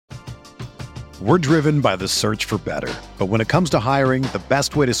We're driven by the search for better. But when it comes to hiring, the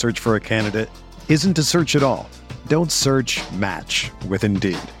best way to search for a candidate isn't to search at all. Don't search, match with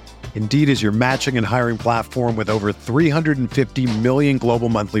Indeed. Indeed is your matching and hiring platform with over 350 million global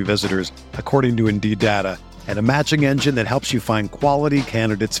monthly visitors, according to Indeed data, and a matching engine that helps you find quality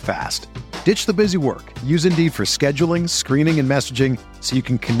candidates fast. Ditch the busy work. Use Indeed for scheduling, screening, and messaging so you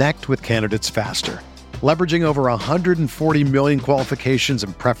can connect with candidates faster. Leveraging over 140 million qualifications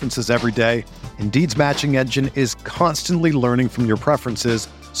and preferences every day, Indeed's matching engine is constantly learning from your preferences,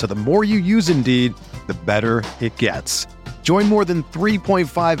 so the more you use Indeed, the better it gets. Join more than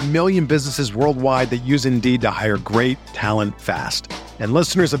 3.5 million businesses worldwide that use Indeed to hire great talent fast. And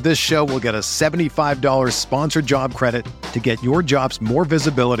listeners of this show will get a $75 sponsored job credit to get your jobs more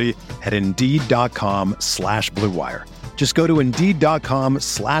visibility at Indeed.com/Blue Wire. Just go to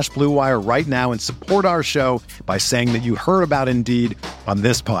Indeed.com/Blue Wire right now and support our show by saying that you heard about Indeed on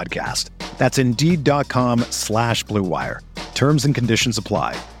this podcast. That's Indeed.com/Blue Wire. Terms and conditions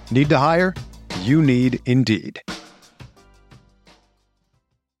apply. Need to hire? You need Indeed.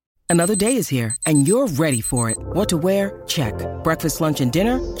 Another day is here, and you're ready for it. What to wear? Check. Breakfast, lunch, and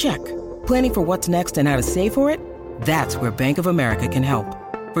dinner? Check. Planning for what's next and how to save for it? That's where Bank of America can help.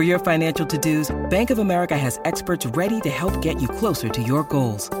 For your financial to-dos, Bank of America has experts ready to help get you closer to your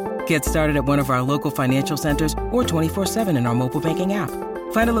goals. Get started at one of our local financial centers or 24/7 in our mobile banking app.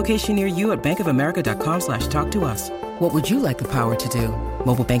 Find a location near you at bankofamerica.com/talktous. What would you like the power to do?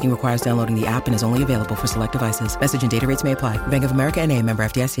 Mobile banking requires downloading the app and is only available for select devices. Message and data rates may apply. Bank of America N.A., member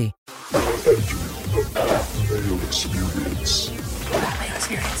FDIC. Mayo Experience. Mayo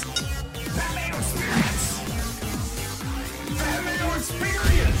Experience. Mayo Experience. Mayo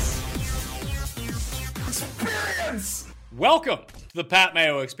Experience. Experience. Welcome to the Pat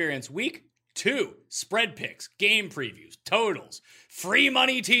Mayo Experience Week 2. Spread picks, game previews, totals, free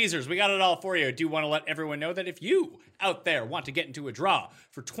money teasers. We got it all for you. I do want to let everyone know that if you out there want to get into a draw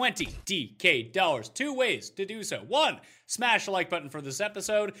for $20 DK, 2 ways to do so. 1, smash the like button for this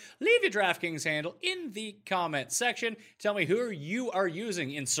episode. Leave your DraftKings handle in the comment section. Tell me who you are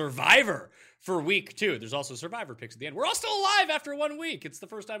using in Survivor for week 2. There's also Survivor picks at the end. We're all still alive after 1 week. It's the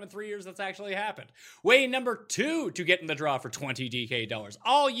first time in 3 years that's actually happened. Way number 2 to get in the draw for $20 DK.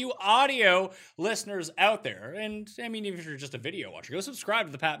 All you audio listeners out there, and I mean, even if you're just a video watcher, go subscribe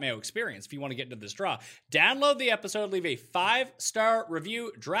to the Pat Mayo Experience if you want to get into this draw. Download the episode, leave a 5-star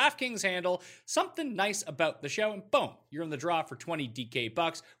review, DraftKings handle, something nice about the show, and boom, you're in the draw for $20 DK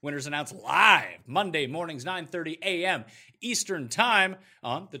bucks. Winners announced live Monday mornings, 9:30 a.m. Eastern Time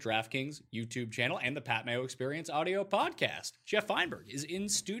on the DraftKings YouTube channel and the Pat Mayo Experience audio podcast. Jeff Feinberg is in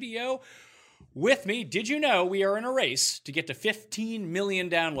studio with me. Did you know we are in a race to get to 15 million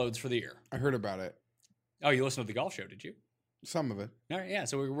downloads for the year? I heard about it. Oh, you listened to the golf show, did you? Some of it. All right, yeah.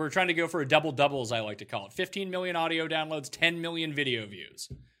 So we're trying to go for a double-double, as I like to call it. 15 million audio downloads, 10 million video views.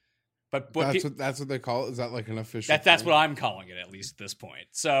 But that's what they call it? Is that like an official That's thing? what I'm calling it, at least at this point.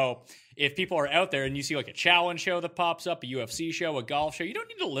 So if people are out there and you see like a challenge show that pops up, a UFC show, a golf show, you don't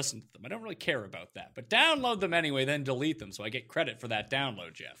need to listen to them. I don't really care about that. But download them anyway, then delete them so I get credit for that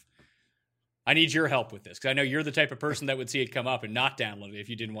download, Jeff. I need your help with this because I know you're the type of person that would see it come up and not download it if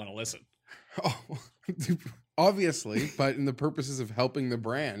you didn't want to listen. Oh, obviously, but in the purposes of helping the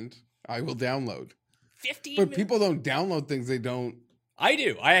brand, I will download. 15 But people don't download things they don't. I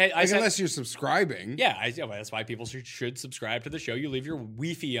do. Unless you're subscribing. Yeah, that's why people should subscribe to the show. You leave your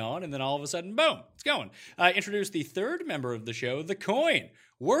Wi-Fi on, and then all of a sudden, boom, it's going. Introduce the third member of the show, The Coin.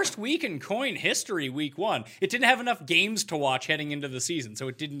 Worst week in coin history, week 1. It didn't have enough games to watch heading into the season, so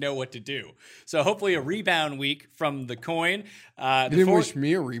it didn't know what to do. So hopefully a rebound week from The Coin. You didn't wish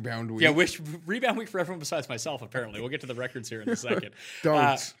me a rebound week. Yeah, rebound week for everyone besides myself, apparently. We'll get to the records here in a second.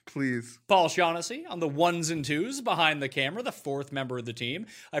 Don't, please. Paul Shaughnessy on the 1s and 2s behind the camera, the 4th member of the team.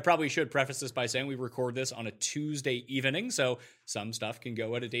 I probably should preface this by saying we record this on a Tuesday evening, so some stuff can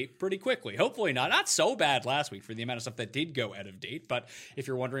go out of date pretty quickly. Hopefully not. Not so bad last week for the amount of stuff that did go out of date, but if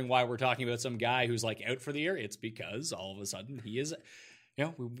you're wondering why we're talking about some guy who's like out for the year, it's because all of a sudden he is,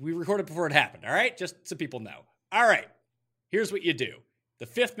 we recorded before it happened, all right? Just so people know. All right, here's what you do. The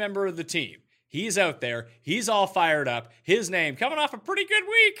 5th member of the team, he's out there. He's all fired up. His name, coming off a pretty good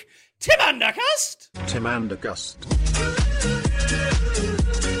week, Tim Andergust. Tim Andergust.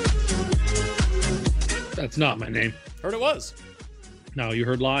 That's not my name. Heard it was. No, you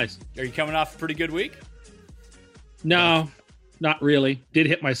heard lies. Are you coming off a pretty good week? No, not really. Did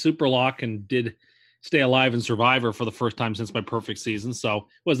hit my super lock and did stay alive in Survivor for the first time since my perfect season. So it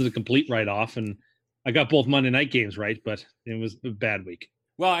wasn't a complete write-off. And I got both Monday night games right, but it was a bad week.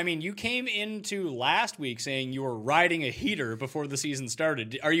 Well, I mean, you came into last week saying you were riding a heater before the season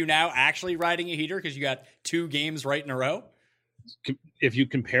started. Are you now actually riding a heater because you got 2 games right in a row? If you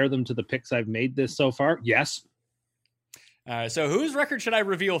compare them to the picks I've made this so far, yes. So whose record should I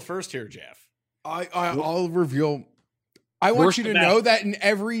reveal first here, Jeff? I'll reveal. I want Worst you to to best. know that in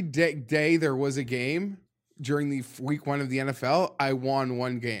every day there was a game during the week 1 of the NFL. I won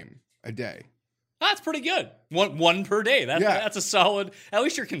 1 game a day. That's pretty good. One per day. That's a solid. At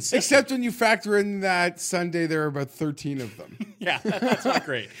least you're consistent. Except when you factor in that Sunday, there are about 13 of them. Yeah, that's not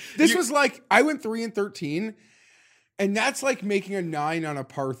great. This was like, I went 3-13, and that's like making a 9 on a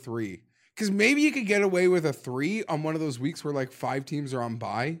par 3. Because maybe you could get away with a 3 on one of those weeks where like 5 teams are on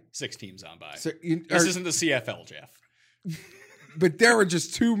bye. 6 teams on bye. So This isn't the CFL, Jeff. But there were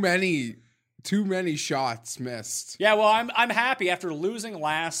just too many shots missed. Yeah, well, I'm happy after losing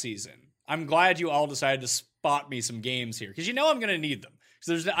last season. I'm glad you all decided to spot me some games here because I'm going to need them.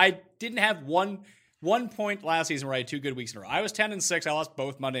 Because I didn't have one point last season where I had 2 good weeks in a row. I was 10-6. I lost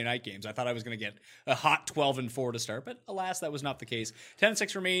both Monday night games. I thought I was going to get a hot 12-4 to start, but alas, that was not the case.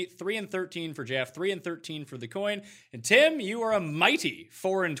 10-6 for me, 3-13 for Jeff, 3-13 for the coin, and Tim, you are a mighty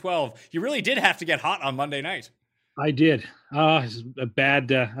 4-12. You really did have to get hot on Monday night. I did. It's a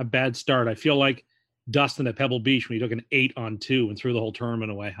bad start. I feel like Dustin at Pebble Beach when he took an 8 on 2 and threw the whole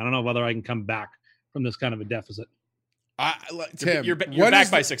tournament away. I don't know whether I can come back from this kind of a deficit. Tim, you're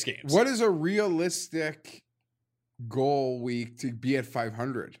back by 6 games. What is a realistic goal week to be at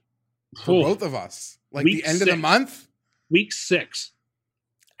 500 for both of us? Like Week the end 6. of the month? Week 6.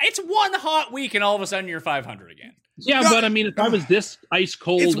 It's one hot week and all of a sudden you're 500 again. Yeah, No, but I mean, if I was this ice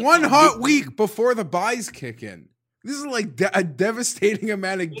cold, It's one hot week before the buys kick in. This is like a devastating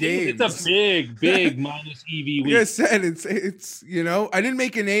amount of games. It's a big minus EV week. Like I said, it's I didn't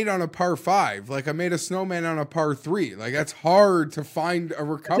make an 8 on a par 5. Like I made a snowman on a par 3. Like that's hard to find a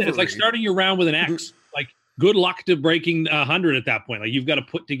recovery. It's like starting your round with an X. Like good luck to breaking 100 at that point. Like you've got to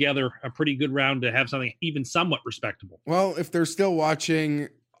put together a pretty good round to have something even somewhat respectable. Well, if they're still watching,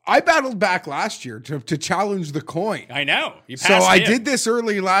 I battled back last year to challenge the coin. I know. You So passed I him. did this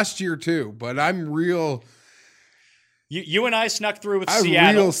early last year too, but I'm real You and I snuck through with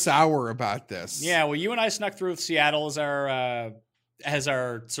Seattle. real sour about this. Yeah, well, you and I snuck through with Seattle as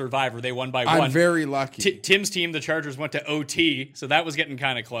our survivor. They won by 1. I'm very lucky. Tim's team, the Chargers, went to OT, so that was getting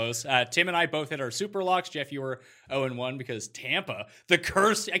kind of close. Tim and I both hit our super locks. Jeff, you were 0-1 because Tampa, the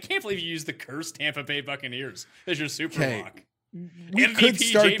curse. I can't believe you used the cursed Tampa Bay Buccaneers as your super Okay. lock. We MVP could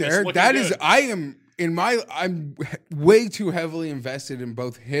start Jameis there. looking That is, good. I'm way too heavily invested in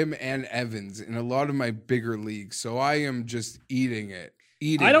both him and Evans in a lot of my bigger leagues. So I am just eating it.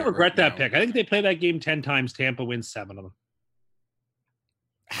 I don't it regret right that now. pick. I think they play that game 10 times. Tampa wins 7 of them.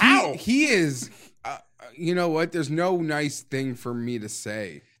 How? He is, you know what? There's no nice thing for me to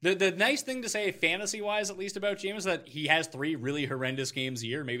say. The nice thing to say, fantasy-wise, at least about Jameis, is that he has 3 really horrendous games a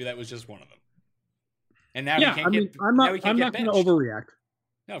year. Maybe that was just one of them. And now Yeah, he I can't mean, get. I'm now he not can't going get to benched. overreact.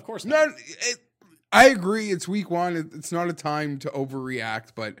 No, of course not. No, I agree. It's week 1. It's not a time to overreact,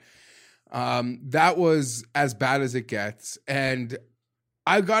 but that was as bad as it gets. And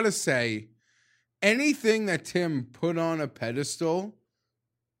I got to say, anything that Tim put on a pedestal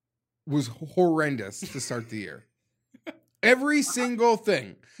was horrendous to start the year. Every single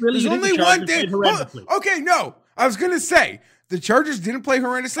thing. Really, There's you think only the one Chargers thing. played horrendously? Okay, no. I was going to say, the Chargers didn't play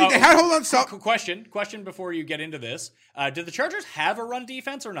horrendously. They had, hold on, stop. Question before you get into this. Did the Chargers have a run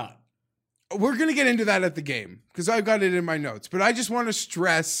defense or not? We're going to get into that at the game because I've got it in my notes. But I just want to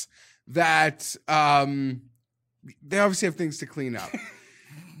stress that they obviously have things to clean up.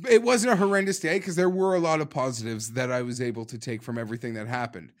 It wasn't a horrendous day because there were a lot of positives that I was able to take from everything that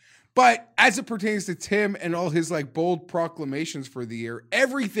happened. But as it pertains to Tim and all his like bold proclamations for the year,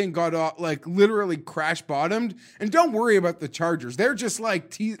 everything got like literally crash bottomed. And don't worry about the Chargers. They're just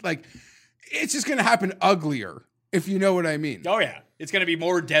like it's just going to happen uglier, if you know what I mean. Oh yeah, it's going to be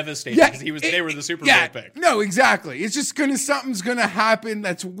more devastating because they were the Super Bowl pick. No, exactly. It's just something's gonna happen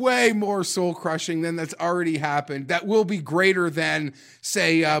that's way more soul crushing than that's already happened. That will be greater than,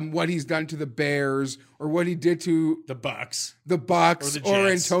 say, what he's done to the Bears or what he did to The Bucks. or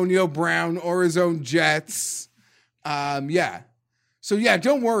Antonio Brown or his own Jets. Yeah. So yeah,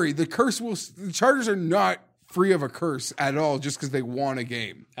 don't worry. The Chargers are not free of a curse at all just because they won a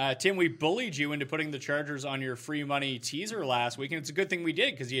game. Tim, we bullied you into putting the Chargers on your free money teaser last week, and it's a good thing we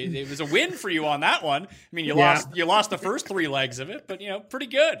did because it was a win for you on that one. I mean, you lost the first 3 legs of it, but pretty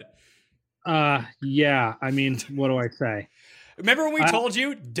good. Yeah. I mean, what do I say? Remember when we told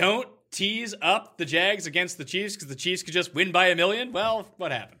you don't tease up the Jags against the Chiefs because the Chiefs could just win by 1 million? Well,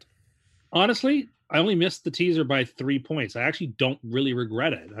 what happened? Honestly, I only missed the teaser by 3 points. I actually don't really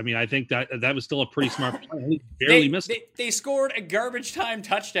regret it. I mean, I think that was still a pretty smart play. I barely missed it. They scored a garbage time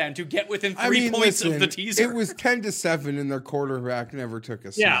touchdown to get within 3 points of the teaser. It was 10-7, and their quarterback never took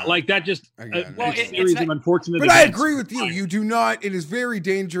a snap. Yeah, like that just it's an unfortunate. But events. I agree with you. You do not. It is very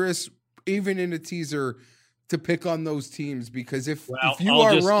dangerous, even in a teaser, to pick on those teams because if you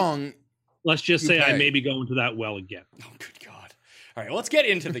are wrong, let's just say pay. I may be going to that well again. Oh, good God. All right, let's get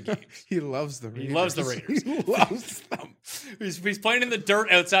into the games. He loves the Raiders. He loves the Raiders. He loves them. He's playing in the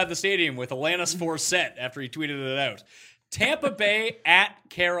dirt outside the stadium with Alanis Forsett after he tweeted it out. Tampa Bay at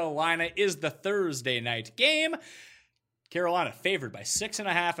Carolina is the Thursday night game. Carolina favored by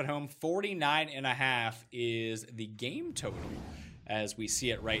 6.5 at home. 49.5 is the game total as we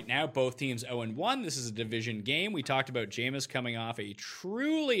see it right now. Both teams 0-1. This is a division game. We talked about Jameis coming off a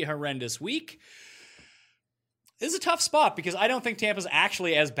truly horrendous week. This is a tough spot because I don't think Tampa's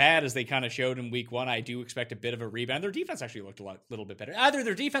actually as bad as they kind of showed in week 1. I do expect a bit of a rebound. Their defense actually looked a little bit better. Either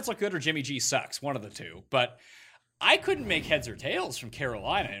their defense looked good or Jimmy G sucks, one of the two. But I couldn't make heads or tails from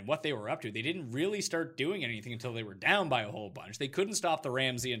Carolina and what they were up to. They didn't really start doing anything until they were down by a whole bunch. They couldn't stop the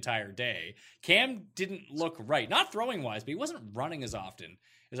Rams the entire day. Cam didn't look right. Not throwing-wise, but he wasn't running as often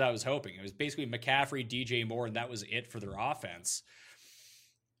as I was hoping. It was basically McCaffrey, DJ Moore, and that was it for their offense.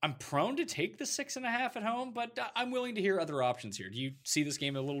 I'm prone to take the 6.5 at home, but I'm willing to hear other options here. Do you see this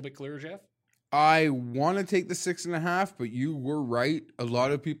game a little bit clearer, Jeff? I want to take the 6.5, but you were right. A lot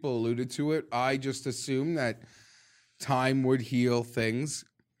of people alluded to it. I just assumed that time would heal things.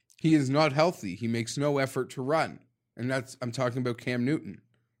 He is not healthy. He makes no effort to run. And I'm talking about Cam Newton.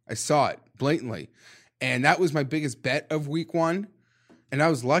 I saw it blatantly. And that was my biggest bet of week 1. And I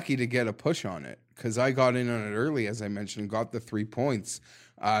was lucky to get a push on it because I got in on it early, as I mentioned, got the 3 points.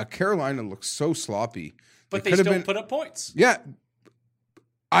 Carolina looks so sloppy. But they still put up points. Yeah.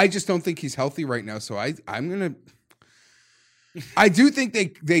 I just don't think he's healthy right now. So I'm going to... I do think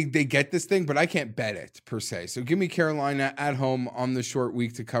they get this thing, but I can't bet it, per se. So give me Carolina at home on the short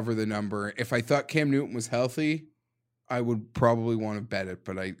week to cover the number. If I thought Cam Newton was healthy, I would probably want to bet it,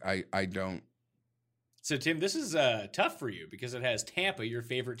 but I don't. So, Tim, this is tough for you because it has Tampa, your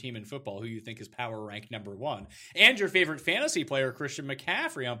favorite team in football, who you think is power ranked number 1, and your favorite fantasy player, Christian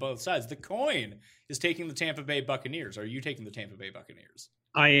McCaffrey, on both sides. The coin is taking the Tampa Bay Buccaneers. Are you taking the Tampa Bay Buccaneers?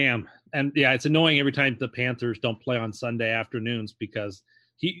 I am. And, yeah, it's annoying every time the Panthers don't play on Sunday afternoons because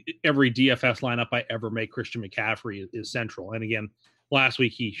every DFS lineup I ever make, Christian McCaffrey is central. And, again, last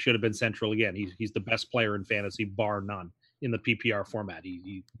week he should have been central again. He's the best player in fantasy, bar none, in the PPR format.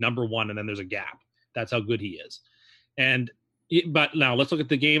 He's number 1, and then there's a gap. That's how good he is. But now let's look at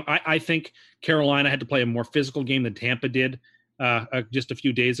the game. I think Carolina had to play a more physical game than Tampa did just a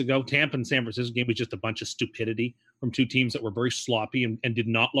few days ago. Tampa and San Francisco game was just a bunch of stupidity from two teams that were very sloppy and did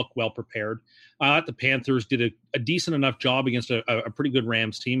not look well prepared. The Panthers did a decent enough job against a pretty good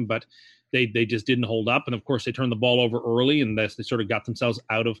Rams team, but they just didn't hold up. And, of course, they turned the ball over early, and they sort of got themselves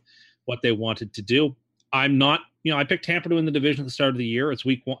out of what they wanted to do. I'm not, I picked Tampa to win the division at the start of the year. It's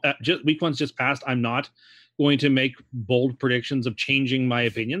week 1. Week 1's just passed. I'm not going to make bold predictions of changing my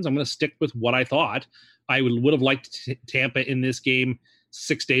opinions. I'm going to stick with what I thought. I would have liked Tampa in this game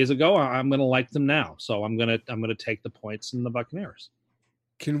 6 days ago. I'm going to like them now. So I'm going to take the points in the Buccaneers.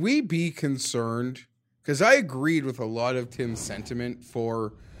 Can we be concerned? Because I agreed with a lot of Tim's sentiment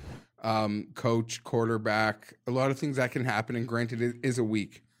for coach, quarterback, a lot of things that can happen. And granted, it is a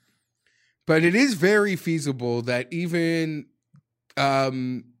week. But it is very feasible that even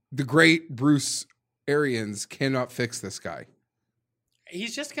the great Bruce Arians cannot fix this guy.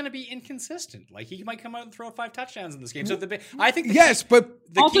 He's just going to be inconsistent. Like, he might come out and throw 5 touchdowns in this game. So I think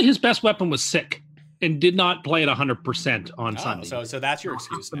his best weapon was sick and did not play at 100% on Sunday. So that's your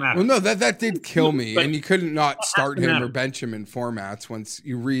excuse. Well, no, that did kill me, and you couldn't not start him or bench him in formats once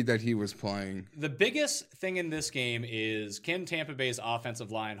you read that he was playing. The biggest thing in this game is, can Tampa Bay's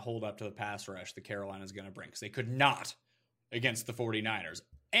offensive line hold up to the pass rush that Carolina's going to bring? Because they could not against the 49ers.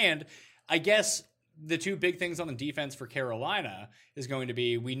 And I guess the two big things on the defense for Carolina is going to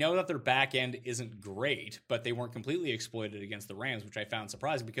be, we know that their back end isn't great, but they weren't completely exploited against the Rams, which I found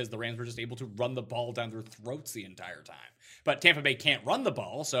surprising because the Rams were just able to run the ball down their throats the entire time. But Tampa Bay can't run the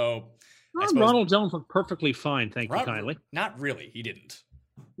ball, so Ronald Jones looked perfectly fine, thank you kindly. Not really. He didn't.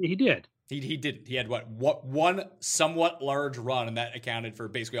 He did. He didn't. He had one somewhat large run, and that accounted for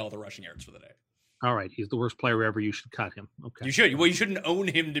basically all the rushing yards for the day. All right, he's the worst player ever. You should cut him. Okay. You should. Well, you shouldn't own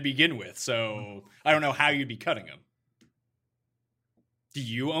him to begin with, so I don't know how you'd be cutting him. Do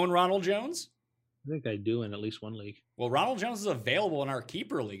you own Ronald Jones? I think I do in at least one league. Well, Ronald Jones is available in our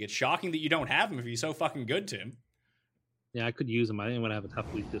keeper league. It's shocking that you don't have him if he's so fucking good, Tim. Yeah, I could use him. I think I'm going to have a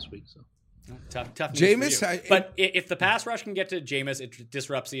tough week this week. So Tough news Jameis, for you. But if the pass rush can get to Jameis, it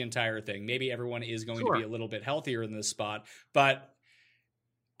disrupts the entire thing. Maybe everyone is going to be a little bit healthier in this spot, but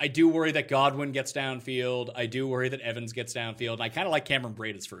I do worry that Godwin gets downfield. I do worry that Evans gets downfield. And I kind of like Cameron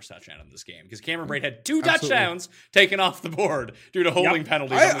Braid's first touchdown in this game because Cameron Braid had 2 touchdowns taken off the board due to holding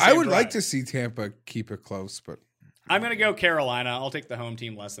penalties. I would like to see Tampa keep it close, but I'm going to go Carolina. I'll take the home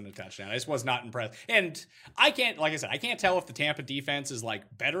team less than a touchdown. I just was not impressed. And I can't tell if the Tampa defense is like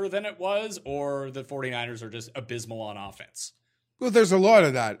better than it was or the 49ers are just abysmal on offense. Well, there's a lot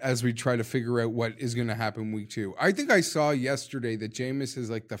of that as we try to figure out what is going to happen week 2. I think I saw yesterday that Jameis is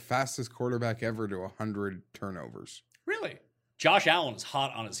like the fastest quarterback ever to 100 turnovers. Really? Josh Allen is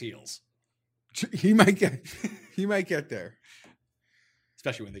hot on his heels. He might get there.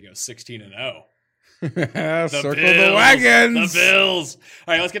 Especially when they go 16-0. Circle the wagons. The Bills.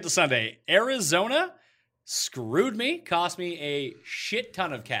 All right, let's get to Sunday. Arizona screwed me, cost me a shit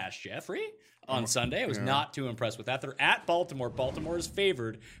ton of cash, Jeffrey. On Sunday, I was not too impressed with that. They're at Baltimore. Baltimore is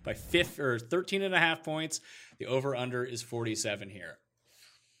favored by 13.5 points. The over-under is 47 here.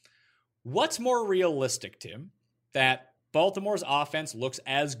 What's more realistic, Tim, that Baltimore's offense looks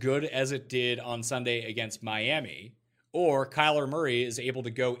as good as it did on Sunday against Miami, or Kyler Murray is able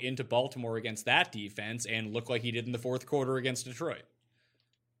to go into Baltimore against that defense and look like he did in the fourth quarter against Detroit?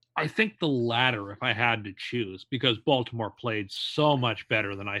 I think the latter, if I had to choose, because Baltimore played so much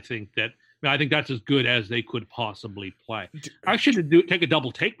better than I think that's as good as they could possibly play. I should take a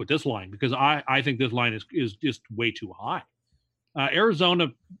double take with this line because I think this line is just way too high. Arizona,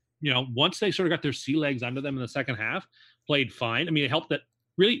 once they sort of got their sea legs under them in the second half, played fine. I mean, it helped that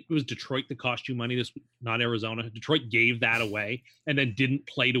really it was Detroit that cost you money, not Arizona. Detroit gave that away and then didn't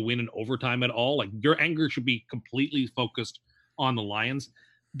play to win in overtime at all. Like, your anger should be completely focused on the Lions.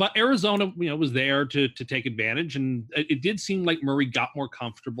 But Arizona, was there to take advantage, and it did seem like Murray got more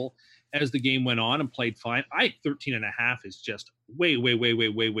comfortable as the game went on and played fine. 13.5 is just way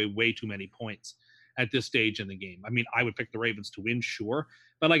too many points at this stage in the game. I mean, I would pick the Ravens to win, sure,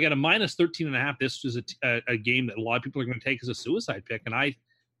 but like at a minus 13.5, this is a game that a lot of people are going to take as a suicide pick, and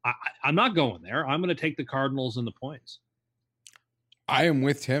I'm not going there. I'm going to take the Cardinals and the points. I am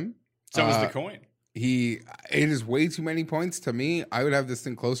with him. So is the coin. It is way too many points to me. I would have this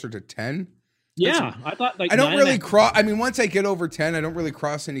thing closer to 10. Yeah, I thought I don't really cross. I mean, once I get over 10, I don't really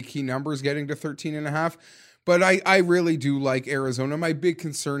cross any key numbers getting to 13.5. But I really do like Arizona. My big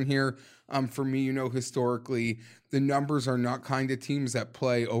concern here, for me, historically, the numbers are not kind of teams that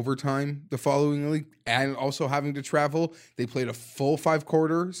play overtime the following week and also having to travel. They played a full 5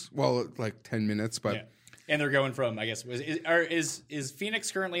 quarters, well, like 10 minutes, but. Yeah. And they're going from, I guess, is Phoenix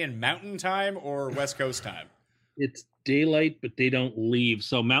currently in Mountain Time or West Coast time? It's daylight, but they don't leave.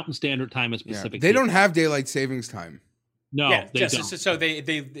 So Mountain Standard Time is Pacific. They don't have daylight savings time. No, they don't. So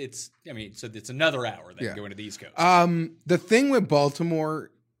it's another hour then going to the East Coast. The thing with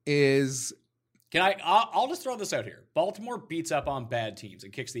Baltimore is, I'll just throw this out here. Baltimore beats up on bad teams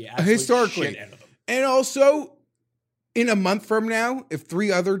and kicks the absolute shit out of them. And also, in a month from now, if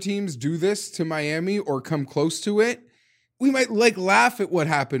 3 other teams do this to Miami or come close to it, we might laugh at what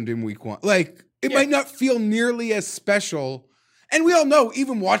happened in week 1. It might not feel nearly as special. And we all know,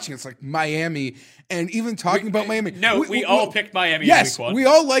 even watching, it's like Miami and even talking about Miami. No, we all picked Miami in week 1. We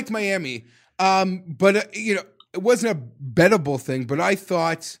all liked Miami. But it wasn't a bettable thing. But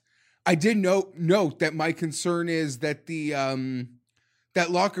I did note that my concern is that that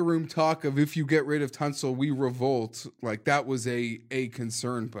locker room talk of if you get rid of Tunsil, we revolt. That was a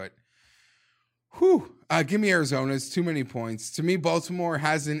concern, but give me Arizona. It's too many points. To me, Baltimore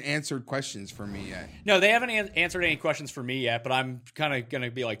hasn't answered questions for me yet. No, they haven't answered any questions for me yet, but I'm kind of going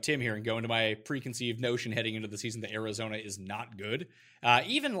to be like Tim here and go into my preconceived notion heading into the season that Arizona is not good.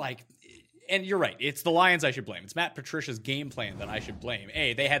 And you're right, it's the Lions I should blame. It's Matt Patricia's game plan that I should blame.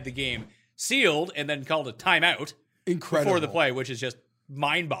 They had the game sealed and then called a timeout before the play, which is just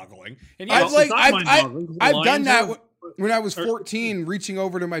mind-boggling. And I've done that when I was 14, reaching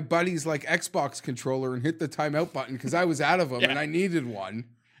over to my buddy's Xbox controller and hit the timeout button because I was out of them and I needed one.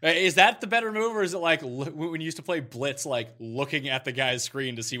 Is that the better move, or is it when you used to play Blitz, looking at the guy's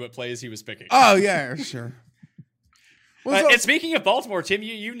screen to see what plays he was picking? Oh yeah, sure. And speaking of Baltimore, Tim,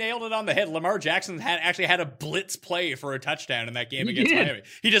 you nailed it on the head. Lamar Jackson actually had a blitz play for a touchdown in that game against Miami.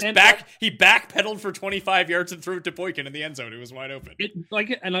 He just backpedaled for 25 yards and threw it to Boykin in the end zone. It was wide open.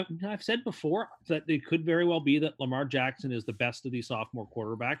 I've said before that it could very well be that Lamar Jackson is the best of these sophomore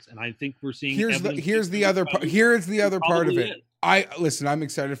quarterbacks, and I think we're seeing. Here's the other part of it. I'm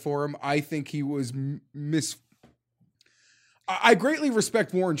excited for him. I think he was I greatly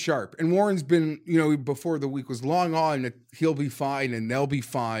respect Warren Sharp, and Warren's been, before the week was long on, that he'll be fine and they'll be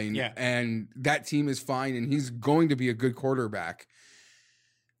fine, and that team is fine, and he's going to be a good quarterback.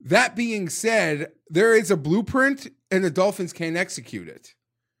 That being said, there is a blueprint, and the Dolphins can't execute it.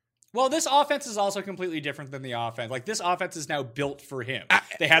 Well, this offense is also completely different than the offense. Like, this offense is now built for him.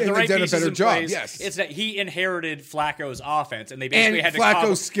 They have the right pieces in place. Yes. It's that he inherited Flacco's offense, and they basically had to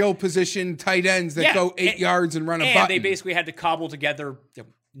Flacco's skill position tight ends that go 8 yards and run a button. And they basically had to cobble together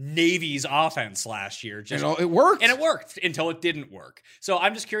Navy's offense last year. It worked. And it worked until it didn't work. So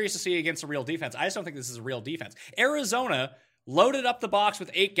I'm just curious to see against a real defense. I just don't think this is a real defense. Arizona loaded up the box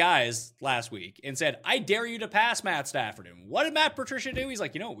with 8 guys last week and said, I dare you to pass Matt Stafford. And what did Matt Patricia do? He's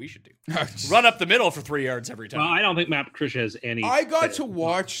like, you know what we should do? Run up the middle for 3 yards every time. Well, I don't think Matt Patricia has any. I got to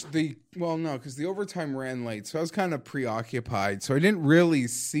watch because the overtime ran late, so I was kind of preoccupied. So I didn't really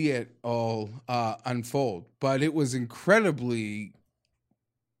see it all unfold. But it was incredibly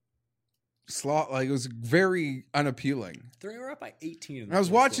it was very unappealing. They were up by 18. I was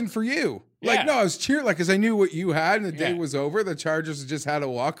watching for you. I was cheering, because I knew what you had, and the day was over. The Chargers just had a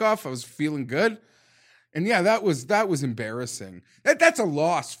walk-off. I was feeling good. And that was embarrassing. That's a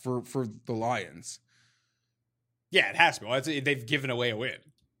loss for the Lions. Yeah, it has to be. They've given away a win.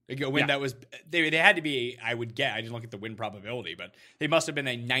 A win that was they had to be. I would get. I didn't look at the win probability, but they must have been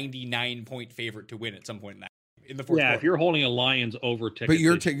a 99-point favorite to win at some point in the fourth quarter. If you're holding a Lions over ticket, but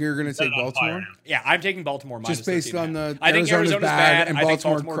you're going to take Baltimore. Yeah, I'm taking Baltimore minus just based on the. I think Arizona's bad, and I think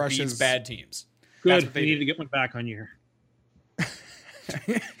Baltimore crushes beats bad teams. Good. We need to get one back on you here.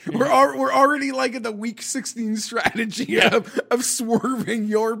 We're already in the week 16 strategy of swerving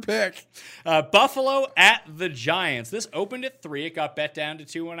your pick. Buffalo at the Giants. This opened at 3. It got bet down to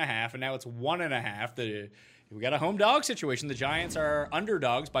 2.5, and now it's 1.5. We got a home dog situation. The Giants are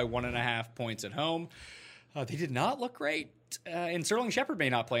underdogs by 1.5 points at home. They did not look great. And Sterling Shepard may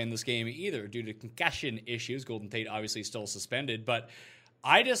not play in this game either due to concussion issues. Golden Tate obviously still suspended. But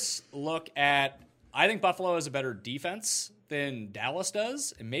I just look at, I think Buffalo has a better defense than Dallas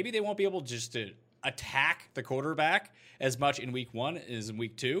does. And maybe they won't be able just to attack the quarterback as much in week 1 as in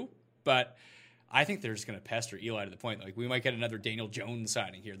week 2. But I think they're just going to pester Eli to the point. We might get another Daniel Jones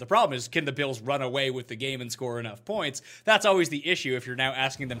signing here. The problem is, can the Bills run away with the game and score enough points? That's always the issue if you're now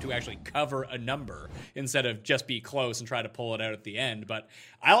asking them to actually cover a number instead of just be close and try to pull it out at the end. But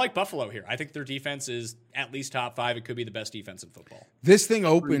I like Buffalo here. I think their defense is at least top 5. It could be the best defense in football. This thing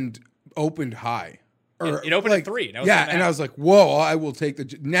opened high. It opened at 3. And I was like, whoa, I will take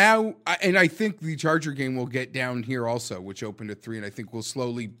and I think the Charger game will get down here also, which opened at 3, and I think we'll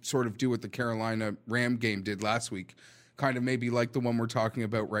slowly sort of do what the Carolina Ram game did last week, kind of maybe like the one we're talking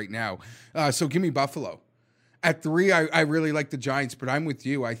about right now. So give me Buffalo. At 3, I really like the Giants, but I'm with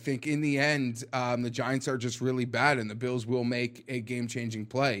you. I think in the end, the Giants are just really bad, and the Bills will make a game-changing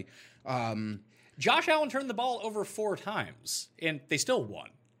play. Josh Allen turned the ball over 4 times, and they still won.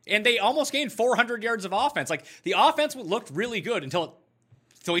 And they almost gained 400 yards of offense. The offense looked really good until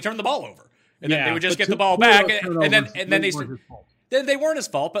he turned the ball over. And then they would just get the ball back. And then they weren't his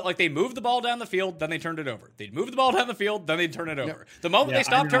fault, but they moved the ball down the field, then they turned it over. They'd move the ball down the field, then they'd turn it over. The moment they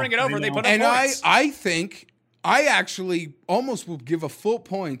stopped turning it over, they put up points. I think I actually almost will give a full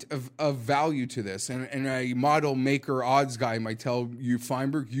point of value to this. And a model maker odds guy might tell you,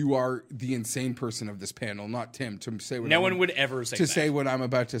 Feinberg, you are the insane person of this panel, not Tim, to say what no one would ever say say what I'm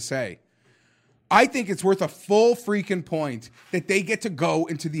about to say. I think it's worth a full freaking point that they get to go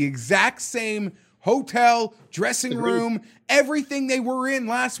into the exact same hotel, dressing room, everything they were in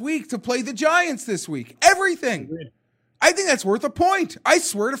last week to play the Giants this week. Everything. I think that's worth a point. I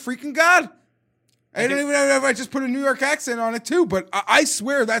swear to freaking God. I don't even know if I just put a New York accent on it too, but I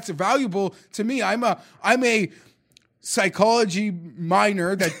swear that's valuable to me. I'm a psychology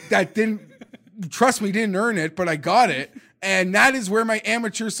minor that didn't, trust me, didn't earn it, but I got it. And that is where my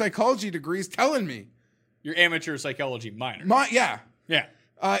amateur psychology degree is telling me. Your amateur psychology minor. Yeah.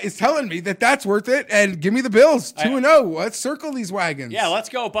 It's telling me that that's worth it. And give me the Bills 2-0. Let's circle these wagons. Yeah, let's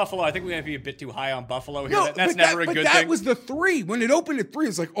go Buffalo. I think we might be a bit too high on Buffalo here. No, that's never a good thing. That was the 3. When it opened at 3,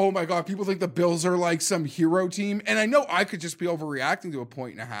 it's like, oh my God, people think the Bills are like some hero team. And I know I could just be overreacting to a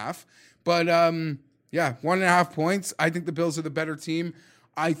 1.5. But 1.5 points. I think the Bills are the better team.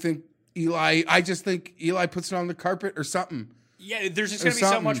 I just think Eli puts it on the carpet or something. Yeah, there's just going to be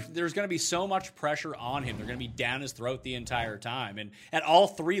so much. There's going to be so much pressure on him. They're going to be down his throat the entire time, and at all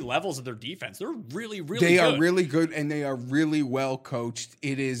 3 levels of their defense, they're really, really. They are really good, and they are really well coached.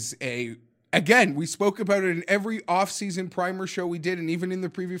 It is again, we spoke about it in every offseason primer show we did, and even in the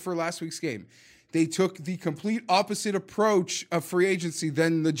preview for last week's game. They took the complete opposite approach of free agency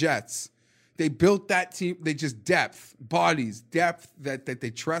than the Jets. They built that team. They just depth that they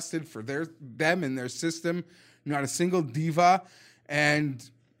trusted for them and their system. Not a single diva. And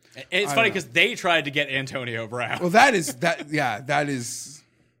it's funny because they tried to get Antonio Brown. Well, that is.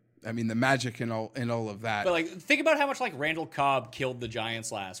 I mean, the magic in all of that. But think about how much Randall Cobb killed the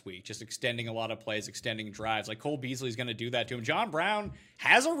Giants last week, just extending a lot of plays, extending drives. Cole Beasley's going to do that to him. John Brown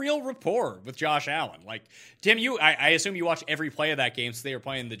has a real rapport with Josh Allen. Tim, I assume you watch every play of that game since they were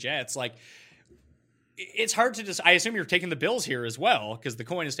playing the Jets. It's hard to just. I assume you're taking the Bills here as well because the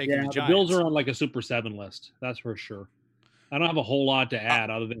coin is taking the Giants. The Bills are on a Super 7 list. That's for sure. I don't have a whole lot to add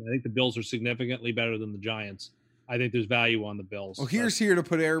other than I think the Bills are significantly better than the Giants. I think there's value on the Bills. Well, here's here to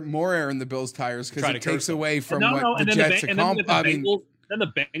put more air in the Bills' tires because it takes away from what the Jets accomplish. Then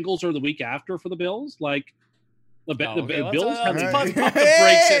the Bengals are the week after for the Bills. The Bills.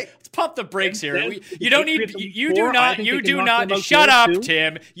 Let's pump the brakes here. You do not. Shut up,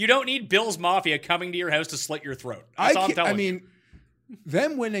 Tim. You don't need Bills Mafia coming to your house to slit your throat. That's all I'm telling you.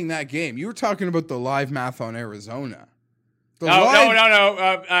 Them winning that game. You were talking about the live math on Arizona. No.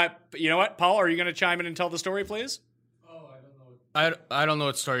 You know what, Paul? Are you going to chime in and tell the story, please? I don't know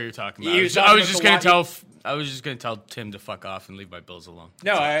what story you're talking about. I was just going to tell Tim to fuck off and leave my Bills alone.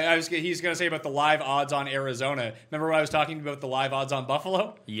 No, he's going to say about the live odds on Arizona. Remember when I was talking about the live odds on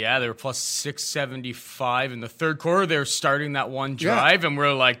Buffalo? Yeah, they were plus 675 in the third quarter. They were starting that one drive, and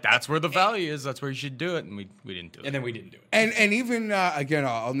we're like, that's where the value is. That's where you should do it, and we didn't do it. And then we didn't do it. And even, again,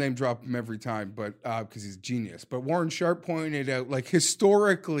 I'll name drop him every time, but because he's a genius. But Warren Sharp pointed out,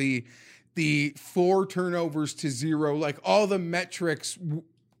 historically, the 4 turnovers to 0, all the metrics,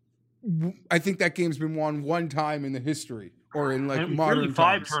 I think that game's been won one time in the history or in modern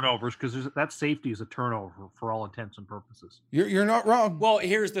 5 turnovers because that safety is a turnover for all intents and purposes. You're not wrong. Well,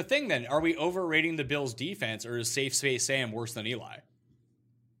 here's the thing then. Are we overrating the Bills' defense or is Safe Space Sam worse than Eli?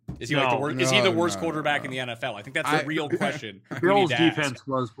 Is he the worst quarterback in the NFL? I think that's the real question. Bills' defense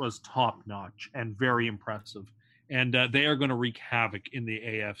was top-notch and very impressive. And they are going to wreak havoc in the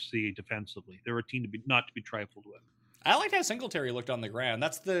AFC defensively. They're a team not to be trifled with. I liked how Singletary looked on the ground.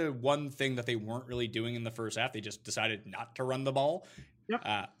 That's the one thing that they weren't really doing in the first half. They just decided not to run the ball.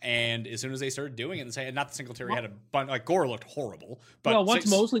 Yep. And as soon as they started doing it, and not that Singletary had a bunch, Gore looked horrible. But once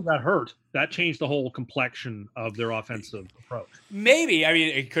Mosley got hurt, that changed the whole complexion of their offensive approach. Maybe.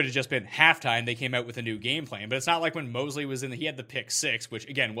 It could have just been halftime. They came out with a new game plan. But it's not like when Mosley was he had the pick 6, which,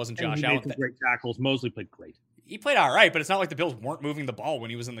 again, wasn't Josh Allen. He made some great tackles. Mosley played great. He played all right, but it's not like the Bills weren't moving the ball when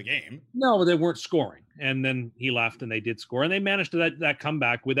he was in the game. No, but they weren't scoring. And then he left and they did score. And they managed that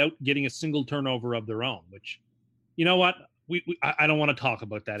comeback without getting a single turnover of their own, which, you know what? I don't want to talk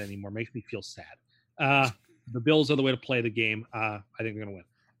about that anymore. It makes me feel sad. The Bills are the way to play the game. I think they're going to win.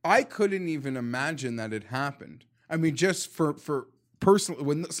 I couldn't even imagine that it happened. Just for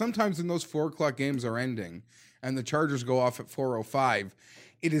personally, sometimes when those 4:00 games are ending and the Chargers go off at 4:05,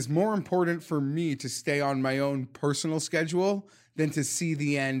 it is more important for me to stay on my own personal schedule than to see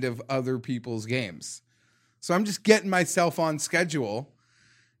the end of other people's games. So I'm just getting myself on schedule,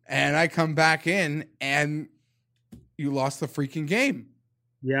 and I come back in, and you lost the freaking game.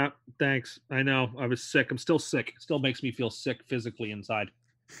 Yeah, thanks. I know. I was sick. I'm still sick. It still makes me feel sick physically inside.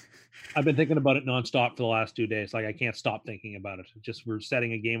 I've been thinking about it nonstop for the last 2 days. I can't stop thinking about it. We're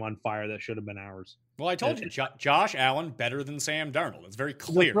setting a game on fire that should have been ours. Well, I told you, Josh Allen better than Sam Darnold. It's very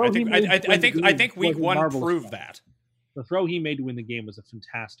clear. I think week 1 proved that. The throw he made to win the game was a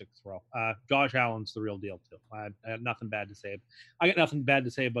fantastic throw. Josh Allen's the real deal too. I have nothing bad to say. I got nothing bad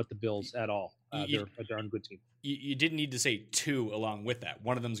to say about the Bills at all. They're a darn good team. You didn't need to say 2 along with that.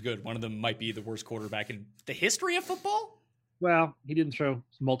 One of them's good. One of them might be the worst quarterback in the history of football. Well, he didn't throw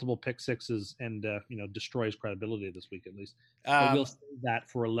multiple pick sixes and destroy his credibility this week at least. But we'll save that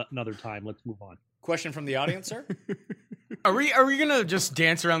for another time. Let's move on. Question from the audience, sir. Are we gonna just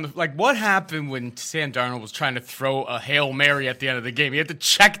dance around what happened when Sam Darnold was trying to throw a Hail Mary at the end of the game? He had to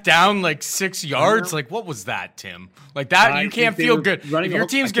check down 6 yards. What was that, Tim? You can't feel good. If your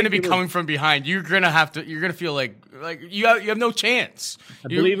team's gonna be coming from behind, you're gonna feel like you have no chance.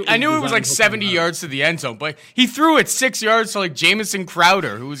 I knew it was 70 yards to the end zone, but he threw it 6 yards to Jamison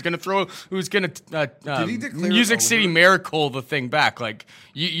Crowder, who was gonna Music City Miracle the thing back.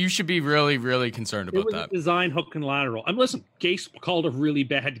 You should be really, really concerned about that. It was design hook and lateral. Listen, Gase called a really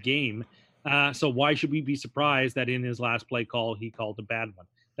bad game, so why should we be surprised that in his last play call he called a bad one?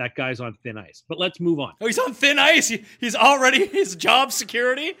 That guy's on thin ice. But let's move on. Oh, he's on thin ice. He's already his job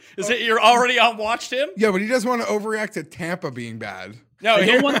security. You're already on watch him? Yeah, but he doesn't want to overreact to Tampa being bad. No, he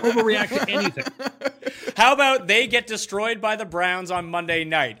don't want to overreact to anything. How about they get destroyed by the Browns on Monday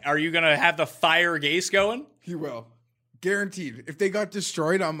night? Are you going to have the fire Gase going? He will. Guaranteed. If they got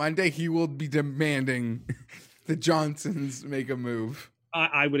destroyed on Monday, he will be demanding the Johnsons make a move.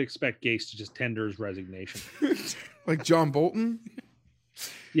 I would expect Gase to just tender his resignation. Like John Bolton?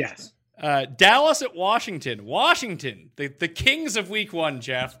 Yes. Dallas at Washington. Washington, the kings of week 1,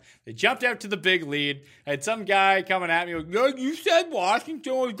 Jeff. They jumped out to the big lead. I had some guy coming at me like, "No, you said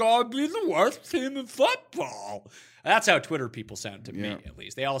Washington was going to be the worst team in football." That's how Twitter people sound to me, at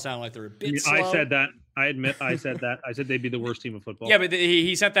least. They all sound like they're a bit slow. I said that. I admit I said that. I said they'd be the worst team in football. Yeah, but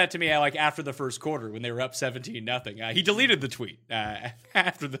he sent that to me like after the first quarter when they were up 17-0. He deleted the tweet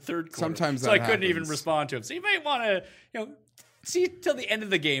after the third quarter. Sometimes so that I couldn't even happens. respond to him. So you might want to, see till the end of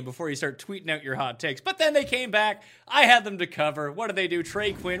the game before you start tweeting out your hot takes. But then they came back. I had them to cover. What did they do?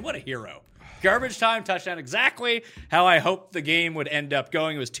 Trey Quinn, what a hero. Garbage time touchdown, exactly how I hoped the game would end up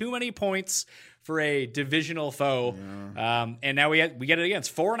going. It was too many points for a divisional foe. Yeah. And now we get it again.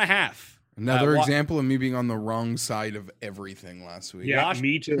 It's 4.5. Another example of me being on the wrong side of everything last week. Yeah,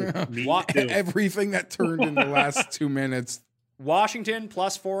 me too. Me too. Everything that turned in the last 2 minutes. Washington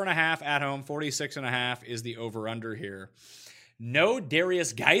plus 4.5 at home. 46.5 is the over-under here. No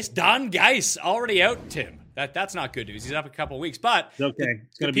Darius Geis. Don Geis already out, Tim. That's not good news. He's up a couple weeks, but it's okay.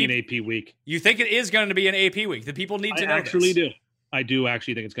 It's going to be an AP week. You think it is going to be an AP week? The people need to know. I actually do. I do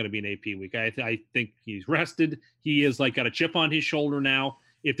actually think it's going to be an AP week. I think he's rested. He is got a chip on his shoulder now.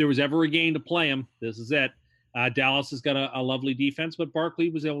 If there was ever a game to play him, this is it. Dallas has got a lovely defense, but Barkley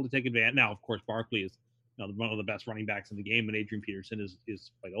was able to take advantage. Now, of course, Barkley is one of the best running backs in the game, and Adrian Peterson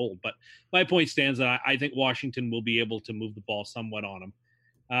is quite old. But my point stands that I think Washington will be able to move the ball somewhat on him.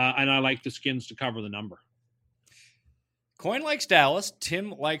 And I like the Skins to cover the number. Coin likes Dallas.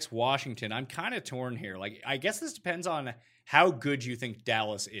 Tim likes Washington. I'm kind of torn here. I guess this depends on how good you think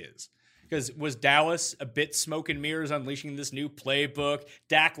Dallas is. Because was Dallas a bit smoke and mirrors unleashing this new playbook?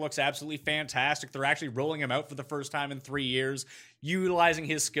 Dak looks absolutely fantastic. They're actually rolling him out for the first time in 3 years, utilizing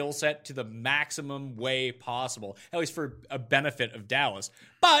his skill set to the maximum way possible, at least for a benefit of Dallas.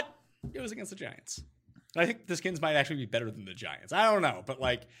 But it was against the Giants. I think the Skins might actually be better than the Giants. I don't know, but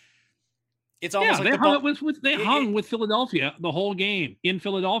it's almost they hung with Philadelphia the whole game in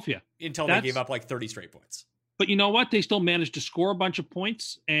Philadelphia until they gave up 30 straight points. But you know what? They still managed to score a bunch of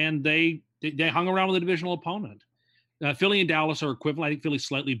points, and they hung around with a divisional opponent. Philly and Dallas are equivalent. I think Philly's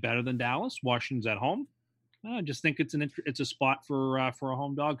slightly better than Dallas. Washington's at home. I just think it's a spot for a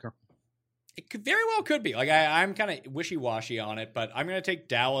home dog. It could very well could be. I'm kind of wishy-washy on it, but I'm going to take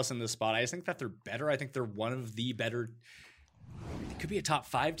Dallas in this spot. I just think that they're better. I think they're one of the better. It could be a top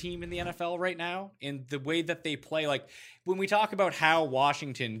 5 team in the NFL right now in the way that they play. When we talk about how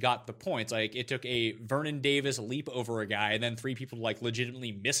Washington got the points, it took a Vernon Davis leap over a guy and then 3 people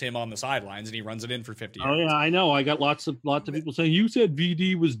legitimately miss him on the sidelines and he runs it in for 50 yards. Oh yeah, I know. I got lots of people saying you said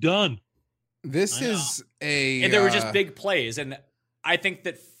VD was done. And there were just big plays. And I think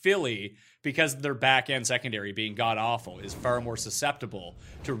that Philly, because of their back end secondary being god awful, is far more susceptible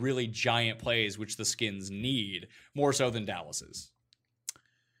to really giant plays, which the Skins need more so than Dallas is.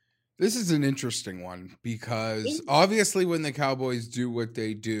 This is an interesting one because obviously when the Cowboys do what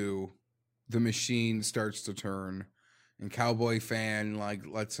they do, the machine starts to turn, and Cowboy fan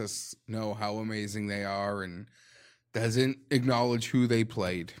lets us know how amazing they are and doesn't acknowledge who they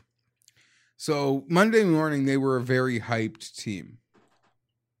played. So Monday morning, they were a very hyped team.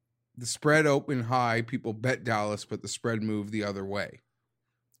 The spread opened high. People bet Dallas, but the spread moved the other way.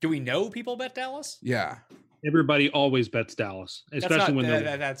 Do we know people bet Dallas? Yeah. Everybody always bets Dallas, especially when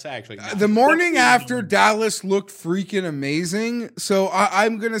they're... That's actually... The morning after, Dallas looked freaking amazing. So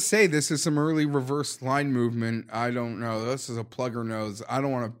I'm going to say this is some early reverse line movement. I don't know. This is a plugger knows. I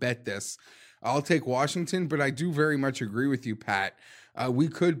don't want to bet this. I'll take Washington, but I do very much agree with you, Pat. We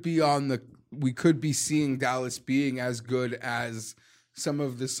could be seeing Dallas being as good as some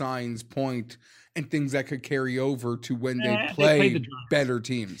of the signs point and things that could carry over to when they play better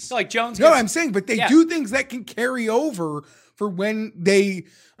teams. So Jones. No, I'm saying, but they do things that can carry over for when they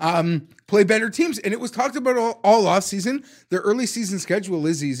play better teams. And it was talked about all off season. Their early season schedule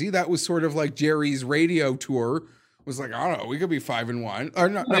is easy. That was sort of like Jerry's radio tour. Was I don't know, we could be 5-1 or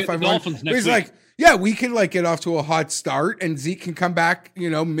not 5-1. He's like, yeah, we can get off to a hot start and Zeke can come back,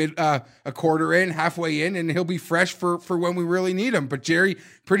 mid a quarter in, halfway in, and he'll be fresh for when we really need him. But Jerry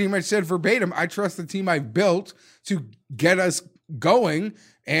pretty much said verbatim, I trust the team I've built to get us going,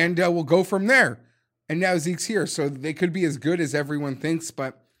 and we'll go from there. And now Zeke's here, so they could be as good as everyone thinks,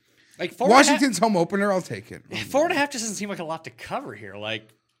 but Washington's home opener, I'll take it. 4.5 doesn't seem like a lot to cover here.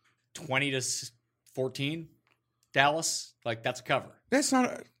 20-14. Dallas, that's a cover. That's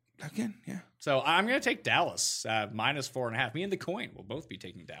not Again, yeah. So I'm going to take Dallas minus 4.5. Me and the coin will both be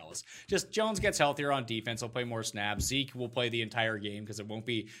taking Dallas. Just Jones gets healthier on defense. He'll play more snaps. Zeke will play the entire game because it won't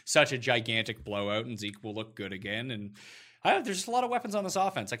be such a gigantic blowout, and Zeke will look good again. And there's just a lot of weapons on this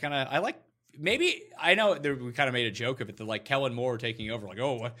offense. I like. Maybe I know we kind of made a joke of it, that like Kellen Moore taking over. Like,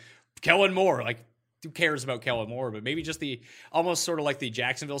 oh, Kellen Moore, like. Who cares about Kellen Moore? But maybe just the almost sort of like the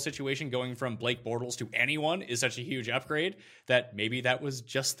Jacksonville situation, going from Blake Bortles to anyone is such a huge upgrade that maybe that was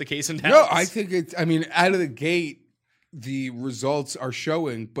just the case in Dallas. No, I think out of the gate, the results are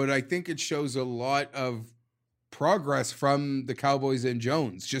showing, but I think it shows a lot of progress from the Cowboys and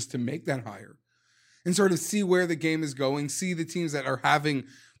Jones just to make that higher and sort of see where the game is going, see the teams that are having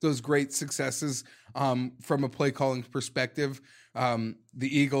those great successes from a play calling perspective. The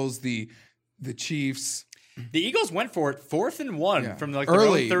Eagles, the Chiefs. The Eagles went for it 4th and 1 from like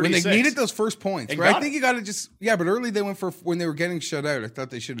early the when they needed those first points. Right? I think you got to but early they went for when they were getting shut out. I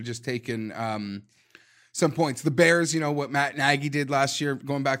thought they should have just taken some points. The Bears, what Matt Nagy did last year,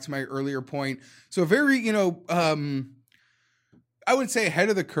 going back to my earlier point. So very, I wouldn't say ahead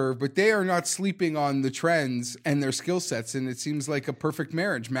of the curve, but they are not sleeping on the trends and their skill sets, and it seems like a perfect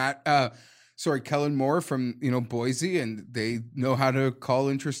marriage. Kellen Moore from, Boise, and they know how to call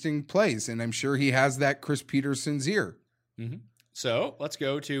interesting plays. And I'm sure he has that Chris Peterson's ear. Mm-hmm. So let's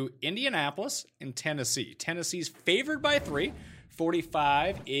go to Indianapolis and Tennessee. Tennessee's favored by 3.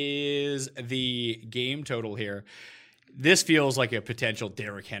 45 is the game total here. This feels like a potential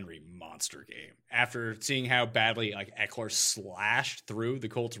Derrick Henry monster game. After seeing how badly like Eckler slashed through the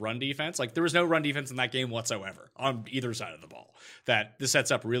Colts run defense, like there was no run defense in that game whatsoever on either side of the ball. That this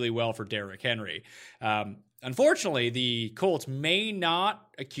sets up really well for Derrick Henry. Unfortunately, the Colts may not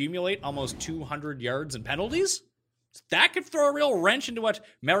accumulate almost 200 yards in penalties. That could throw a real wrench into what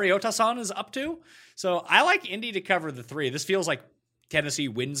Mariota-san is up to. So I like Indy to cover the 3. This feels like Tennessee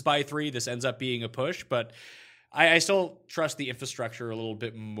wins by 3. This ends up being a push, but I still trust the infrastructure a little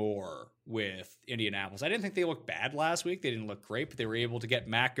bit more with Indianapolis. I didn't think they looked bad last week. They didn't look great, but they were able to get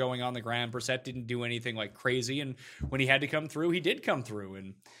Mac going on the ground. Brissett didn't do anything like crazy, and when he had to come through, he did come through.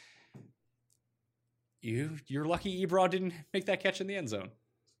 And you're lucky Ebron didn't make that catch in the end zone.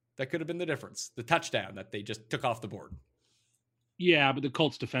 That could have been the difference. The touchdown that they just took off the board. Yeah, but the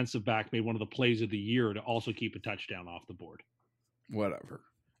Colts defensive back made one of the plays of the year to also keep a touchdown off the board. Whatever.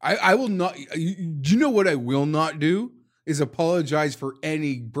 I will not. Do you know what I will not do? Is apologize for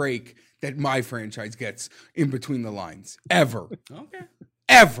any break that my franchise gets in between the lines. Ever. Okay.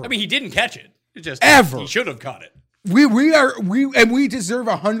 Ever. I mean, he didn't catch it. It just ever. He should have caught it. We deserve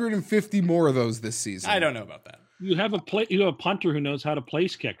 150 more of those this season. I don't know about that. You have a punter who knows how to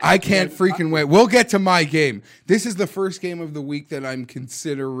place kick. I can't freaking wait. We'll get to my game. This is the first game of the week that I'm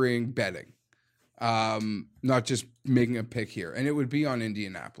considering betting. Not just making a pick here. And it would be on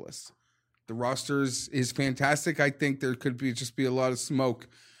Indianapolis. The rosters is fantastic. I think there could be a lot of smoke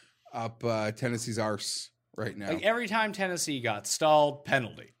up Tennessee's arse right now. Like every time Tennessee got stalled,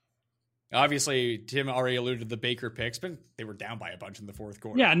 penalty. Obviously, Tim already alluded to the Baker picks, but they were down by a bunch in the fourth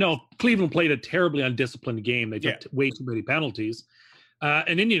quarter. Yeah, no, Cleveland played a terribly undisciplined game. They took way too many penalties.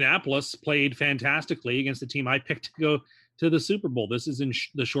 And Indianapolis played fantastically against the team I picked to go to the Super Bowl. This is in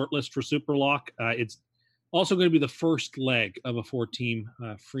the short list for Superlock. It's also going to be the first leg of a 4-team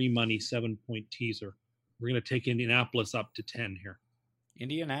free money 7-point teaser. We're going to take Indianapolis up to 10 here.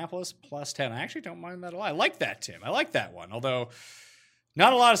 Indianapolis plus 10. I actually don't mind that a lot. I like that, Tim. I like that one. Although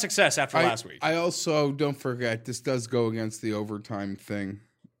not a lot of success after last week. I also, don't forget, this does go against the overtime thing,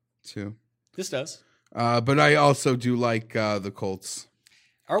 too. This does. But I also do like the Colts.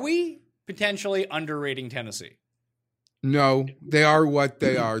 Are we potentially underrating Tennessee? No, they are what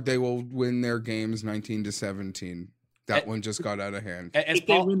they are. They will win their games 19-17. That one just got out of hand. If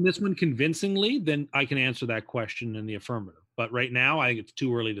they win this one convincingly, then I can answer that question in the affirmative. But right now, I think it's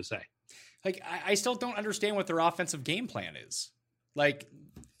too early to say. Like, I still don't understand what their offensive game plan is. Like,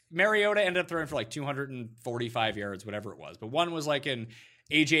 Mariota ended up throwing for like 245 yards, whatever it was. But one was like an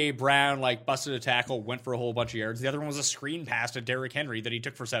A.J. Brown, like, busted a tackle, went for a whole bunch of yards. The other one was a screen pass to Derrick Henry that he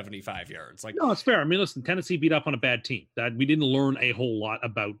took for 75 yards. Like, no, it's fair. I mean, listen, Tennessee beat up on a bad team. That we didn't learn a whole lot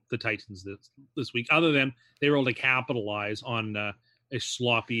about the Titans this week, other than they were able to capitalize on a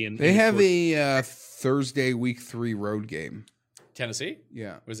sloppy and they have a Thursday week 3 road game. Tennessee?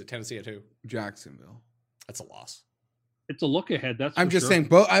 Yeah. Was it Tennessee at who? Jacksonville. That's a loss. It's a look ahead. I'm just saying.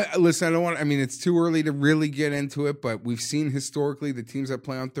 But listen, I don't want. I mean, it's too early to really get into it. But we've seen historically the teams that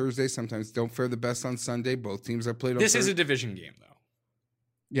play on Thursday sometimes don't fare the best on Sunday. Both teams that played on This is a division game, though.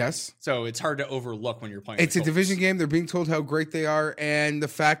 Yes. So it's hard to overlook when you're playing. It's a division game. They're being told how great they are, and the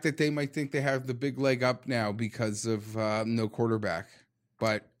fact that they might think they have the big leg up now because of no quarterback.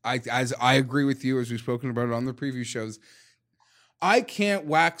 But as I agree with you, as we've spoken about it on the preview shows, I can't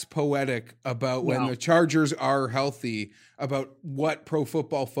wax poetic about when the Chargers are healthy, about what Pro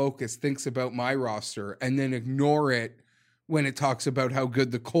Football Focus thinks about my roster, and then ignore it when it talks about how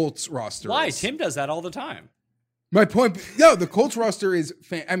good the Colts roster is. Why? Tim does that all the time. My point, no, the Colts roster is,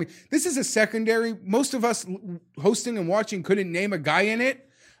 I mean, this is a secondary. Most of us hosting and watching couldn't name a guy in it.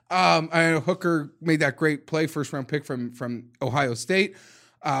 I know Hooker made that great play, first round pick from Ohio State.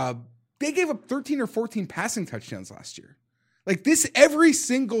 They gave up 13 or 14 passing touchdowns last year. Like this, every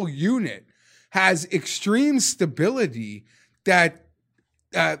single unit has extreme stability that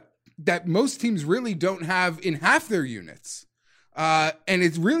most teams really don't have in half their units. And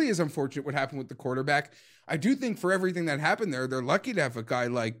it really is unfortunate what happened with the quarterback. I do think for everything that happened there, they're lucky to have a guy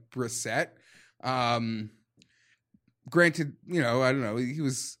like Brissett. Granted, I don't know.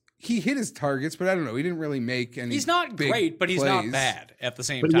 He hit his targets, but I don't know. He didn't really make any. He's not great, but he's not bad at the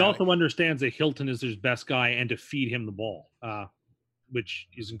same time. But he also understands that Hilton is his best guy and to feed him the ball, which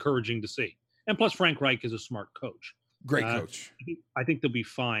is encouraging to see. And plus, Frank Reich is a smart coach. Great coach. I think they'll be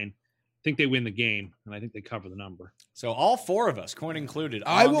fine. I think they win the game, and I think they cover the number. So all four of us, Coin included.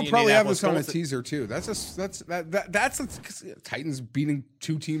 I will probably have this on a teaser too. That's Titans beating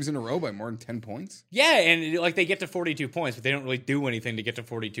two teams in a row by more than 10 points. Yeah, and like they get to 42 points, but they don't really do anything to get to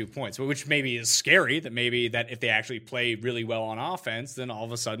 42 points, which maybe is scary. That if they actually play really well on offense, then all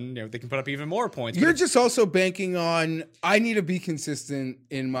of a sudden they can put up even more points. You're just also banking on. I need to be consistent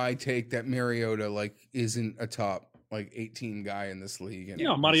in my take that Mariota isn't a top 18 guy in this league. And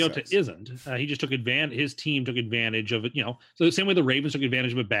Mariota isn't. He just took advantage. His team took advantage of it. So the same way the Ravens took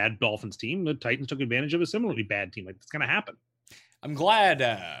advantage of a bad Dolphins team, the Titans took advantage of a similarly bad team. It's going to happen. I'm glad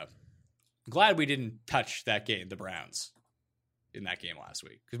we didn't touch that game, the Browns, in that game last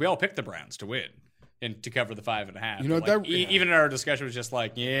week, because we all picked the Browns to win and to cover the 5.5. Even in our discussion was just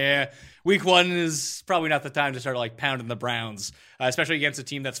week one is probably not the time to start pounding the Browns, especially against a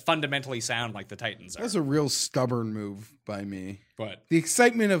team that's fundamentally sound like the Titans are. That's a real stubborn move by me. But the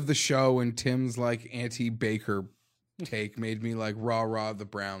excitement of the show and Tim's anti-Baker take made me rah the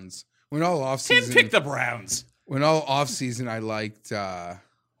Browns. When all offseason, Tim picked the Browns. When all offseason I liked the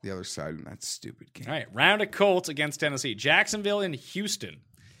other side in that stupid game. All right, round of Colts against Tennessee, Jacksonville and Houston.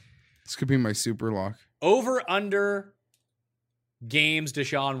 This could be my super lock. Over under games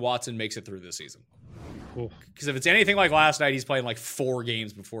Deshaun Watson makes it through this season. Because if it's anything like last night, he's playing 4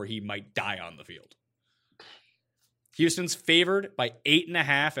 games before he might die on the field. Houston's favored by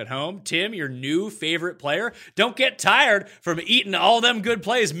 8.5 at home. Tim, your new favorite player. Don't get tired from eating all them good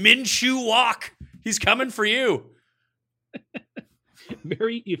plays. Minshew walk. He's coming for you.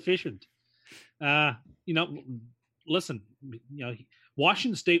 Very efficient. Listen,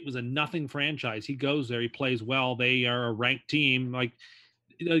 Washington State was a nothing franchise. He goes there, he plays well. They are a ranked team.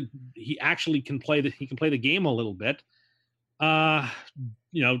 He actually can play the game a little bit.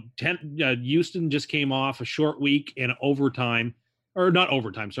 Houston just came off a short week in overtime, or not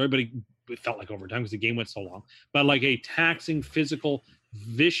overtime, sorry, but it felt like overtime because the game went so long. But a taxing, physical,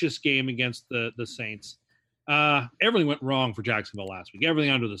 vicious game against the Saints. Everything went wrong for Jacksonville last week.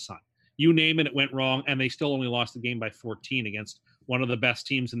 Everything under the sun. You name it, it went wrong, and they still only lost the game by 14 against one of the best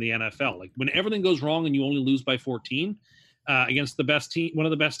teams in the NFL. When everything goes wrong and you only lose by 14 against the best team, one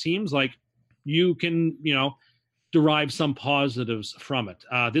of the best teams, you can, derive some positives from it.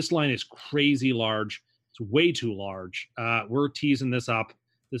 This line is crazy large. It's way too large. We're teasing this up.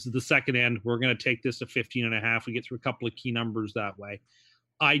 This is the second end. We're going to take this to 15.5. We get through a couple of key numbers that way.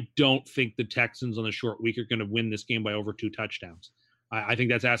 I don't think the Texans on the short week are going to win this game by over 2 touchdowns. I think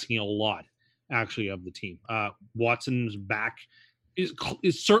that's asking a lot, actually, of the team. Watson's back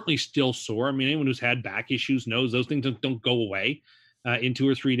is certainly still sore. I mean, anyone who's had back issues knows those things don't go away in 2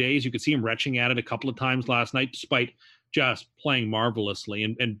 or 3 days. You could see him retching at it a couple of times last night, despite just playing marvelously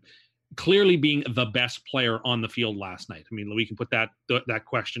and clearly being the best player on the field last night. I mean, we can put that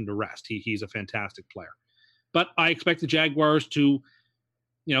question to rest. He's a fantastic player. But I expect the Jaguars to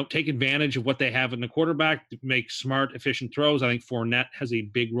take advantage of what they have in the quarterback, make smart, efficient throws. I think Fournette has a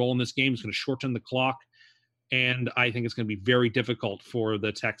big role in this game. It's going to shorten the clock. And I think it's going to be very difficult for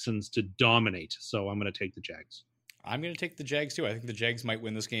the Texans to dominate. So I'm going to take the Jags. I'm going to take the Jags too. I think the Jags might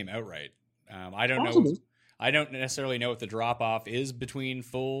win this game outright. I don't Possibly. know. I don't necessarily know what the drop-off is between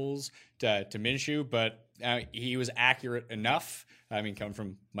Foles to Minshew, but he was accurate enough. I mean, coming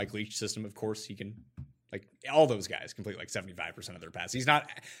from Mike Leach's system, of course, he can, all those guys complete 75% of their passes.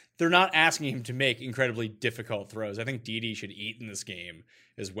 They're not asking him to make incredibly difficult throws. I think Dede should eat in this game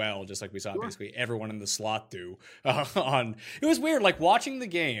as well, just like we saw basically everyone in the slot do. It was weird, watching the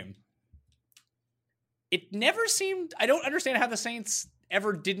game. It never seemed, I don't understand how the Saints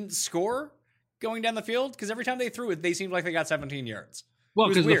ever didn't score going down the field? Because every time they threw it, they seemed like they got 17 yards. Well, It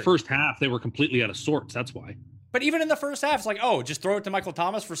was because the weird. first half they were completely out of sorts. That's why. But even in the first half, it's like, oh, just throw it to Michael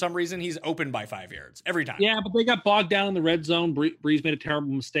Thomas. For some reason, he's open by 5 yards every time. Yeah, but they got bogged down in the red zone. Breeze made a terrible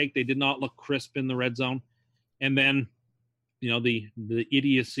mistake. They did not look crisp in the red zone. And then, the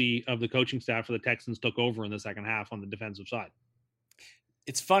idiocy of the coaching staff for the Texans took over in the second half on the defensive side.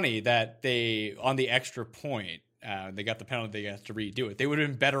 It's funny that they, on the extra point, they got the penalty. They got to redo it. They would have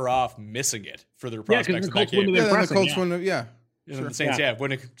been better off missing it for their Yeah, 'cause prospects the in that Colts game. wouldn't Yeah, have then the pressing, Colts yeah. wouldn't have, yeah. And the Saints,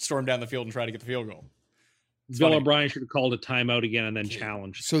 wouldn't have stormed down the field and tried to get the field goal. It's Bill funny. O'Brien should have called a timeout again and then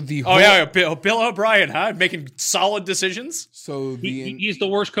challenged. So the Oh, yeah, Bill O'Brien, huh? Making solid decisions? So He's the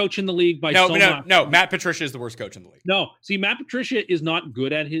worst coach in the league by No, so no, much. no. Matt Patricia is the worst coach in the league. No, see, Matt Patricia is not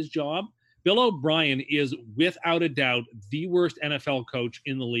good at his job. Bill O'Brien is, without a doubt, the worst NFL coach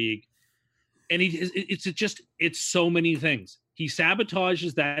in the league. And it's so many things. He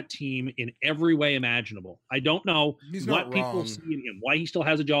sabotages that team in every way imaginable. I don't know He's what not people wrong. see in him, why he still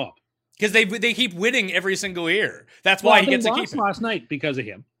has a job. Because they keep winning every single year. That's why he gets they to keep lost it. last night because of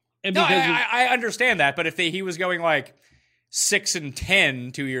him. And No, because I understand that, but if he was going like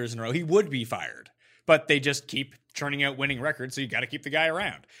 6-10 2 years in a row, he would be fired. But they just keep churning out winning records, so you got to keep the guy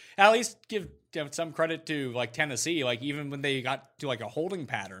around. At least give some credit to like Tennessee. Like even when they got to like a holding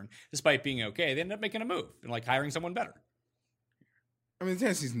pattern, despite being okay, they ended up making a move and like hiring someone better. I mean,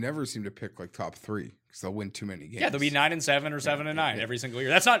 Tennessee's never seem to pick like top 3 because they'll win too many games. Yeah, they'll be 9-7 or 7-9 every single year.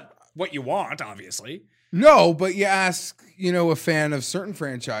 That's not what you want, obviously. No, but you ask, a fan of certain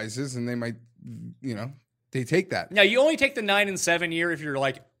franchises, and they might, they take that. Now you only take the 9-7 year if you're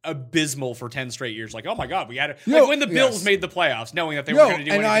like abysmal for 10 straight years. Like, oh my god, we had it. No, Like when the Bills yes. made the playoffs, knowing that they No, were going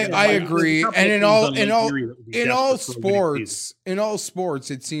to do and anything. I in the playoffs. agree. There's a And couple teams on Lake Erie that would be in all desperate for a winning sports,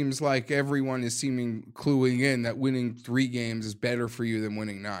 it seems like everyone is cluing in that winning 3 games is better for you than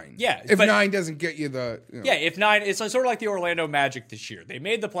winning 9. Yeah, if but- 9 doesn't get you the Yeah, if 9, it's sort of like the Orlando Magic this year. They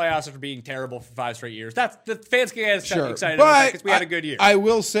made the playoffs after being terrible for 5 straight years. That's the fans get excited about that because we had a good year. I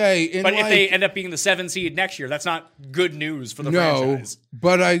will say, but if they end up being the 7 seed next year, that's not good news for the franchise.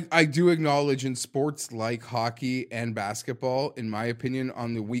 But I do acknowledge in sports like hockey and basketball, in my opinion,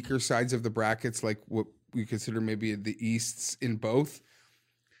 on the weaker sides of the brackets, like what we consider maybe the Easts in both,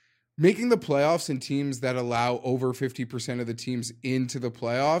 making the playoffs in teams that allow over 50% of the teams into the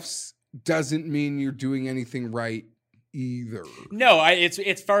playoffs doesn't mean you're doing anything right either. No,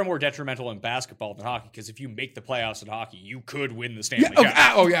 it's far more detrimental in basketball than hockey because if you make the playoffs in hockey, you could win the Stanley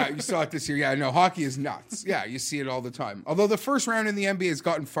Cup. Yeah, you saw it this year. Yeah, no, hockey is nuts. Yeah, you see it all the time. Although the first round in the NBA has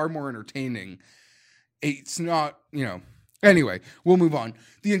gotten far more entertaining, it's not, Anyway, we'll move on.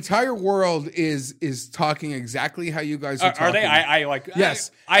 The entire world is talking exactly how you guys are talking. Are they? I like.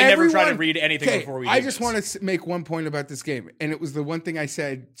 Yes. I never try to read anything Okay, before we. I do just this. want to make one point about this game, and it was the one thing I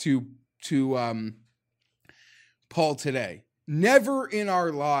said to Paul today. Never in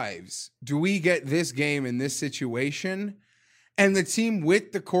our lives do we get this game in this situation, and the team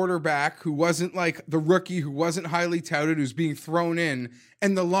with the quarterback who wasn't like the rookie, who wasn't highly touted, who's being thrown in,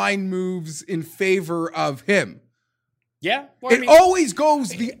 and the line moves in favor of him. Yeah, well, It always goes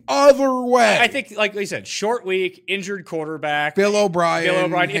the other way. I think, like you said, short week, injured quarterback, Bill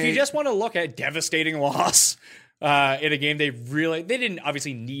O'Brien. If hey, you just want to look at devastating loss in a game, they didn't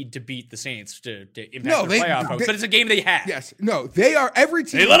obviously need to beat the Saints to impact their playoff hopes, but it's a game they had. Yes. No, they are every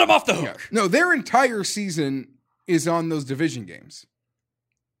team. They let them off the hook. No, their entire season is on those division games.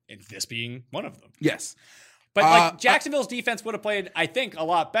 And this being one of them. Yes. But like Jacksonville's defense would have played, I think, a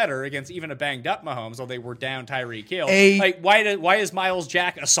lot better against even a banged up Mahomes, though they were down Tyreek Hill. Why is Myles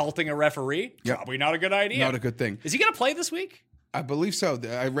Jack assaulting a referee? Yep. Probably not a good idea. Not a good thing. Is he going to play this week? I believe so.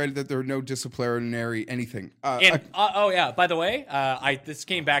 I read that there were no disciplinary anything. By the way, this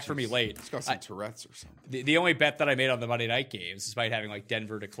came back for me late. It's got some Tourette's or something. The only bet that I made on the Monday night games, despite having like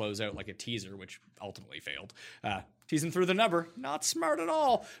Denver to close out like a teaser, which ultimately failed. Teasing through the number, not smart at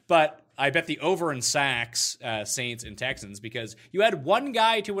all. But I bet the over in sacks, Saints and Texans, because you had one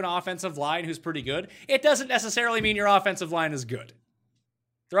guy to an offensive line who's pretty good. It doesn't necessarily mean your offensive line is good.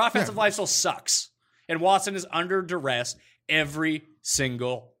 Their offensive line still sucks. And Watson is under duress every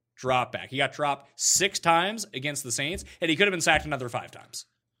single drop back. He got dropped 6 times against the Saints, and he could have been sacked another 5 times.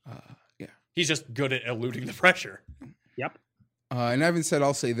 Yeah. He's just good at eluding the pressure. Yep. And I haven't said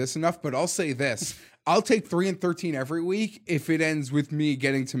I'll say this enough, but I'll say this. I'll take 3-13 every week if it ends with me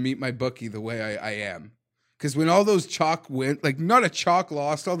getting to meet my bookie the way I am. Because when all those chalk went, like not a chalk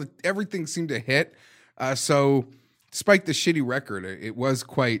lost, everything seemed to hit. So despite the shitty record, it was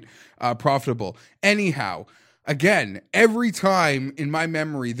quite profitable. Anyhow, Again, every time in my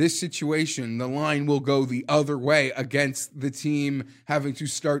memory, this situation, the line will go the other way against the team having to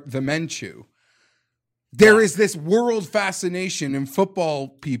start the Minshew. There is this world fascination in football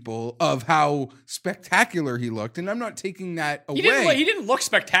people of how spectacular he looked, and I'm not taking that away. He didn't look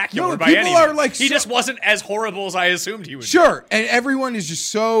spectacular No, by people any means. are like he so- just wasn't as horrible as I assumed he would. Sure, and everyone is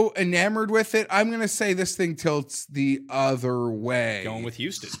just so enamored with it. I'm going to say this thing tilts the other way. be. Going with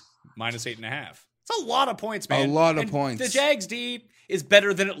Houston, -8.5. It's a lot of points, man. A lot of And points. The Jags D is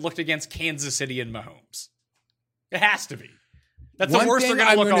better than it looked against Kansas City and Mahomes. It has to be. That's One the worst thing they're going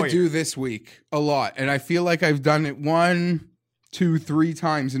I'm to look all going to year. do this week a lot, and I feel like I've done it 1, 2, 3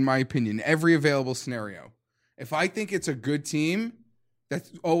 times in my opinion, every available scenario. If I think it's a good team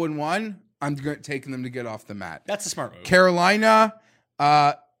that's 0-1, I'm taking them to get off the mat. That's a smart move. Carolina,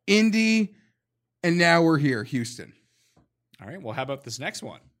 Indy, and now we're here, Houston. All right. Well, how about this next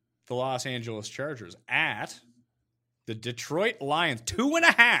one? The Los Angeles Chargers at the Detroit Lions,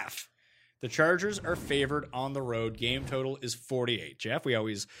 2.5. The Chargers are favored on the road. Game total is 48. Jeff, we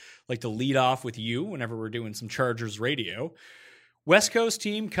always like to lead off with you whenever we're doing some Chargers radio. West Coast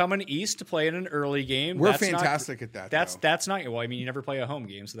team coming east to play in an early game. We're That's fantastic at that. That's not. Well, I mean, you never play a home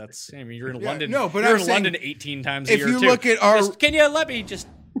game, so that's. I mean, you're in London. no, but you're I'm in saying, London 18 times a if year. you too. look at our- can you let me just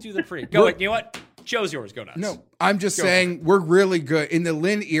do the pre? Go. You know what? Show's yours. Go nuts. No, I'm just Go saying we're really good. In the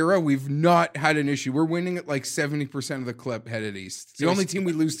Lynn era, we've not had an issue. We're winning at like 70% of the clip headed east. The only team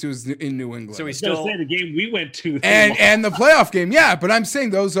we lose to is in New England. So we I was gonna still. say the game we went to, and the playoff game, yeah. But I'm saying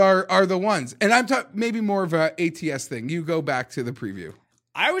those are the ones. And I'm talking maybe more of a ATS thing. You go back to the preview.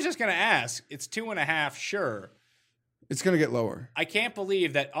 I was just going to ask. It's 2.5. Sure. It's going to get lower. I can't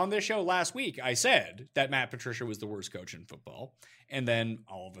believe that on this show last week I said that Matt Patricia was the worst coach in football. And then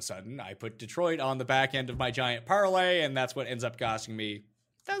all of a sudden I put Detroit on the back end of my giant parlay, and that's what ends up costing me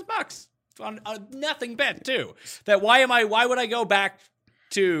 $1,000 on a nothing bet too. That why would I go back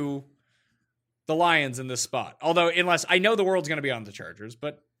to the Lions in this spot? Although unless I know the world's going to be on the Chargers,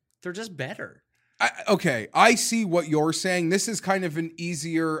 but they're just better. Okay, I see what you're saying. This is kind of an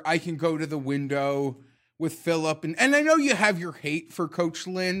easier, I can go to the window with Phillip. And I know you have your hate for Coach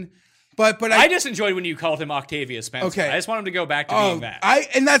Lynn, but I just enjoyed when you called him Octavia Spencer. Okay. I just want him to go back to being that.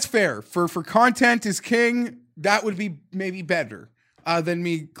 And that's fair. For content is king, that would be maybe better than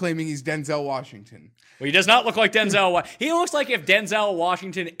me claiming he's Denzel Washington. Well, he does not look like Denzel. He looks like if Denzel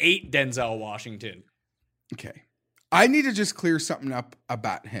Washington ate Denzel Washington. Okay. I need to just clear something up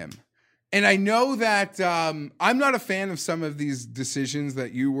about him. And I know that I'm not a fan of some of these decisions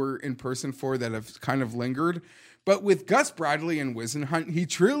that you were in person for that have kind of lingered. But with Gus Bradley and Wisenhunt, he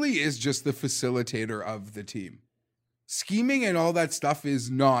truly is just the facilitator of the team. Scheming and all that stuff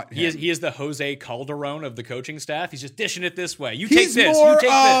is not him. He is the Jose Calderon of the coaching staff. He's just dishing it this way. You He's take this. more You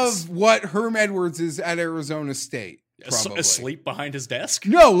take of this. what Herm Edwards is at Arizona State. Probably. Asleep behind his desk.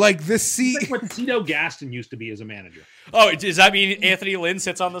 No, like the C. Like what Cito Gaston used to be as a manager. Oh, does that mean Anthony Lynn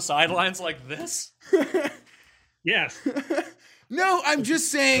sits on the sidelines like this? Yes. No, I'm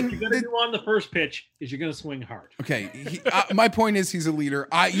just saying. What you're going to do on the first pitch is you're going to swing hard. Okay, my point is he's a leader.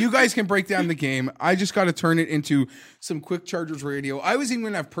 You guys can break down the game. I just got to turn it into some quick Chargers radio. I was even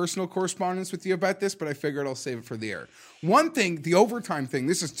going to have personal correspondence with you about this, but I figured I'll save it for the air. One thing, the overtime thing,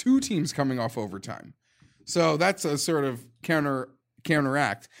 this is 2 teams coming off overtime. So that's a sort of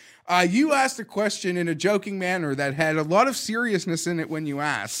counteract. You asked a question in a joking manner that had a lot of seriousness in it when you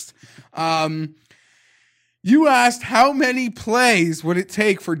asked. You asked how many plays would it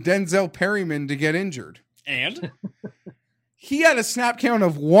take for Denzel Perryman to get injured? And He had a snap count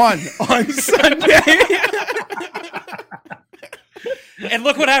of 1 on Sunday. and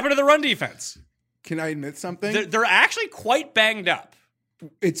look what happened to the run defense. Can I admit something? They're actually quite banged up.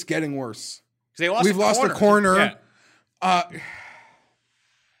 It's getting worse. They lost We've lost a corner. Yeah.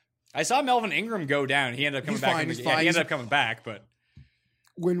 I saw Melvin Ingram go down. He ended up coming He's back. fine, he's He fine. ended up coming back, but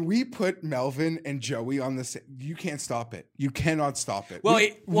When we put Melvin and Joey on this, you can't stop it. You cannot stop it. Well,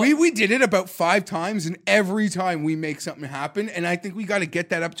 we did it about 5 times, and every time we make something happen, and I think we got to get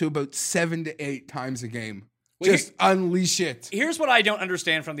that up to about 7 to 8 times a game. Well, Just unleash it. here's what I don't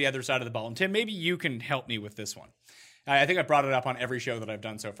understand from the other side of the ball. And Tim, maybe you can help me with this one. I think I brought it up on every show that I've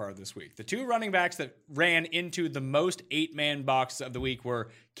done so far this week. The 2 running backs that ran into the most 8-man boxes of the week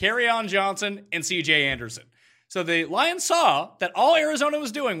were Kerryon Johnson and CJ Anderson. So the Lions saw that all Arizona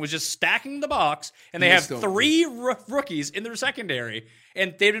was doing was just stacking the box, and they have 3 rookies in their secondary,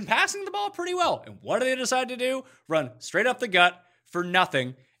 and they've been passing the ball pretty well. And what do they decide to do? Run straight up the gut for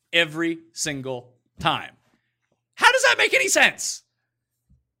nothing every single time. How does that make any sense?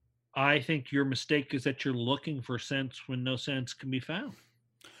 I think your mistake is that you're looking for sense when no sense can be found.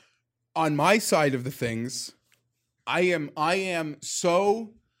 On my side of the things, I am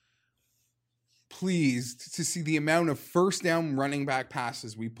so pleased to see the amount of first down running back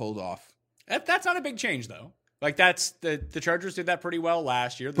passes we pulled off. That's not a big change, though. Like, that's the Chargers did that pretty well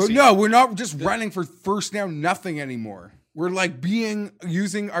last year. But no, we're not just running for first down nothing anymore. We're like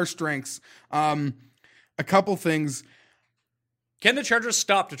using our strengths. A couple things. Can the Chargers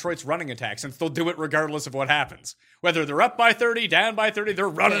stop Detroit's running attack, since they'll do it regardless of what happens? Whether they're up by 30, down by 30, they're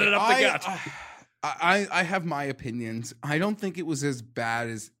running it up the gut. I have my opinions. I don't think it was as bad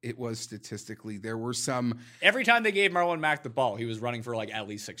as it was statistically. There were some... Every time they gave Marlon Mack the ball, he was running for like at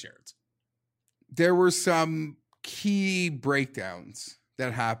least 6 yards. There were some key breakdowns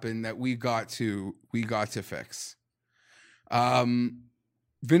that happened that we got to fix.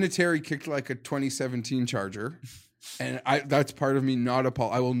 Vinatieri kicked like a 2017 Charger, and that's part of me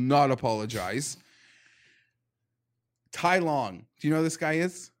I will not apologize. Ty Long, do you know who this guy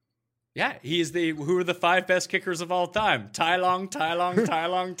is? Yeah, he is who are the 5 best kickers of all time? Ty Long, Ty Long, Ty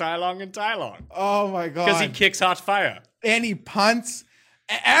Long, Ty Long, and Ty Long. Oh my God. Because he kicks hot fire. And he punts.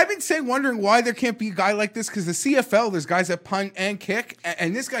 I've been wondering why there can't be a guy like this, because the CFL, there's guys that punt and kick,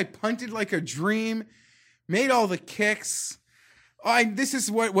 and this guy punted like a dream, made all the kicks. This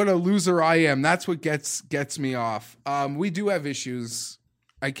is what a loser I am. That's what gets me off. We do have issues.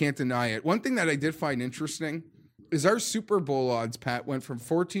 I can't deny it. One thing that I did find interesting is our Super Bowl odds, Pat, went from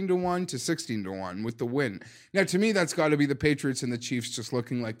 14-1 to 16-1 with the win. Now, to me, that's got to be the Patriots and the Chiefs just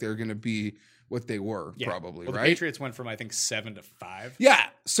looking like they're going to be what they were, probably, well, right? The Patriots went from, I think, 7 to 5. Yeah,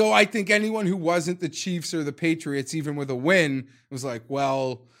 so I think anyone who wasn't the Chiefs or the Patriots, even with a win, was like,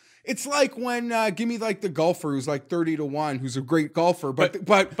 well, it's like when, give me like the golfer who's like 30-1, who's a great golfer, but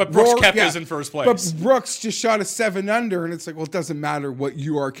Brooks Koepka's in first place. But Brooks just shot a 7 under, and it's like, well, it doesn't matter what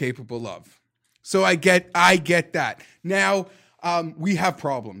you are capable of. So I get that. Now, we have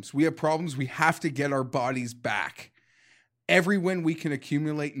problems. We have to get our bodies back. Every win we can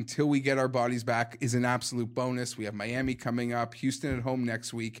accumulate until we get our bodies back is an absolute bonus. We have Miami coming up, Houston at home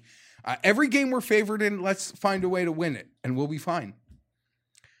next week. Every game we're favored in, let's find a way to win it, and we'll be fine.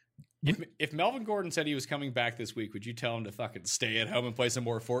 If Melvin Gordon said he was coming back this week, would you tell him to fucking stay at home and play some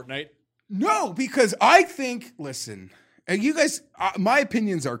more Fortnite? No, because I think, listen... And you guys, my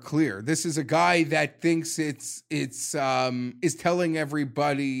opinions are clear. This is a guy that thinks is telling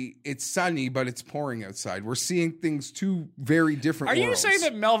everybody it's sunny, but it's pouring outside. We're seeing things two very different worlds. Are you saying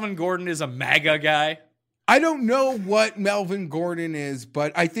that Melvin Gordon is a MAGA guy? I don't know what Melvin Gordon is,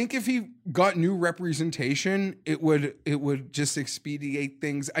 but I think if he got new representation, it would just expedite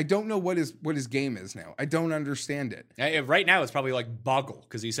things. I don't know what his game is now. I don't understand it. Right now, it's probably like Boggle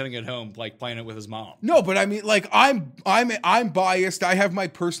because he's sitting at home like playing it with his mom. No, but I mean, like I'm biased. I have my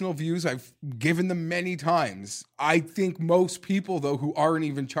personal views. I've given them many times. I think most people, though, who aren't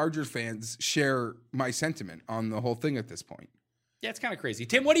even Chargers fans, share my sentiment on the whole thing at this point. Yeah, it's kind of crazy.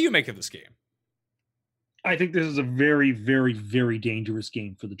 Tim, what do you make of this game? I think this is a very, very, very dangerous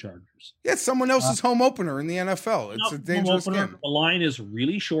game for the Chargers. Yeah, it's someone else's home opener in the NFL. It's a dangerous game. The line is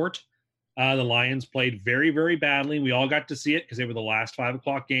really short. The Lions played very, very badly. We all got to see it because they were the last 5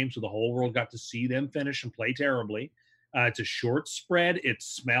 o'clock game, so the whole world got to see them finish and play terribly. It's a short spread. It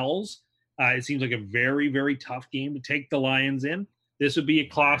smells. It seems like a very, very tough game to take the Lions in. This would be a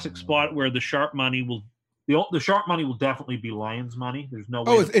classic spot where the sharp money will definitely be Lions money. There's no way.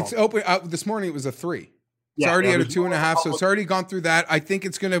 Oh, it's open. This morning it was a 3. It's already at a 2.5, so it's already gone through that. I think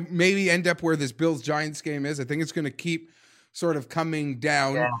it's going to maybe end up where this Bills-Giants game is. I think it's going to keep sort of coming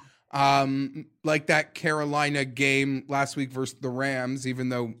down, like that Carolina game last week versus the Rams, even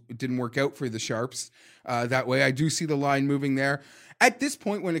though it didn't work out for the Sharps that way. I do see the line moving there. At this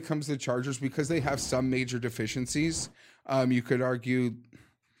point, when it comes to the Chargers, because they have some major deficiencies, you could argue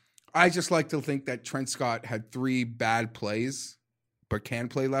 – I just like to think that Trent Scott had 3 bad plays but can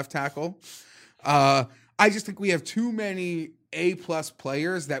play left tackle. I just think we have too many A-plus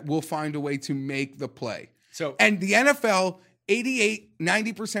players that will find a way to make the play. And the NFL,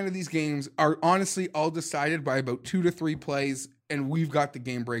 90% of these games are honestly all decided by about 2 to 3 plays, and we've got the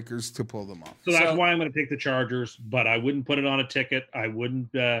game breakers to pull them off. So that's why I'm going to take the Chargers, but I wouldn't put it on a ticket. I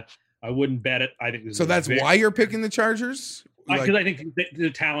wouldn't bet it. I think so. That's why you're picking the Chargers? Because I think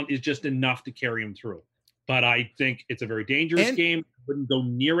the talent is just enough to carry them through. But I think it's a very dangerous game. I wouldn't go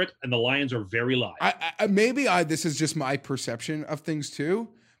near it, and the Lions are very live. This is just my perception of things too,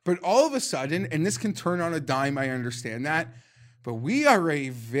 but all of a sudden, and this can turn on a dime, I understand that, but we are a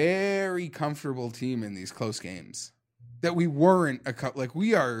very comfortable team in these close games that we weren't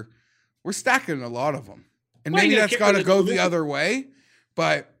we're stacking a lot of them. And maybe that's got to go the other way,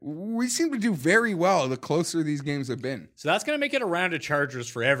 But we seem to do very well the closer these games have been. So that's going to make it a round of Chargers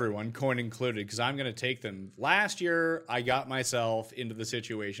for everyone, coin included, because I'm going to take them. Last year, I got myself into the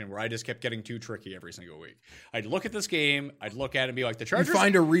situation where I just kept getting too tricky every single week. I'd look at this game, I'd look at it and be like, the Chargers. You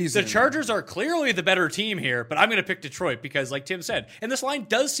find a reason. The Chargers are clearly the better team here, but I'm going to pick Detroit because, like Tim said, and this line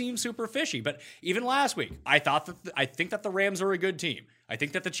does seem super fishy. But even last week, I think that the Rams are a good team. I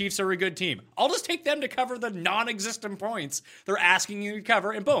think that the Chiefs are a good team. I'll just take them to cover the non-existent points they're asking you to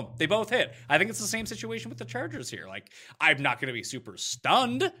cover, and boom, they both hit. I think it's the same situation with the Chargers here. Like, I'm not going to be super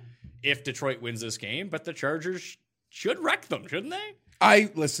stunned if Detroit wins this game, but the Chargers should wreck them, shouldn't they?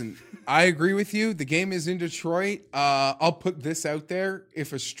 I agree with you. The game is in Detroit. I'll put this out there.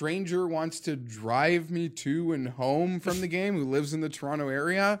 If a stranger wants to drive me to and home from the game who lives in the Toronto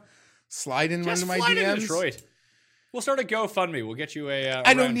area, slide in one of my fly to DMs. Detroit. We'll start a GoFundMe. We'll get you a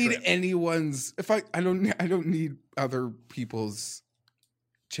I don't need trip. anyone's. I don't need other people's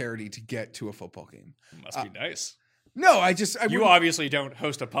charity to get to a football game. Must be nice. No, I You obviously don't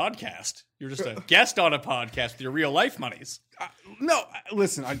host a podcast. You're just a guest on a podcast with your real life monies. No,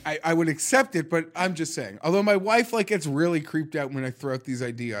 listen, I would accept it, but I'm just saying. Although my wife gets really creeped out when I throw out these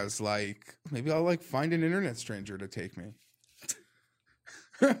ideas, like maybe I'll find an internet stranger to take me.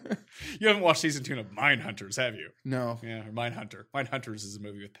 You haven't watched season 2 of Mindhunters, have you? No. Yeah, or Mindhunter. Mindhunters is a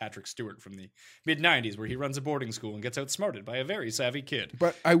movie with Patrick Stewart from the mid-90s where he runs a boarding school and gets outsmarted by a very savvy kid.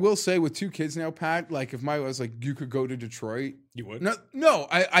 But I will say with 2 kids now, Pat, if my was you could go to Detroit. You would? No,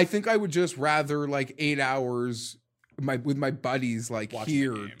 I think I would just rather 8 hours with my buddies watching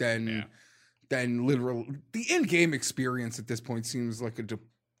here than literal. The in-game experience at this point seems like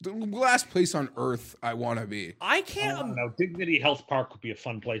the last place on earth I want to be. I can't. Dignity Health Park would be a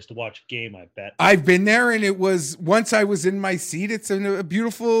fun place to watch a game, I bet. I've been there, and it was, once I was in my seat, it's in a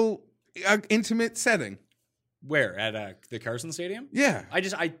beautiful, intimate setting. Where? At the Carson Stadium? Yeah.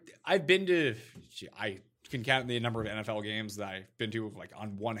 I've been to, I can count the number of NFL games that I've been to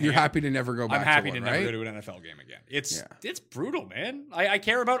on one hand. You're happy to never go back I'm happy to one, never right? go to an NFL game again. It's brutal, man. I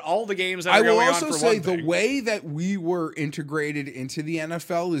care about all the games that are I will going on also for say one thing. the way that we were integrated into the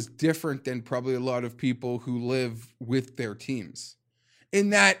NFL is different than probably a lot of people who live with their teams. In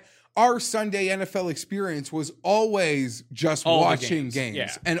that our Sunday NFL experience was always just All the watching games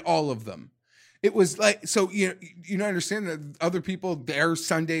yeah. and all of them. It was so you understand that other people, their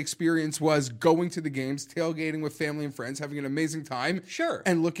Sunday experience was going to the games, tailgating with family and friends, having an amazing time. Sure.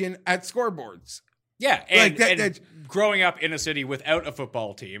 And looking at scoreboards. Yeah, and, that growing up in a city without a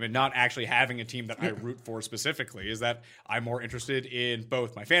football team and not actually having a team that I root for specifically is that I'm more interested in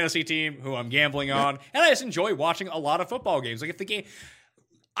both my fantasy team, who I'm gambling on, and I just enjoy watching a lot of football games. If the game,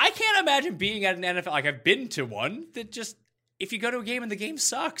 I can't imagine being at an NFL, I've been to one, that just, if you go to a game and the game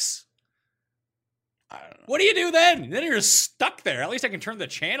sucks, I don't know. What do you do then? Then you're stuck there. At least I can turn the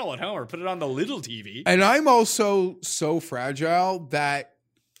channel at home or put it on the little TV. And I'm also so fragile that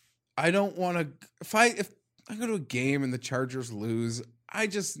I don't want to. If I go to a game and the Chargers lose, I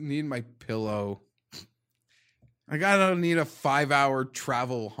just need my pillow. I don't need a 5-hour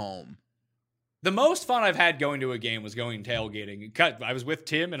travel home. The most fun I've had going to a game was going tailgating. I was with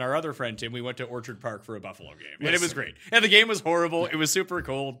Tim and our other friend Tim. We went to Orchard Park for a Buffalo game, and it was great. And the game was horrible. It was super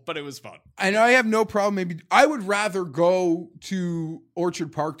cold, but it was fun. And I have no problem. Maybe I would rather go to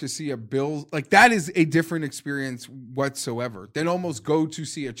Orchard Park to see a Bills. That is a different experience whatsoever than almost go to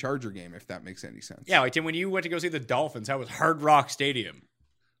see a Charger game, if that makes any sense. Yeah, Tim, when you went to go see the Dolphins, how was Hard Rock Stadium?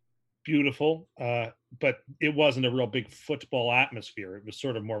 Beautiful, but it wasn't a real big football atmosphere. It was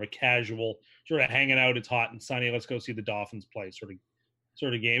sort of more of a casual, sort of hanging out. It's hot and sunny. Let's go see the Dolphins play sort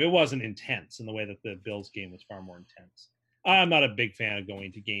of game. It wasn't intense in the way that the Bills game was far more intense. I'm not a big fan of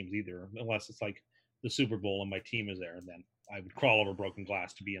going to games either, unless it's like the Super Bowl and my team is there, and then I would crawl over broken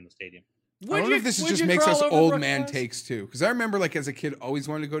glass to be in the stadium. I wonder if this just makes us old man takes too. Because I remember as a kid always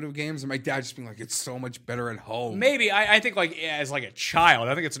wanted to go to games, and my dad just being it's so much better at home. Maybe. I think as a child,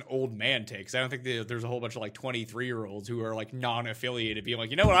 I think it's an old man take. Because I don't think there's a whole bunch of 23-year-olds who are non-affiliated being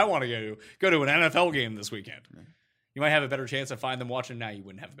you know what, I want to go to an NFL game this weekend. Yeah. You might have a better chance of finding them watching. Now you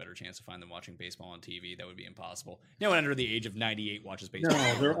wouldn't have a better chance to find them watching baseball on TV. That would be impossible. No one under the age of 98 watches baseball.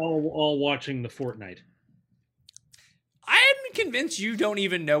 No, they're all watching the Fortnite. I'm convinced you don't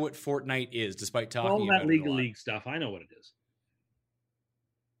even know what Fortnite is, despite talking all about that it League stuff. I know what it is.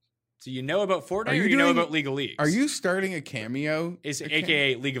 So you know about Fortnite, or you know about League of Leagues? Are you starting a Cameo? It's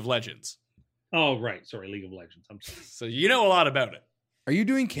AKA League of Legends. Oh, right. Sorry, League of Legends. I'm sorry. So you know a lot about it. Are you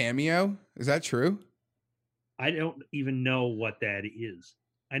doing Cameo? Is that true? I don't even know what that is.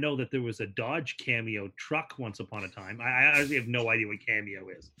 I know that there was a Dodge Cameo truck once upon a time. I honestly have no idea what Cameo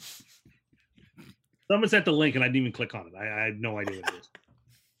is. Someone sent the link and I didn't even click on it. I had no idea what it is.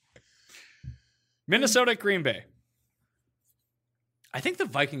 Minnesota, Green Bay. I think the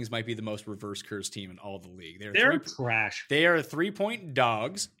Vikings might be the most reverse curse team in all of the league. They're trash. They are 3-point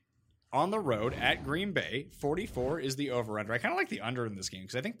dogs on the road at Green Bay. 44 is the over-under. I kind of like the under in this game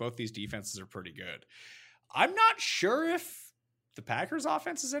because I think both these defenses are pretty good. I'm not sure if the Packers'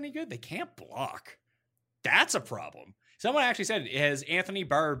 offense is any good. They can't block. That's a problem. Someone actually said, has Anthony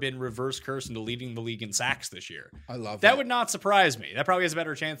Barr been reverse cursed into leading the league in sacks this year? I love that. Would not surprise me. That probably has a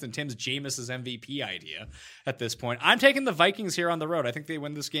better chance than Tim's Jameis's MVP idea at this point. I'm taking the Vikings here on the road. I think they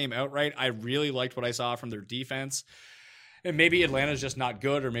win this game outright. I really liked what I saw from their defense. And maybe Atlanta's just not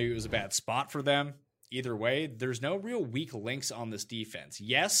good, or maybe it was a bad spot for them. Either way, there's no real weak links on this defense.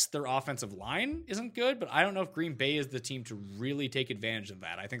 Yes, their offensive line isn't good, but I don't know if Green Bay is the team to really take advantage of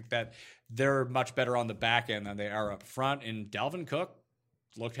that. I think that they're much better on the back end than they are up front. And Dalvin Cook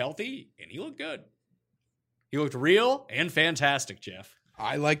looked healthy, and he looked good. He looked real and fantastic, Jeff.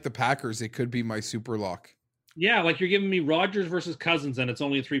 I like the Packers. It could be my super lock. Yeah, like you're giving me Rodgers versus Cousins, and it's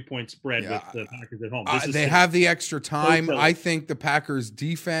only a 3-point spread with the Packers at home. They have the extra time. I think the Packers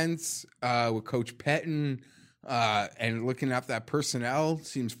defense with Coach Pettin and looking at that personnel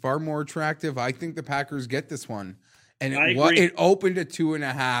seems far more attractive. I think the Packers get this one. And it opened at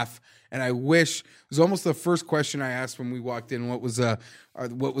 2.5. And I wish it was almost the first question I asked when we walked in. What was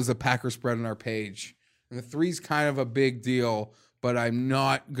a Packer spread on our page? And the 3's kind of a big deal, but I'm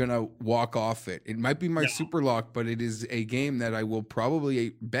not going to walk off it. It might be my super lock, but it is a game that I will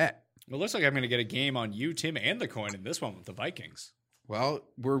probably bet. It looks like I'm going to get a game on you, Tim, and the coin in this one with the Vikings. Well,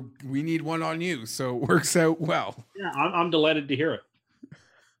 we need one on you, so it works out well. Yeah, I'm delighted to hear it.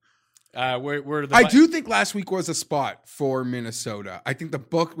 I do think last week was a spot for Minnesota. I think the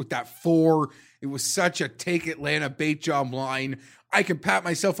book with that 4, it was such a take Atlanta bait job line. I can pat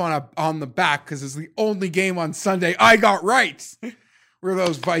myself on the back because it's the only game on Sunday I got right. Were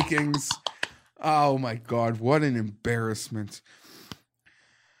those Vikings? Oh my God, what an embarrassment!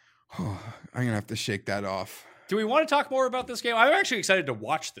 I'm gonna have to shake that off. Do we want to talk more about this game? I'm actually excited to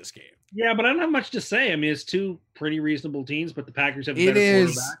watch this game. Yeah, but I don't have much to say. I mean, it's two pretty reasonable teams, but the Packers have a better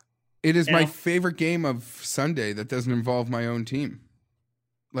quarterback. It is my favorite game of Sunday that doesn't involve my own team.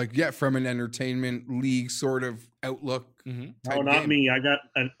 From an entertainment league sort of outlook. No, not me. I got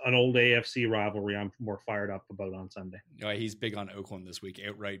an old AFC rivalry I'm more fired up about on Sunday. He's big on Oakland this week,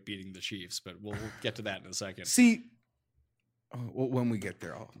 outright beating the Chiefs, but we'll get to that in a second. See, when we get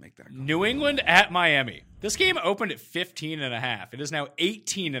there, I'll make that call. New England at Miami. This game opened at 15.5. It is now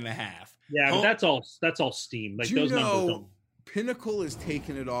 18.5. Yeah, but that's all steam. Like those numbers don't. Pinnacle is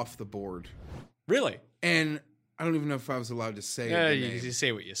taking it off the board. Really? And I don't even know if I was allowed to say it. Yeah, you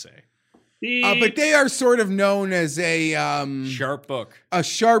say what you say. But they are sort of known as a sharp book. A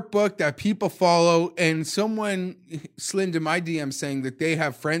sharp book that people follow. And someone slid in my DM saying that they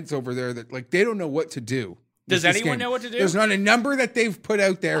have friends over there that they don't know what to do. Does anyone know what to do? There's not a number that they've put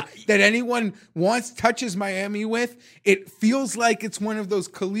out there that anyone touches Miami with. It feels like it's one of those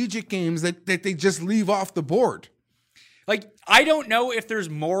collegiate games that they just leave off the board. I don't know if there's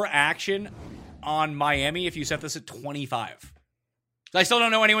more action on Miami if you set this at 25. I still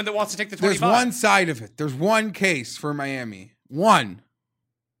don't know anyone that wants to take the 25. There's one side of it. There's one case for Miami. One.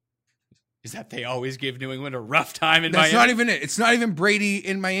 Is that they always give New England a rough time in Miami? That's not even it. It's not even Brady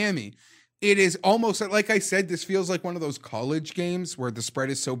in Miami. It is almost, like I said, this feels like one of those college games where the spread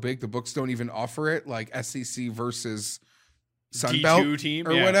is so big the books don't even offer it, like SEC versus Sunbelt team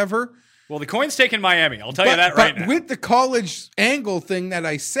or whatever. Well, the coin's taking Miami. I'll tell you that right now. With the college angle thing that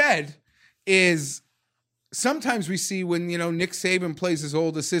I said is sometimes we see when, Nick Saban plays his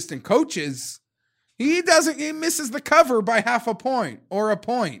old assistant coaches, he misses the cover by half a point or a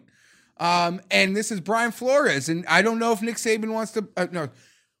point. And this is Brian Flores. And I don't know if Nick Saban wants to, I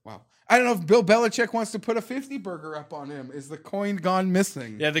don't know if Bill Belichick wants to put a 50 burger up on him. Is the coin gone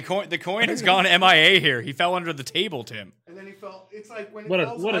missing? Yeah, the coin has gone MIA here. He fell under the table, Tim. And then he fell. It's like when what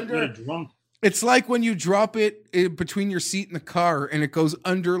a drunk. It's like when you drop it between your seat and the car, and it goes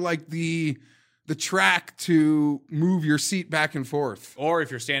under the track to move your seat back and forth. Or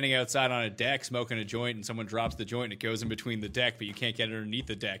if you're standing outside on a deck smoking a joint, and someone drops the joint, and it goes in between the deck, but you can't get underneath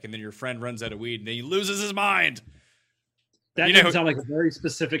the deck, and then your friend runs out of weed, and then he loses his mind. That doesn't sound like a very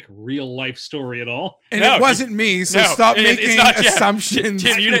specific real life story at all. And it wasn't me, so stop making assumptions.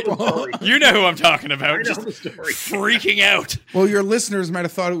 Tim, you know who I'm talking about. I know the story. Freaking out. Well, your listeners might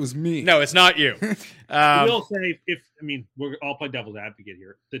have thought it was me. No, it's not you. I will say, we're all play devil's advocate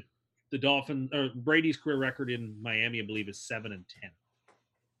here. The Dolphins or Brady's career record in Miami, I believe, is 7-10.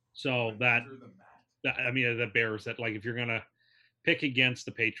 So that bears that. Like, if you're gonna pick against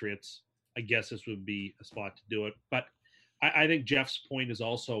the Patriots, I guess this would be a spot to do it. But I think Jeff's point is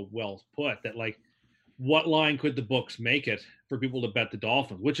also well put, that what line could the books make it for people to bet the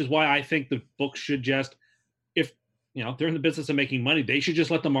Dolphins? Which is why I think the books should just, if they're in the business of making money, they should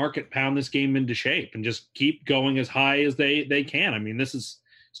just let the market pound this game into shape and just keep going as high as they can. I mean, this is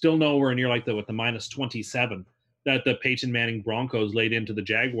still nowhere near like with the minus 27 that the Peyton Manning Broncos laid into the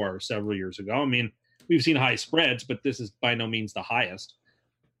Jaguars several years ago. I mean, we've seen high spreads, but this is by no means the highest.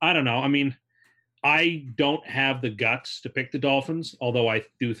 I don't know. I mean, I don't have the guts to pick the Dolphins, although I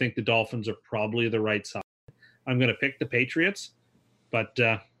do think the Dolphins are probably the right side. I'm going to pick the Patriots, but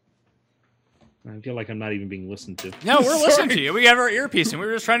I feel like I'm not even being listened to. No, we're listening to you. We have our earpiece, and we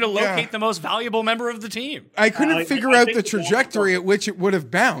were just trying to locate the most valuable member of the team. I couldn't figure out the trajectory at which it would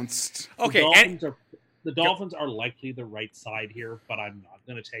have bounced. Okay, the Dolphins are likely the right side here, but I'm not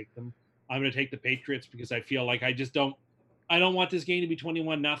going to take them. I'm going to take the Patriots because I feel like I don't want this game to be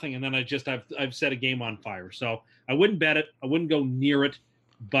 21-0, and then I've set a game on fire. So I wouldn't bet it. I wouldn't go near it.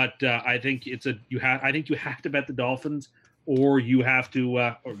 But I think you have to bet the Dolphins, or you have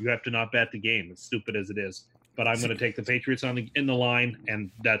to not bet the game. As stupid as it is, but I'm going to take the Patriots in the line, and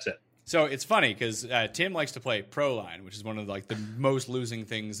that's it. So it's funny because Tim likes to play pro line, which is one of the most losing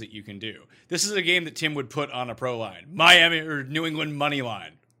things that you can do. This is a game that Tim would put on a pro line, Miami or New England money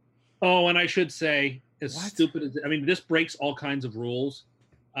line. Oh, and I should say, stupid as this breaks all kinds of rules,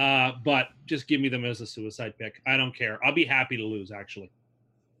 but just give me them as a suicide pick. I don't care. I'll be happy to lose. Actually,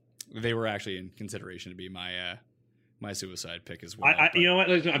 they were actually in consideration to be my suicide pick as well. You know what?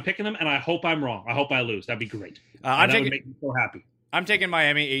 I'm picking them, and I hope I'm wrong. I hope I lose. That'd be great. That would make me so happy. I'm taking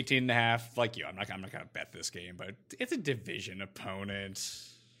Miami 18.5. Like you, I'm not going to bet this game, but it's a division opponent.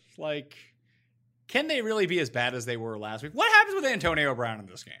 Like, can they really be as bad as they were last week? What happens with Antonio Brown in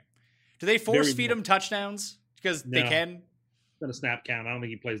this game? Do they force feed him touchdowns because they can? It's been a snap count. I don't think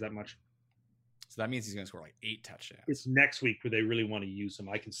he plays that much. So that means he's going to score 8 touchdowns. It's next week where they really want to use him.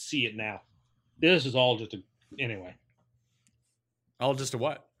 I can see it now. This is all just anyway. All just a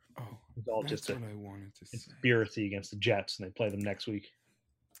what? Oh, it's all just what I wanted to say. Conspiracy against the Jets, and they play them next week.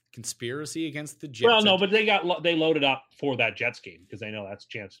 Conspiracy against the Jets. Well, no, but they loaded up for that Jets game because they know that's a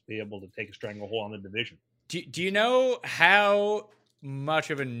chance to be able to take a stranglehold on the division. Do you know how much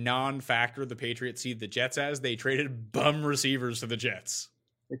of a non-factor the Patriots see the Jets as? They traded bum receivers to the Jets.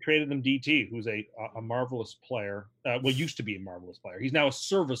 They traded them DT, who's a marvelous player. Used to be a marvelous player. He's now a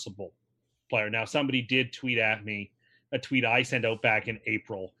serviceable player. Now, somebody did tweet at me a tweet I sent out back in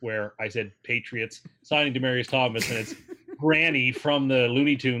April where I said Patriots signing Demaryius Thomas, and it's Granny from the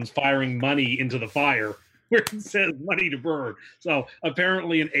Looney Tunes firing money into the fire where it says money to burn. So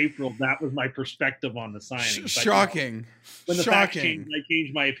apparently in April, that was my perspective on the signing. Shocking. When the facts changed, I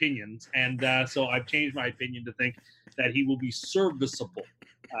changed my opinions. And so I've changed my opinion to think that he will be serviceable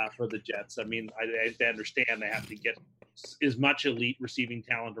for the Jets. I mean, I understand they have to get as much elite receiving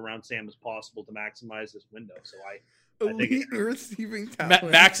talent around Sam as possible to maximize this window. So I think receiving talent.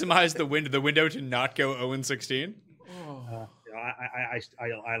 Maximize the window to not go 0-16.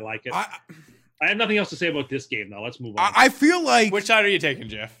 I like it. I have nothing else to say about this game, though. Let's move on. I feel like... Which side are you taking,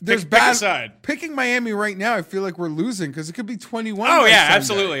 Jeff? There's pick a side. Picking Miami right now, I feel like we're losing because it could be 21. Oh, yeah,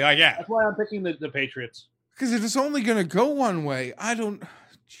 absolutely. Yeah. That's why I'm picking the Patriots. Because if it's only going to go one way, I don't...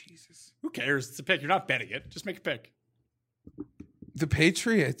 Jesus. Who cares? It's a pick. You're not betting it. Just make a pick. The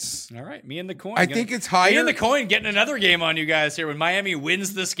Patriots. All right. Me and the coin. I think it's higher. Me and the coin getting another game on you guys here when Miami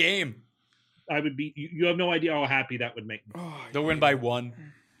wins this game. I would be... You have no idea how happy that would make me. They'll win by 1.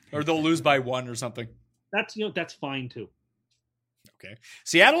 Or they'll lose by 1 or something. That's fine too. Okay.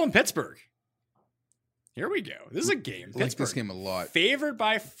 Seattle and Pittsburgh. Here we go. This is a game. I like this game a lot. Favored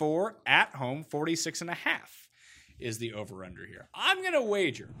by 4 at home, 46.5 is the over-under here. I'm going to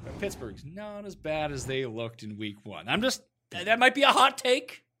wager that Pittsburgh's not as bad as they looked in week 1. That might be a hot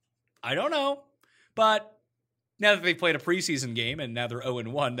take. I don't know. But now that they've played a preseason game and now they're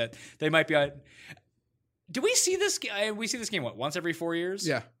 0-1, that they might be... Do we see this? We see this game, once every 4 years?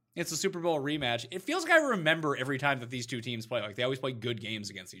 Yeah. It's a Super Bowl rematch. It feels like I remember every time that these two teams play. Like, they always play good games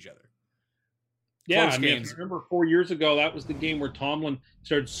against each other. Yeah, I remember 4 years ago, that was the game where Tomlin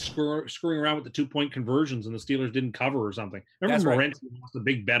started screwing around with the 2-point conversions and the Steelers didn't cover or something. I remember Morency lost a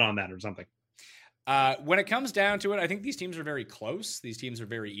big bet on that or something. When it comes down to it, I think these teams are very close. These teams are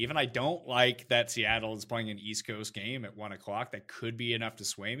very even. I don't like that Seattle is playing an East Coast game at 1 o'clock. That could be enough to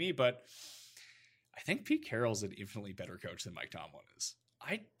sway me, but I think Pete Carroll's an infinitely better coach than Mike Tomlin is.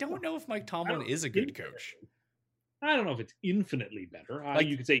 I don't know if Mike Tomlin is a good coach. I don't know if it's infinitely better.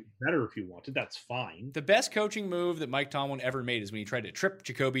 You could say better if you wanted. That's fine. The best coaching move that Mike Tomlin ever made is when he tried to trip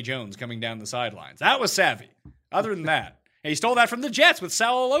Jacoby Jones coming down the sidelines. That was savvy. Other than that, he stole that from the Jets with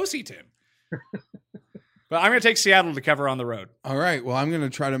Sal Alosi, Tim. But I'm going to take Seattle to cover on the road. All right. Well, I'm going to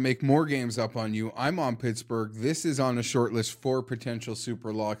try to make more games up on you. I'm on Pittsburgh. This is on a short list for potential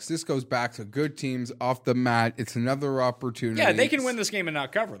super locks. This goes back to good teams off the mat. It's another opportunity. Yeah, they can win this game and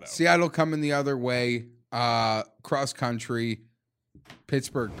not cover, though. Seattle coming the other way. Cross country.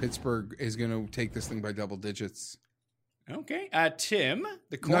 Pittsburgh is going to take this thing by double digits. Okay. Tim,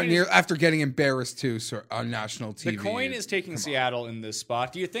 the coin Not near after getting embarrassed too on national TV. The coin is taking Seattle in this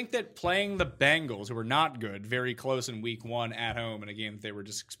spot. Do you think that playing the Bengals, who were not good, very close in week 1 at home in a game that they were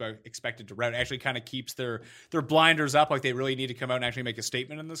just expected to rout, actually kind of keeps their blinders up, like they really need to come out and actually make a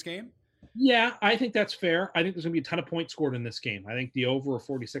statement in this game? Yeah, I think that's fair. I think there's going to be a ton of points scored in this game. I think the over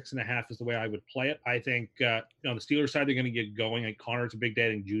 46.5 is the way I would play it. I think on the Steelers side, they're going to get going. I think Connor's a big day. I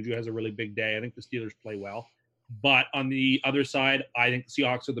think Juju has a really big day. I think the Steelers play well. But on the other side, I think the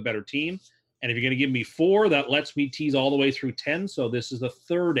Seahawks are the better team. And if you're going to give me 4, that lets me tease all the way through 10. So this is the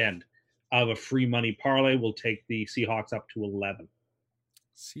third end of a free money parlay. We'll take the Seahawks up to 11.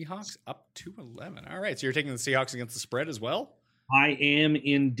 Seahawks up to 11. All right. So you're taking the Seahawks against the spread as well? I am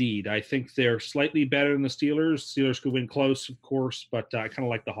indeed. I think they're slightly better than the Steelers. Steelers could win close, of course, but I kind of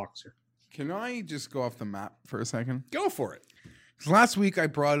like the Hawks here. Can I just go off the map for a second? Go for it. Last week I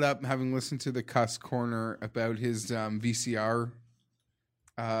brought up, having listened to the Cuss Corner, about his VCR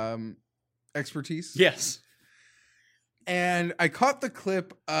expertise. Yes. And I caught the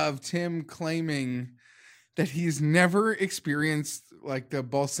clip of Tim claiming that he's never experienced like the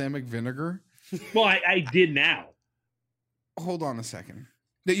balsamic vinegar. Well, I did now. Hold on a second.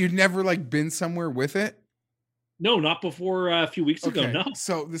 That you'd never like been somewhere with it? No, not before a few weeks ago. Okay. No.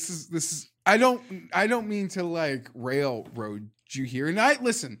 So this is I don't mean to like railroad you here. And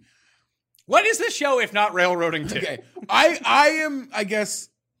listen. What is this show if not railroading Tim? Okay. I guess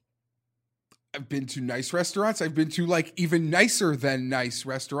I've been to nice restaurants. I've been to like even nicer than nice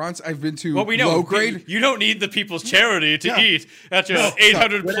restaurants. I've been to low grade. You don't need the people's charity to eat at your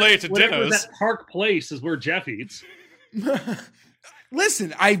 800 plate of dinners. That Park Place is where Jeff eats.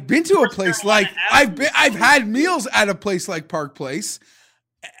 Listen, I've been to a place like I've had meals at a place like Park Place.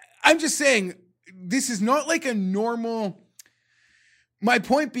 I'm just saying this is not like a normal. My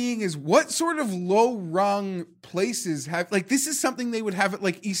point being is, what sort of low rung places have like this is something they would have at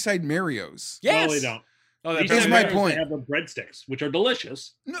like Eastside Mario's. Yes. No, they don't. Oh, that's my point. They have the breadsticks, which are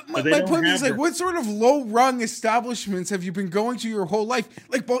delicious. No, my point is like, what sort of low rung establishments have you been going to your whole life?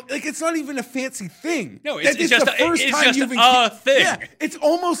 Like it's not even a fancy thing. No, it's just the first time you've been a thing. Yeah, it's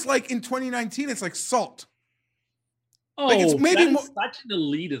almost like in 2019, it's like Salt. Oh, like it's maybe that's such an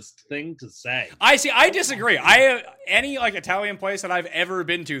elitist thing to say. I disagree. Any like Italian place that I've ever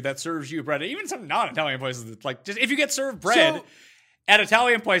been to that serves you bread, even some non-Italian places, that like just if you get served bread. At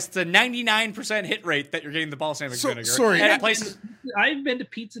Italian place, it's a 99% hit rate that you're getting the balsamic vinegar. Sorry, and at places, I've been to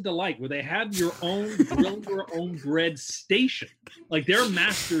Pizza Delight where they have your own grill your own bread station. Like they're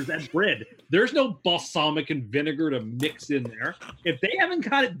masters at bread. There's no balsamic and vinegar to mix in there. If they haven't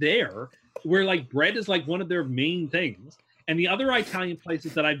got it there, where like bread is like one of their main things, and the other Italian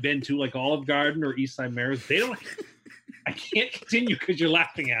places that I've been to, like Olive Garden or Eastside Mario's, they don't. I can't continue because you're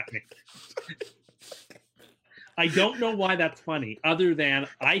laughing at me. I don't know why that's funny, other than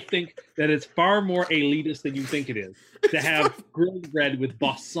I think that it's far more elitist than you think it is to have grilled bread with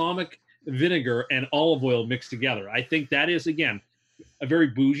balsamic vinegar and olive oil mixed together. I think that is, again, a very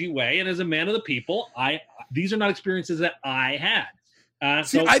bougie way. And as a man of the people, these are not experiences that I had.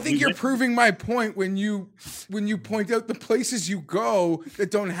 See, I think you're proving my point when you point out the places you go that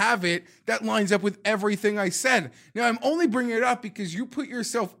don't have it. That lines up with everything I said. Now, I'm only bringing it up because you put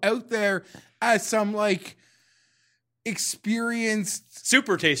yourself out there as some like experienced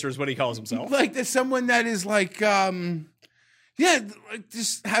super taster is what he calls himself. Like there's someone that is like,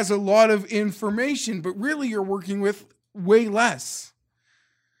 just has a lot of information, but really you're working with way less.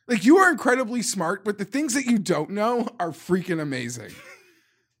 Like you are incredibly smart, but the things that you don't know are freaking amazing.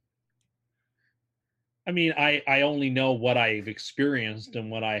 I mean, I only know what I've experienced and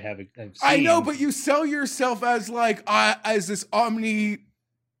what I've seen. I know, but you sell yourself as like as this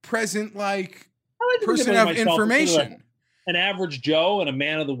omnipresent like person of information. An average Joe and a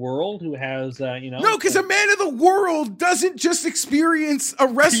man of the world who has, No, because a man of the world doesn't just experience a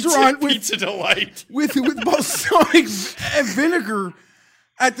restaurant with Pizza Delight with balsamic vinegar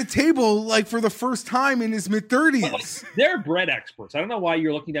at the table, like for the first time in his mid-30s. They're bread experts. I don't know why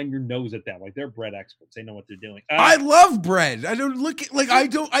you're looking down your nose at that. Like they're bread experts. They know what they're doing. I love bread. I don't look at, like I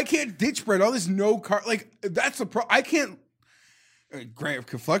can't ditch bread. All this no carb, like that's the problem. I can't. Grant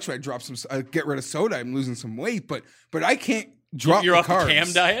could fluctuate. I drop some. I get rid of soda. I'm losing some weight, but I can't drop. You're the off carbs. the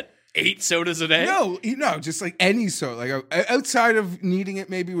Cam diet. 8 sodas a day? No, just like any soda. Like outside of needing it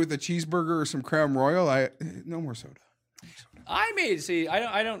maybe with a cheeseburger or some Crown Royal, no more soda.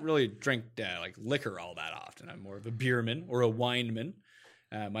 I don't really drink like liquor all that often. I'm more of a beerman or a wineman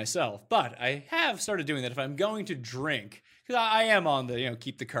myself. But I have started doing that if I'm going to drink, because I am on the,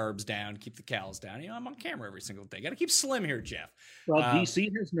 keep the carbs down, keep the calories down. I'm on camera every single day. Got to keep slim here, Jeff. Well, DC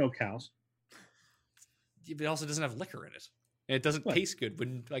has no cows. But it also doesn't have liquor in it. It doesn't taste good.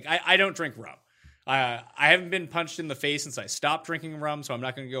 I don't drink rum. I haven't been punched in the face since I stopped drinking rum, so I'm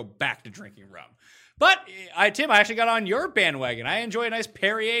not going to go back to drinking rum. But Tim, I actually got on your bandwagon. I enjoy a nice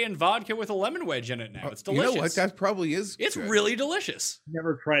Perrier and vodka with a lemon wedge in it now. It's delicious. You know what? That probably is. It's good. really delicious.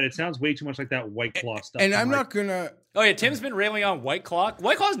 Never tried it. It sounds way too much like that White Claw stuff. And I'm not gonna. Oh yeah, Tim's been railing on White Claw.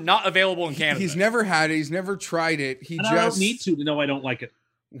 White Claw is not available in Canada. He's never had it. He's never tried it. I don't need to know I don't like it.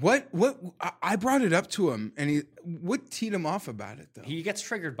 What I brought it up to him, and what teed him off about it though? He gets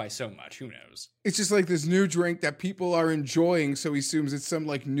triggered by so much. Who knows? It's just like this new drink that people are enjoying, so he assumes it's some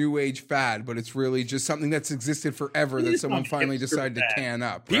like new age fad, but it's really just something that's existed forever that someone finally decided to can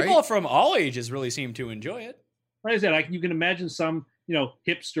up. People right? from all ages really seem to enjoy it. Like I said, you can imagine some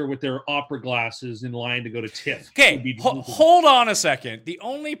hipster with their opera glasses in line to go to TIFF. Okay, hold on a second. The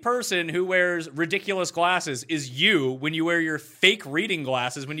only person who wears ridiculous glasses is you when you wear your fake reading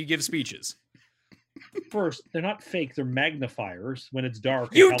glasses when you give speeches. First, they're not fake. They're magnifiers. When it's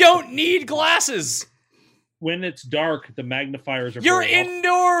dark, you don't need glasses. When it's dark, the magnifiers are. You're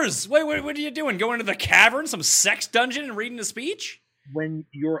indoors. Wait, what are you doing? Going into the cavern, some sex dungeon, and reading a speech? When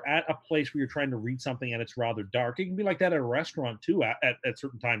you're at a place where you're trying to read something and it's rather dark, it can be like that at a restaurant too at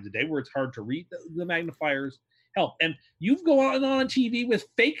certain times of day where it's hard to read. The magnifiers help. And you've gone on TV with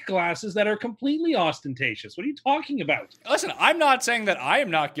fake glasses that are completely ostentatious. What are you talking about? Listen, I'm not saying that I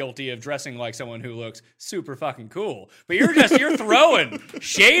am not guilty of dressing like someone who looks super fucking cool, but you're throwing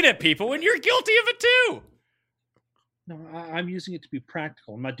shade at people when you're guilty of it too. No, I'm using it to be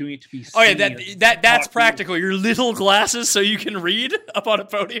practical. I'm not doing it to be. Oh yeah, that's practical. Your little glasses so you can read up on a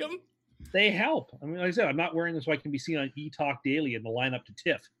podium. They help. I mean, like I said, I'm not wearing them so I can be seen on E-Talk Daily in the lineup to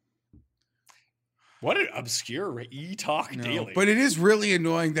TIFF. What an obscure E-Talk Daily. But it is really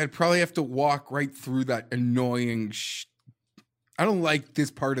annoying that I probably have to walk right through that annoying. I don't like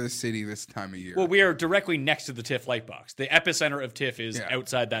this part of the city this time of year. Well, we are directly next to the TIFF light box. The epicenter of TIFF is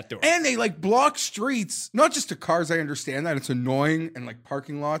outside that door. And they block streets, not just to cars. I understand that it's annoying, and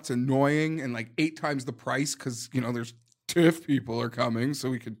parking lots annoying, and 8 times the price because there's TIFF people are coming, so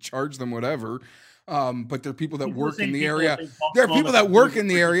we could charge them whatever. But there are people that work in the area. There are people that work in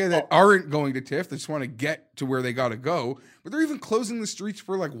the area that aren't going to TIFF. They just want to get to where they got to go. But they're even closing the streets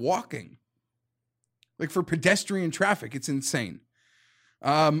for walking, for pedestrian traffic. It's insane.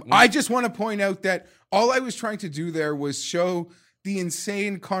 I just want to point out that all I was trying to do there was show the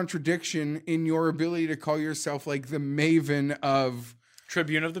insane contradiction in your ability to call yourself the maven of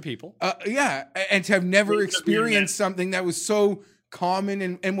Tribune of the People. Yeah, and to have never experienced something that was so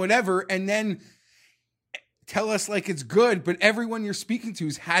common and whatever, and then tell us it's good, but everyone you're speaking to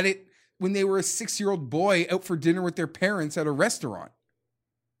has had it when they were a 6-year-old boy out for dinner with their parents at a restaurant.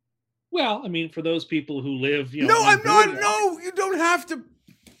 Well, I mean, for those people who live, No, I'm not. No, you don't have to.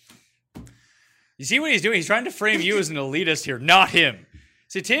 You see what he's doing? He's trying to frame you as an elitist here, not him.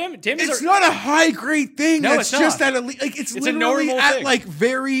 See, Tim is it's not a high grade thing. No, it's just that it's literally a normal at thing.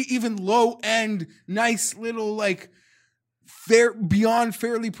 Very even low end, nice little beyond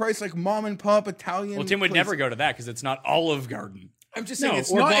fairly priced mom and pop Italian. Well, Tim would place. never go to that because it's not Olive Garden. I'm just saying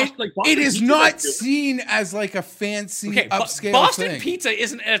it's or not. Boston It is Pizza not does it. seen as a fancy upscale Boston thing. Pizza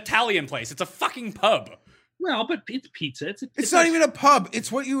isn't an Italian place. It's a fucking pub. Well, but it's pizza. It's not even a pub.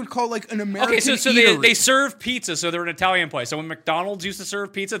 It's what you would call an American. Okay, so they serve pizza, so they're an Italian place. So when McDonald's used to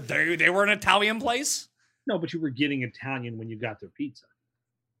serve pizza, they were an Italian place? No, but you were getting Italian when you got their pizza.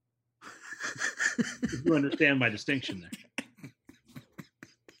 If you understand my distinction there.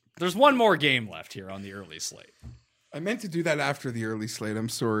 There's one more game left here on the early slate. I meant to do that after the early slate. I'm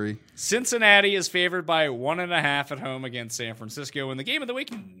sorry. Cincinnati is favored by 1.5 at home against San Francisco. In the game of the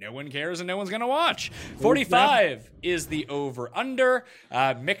week, no one cares and no one's going to watch. 45 is the over-under.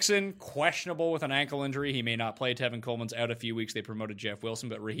 Mixon, questionable with an ankle injury. He may not play. Tevin Coleman's out a few weeks. They promoted Jeff Wilson,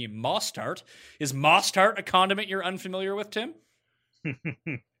 but Raheem Mostart. Is Mostart a condiment you're unfamiliar with, Tim?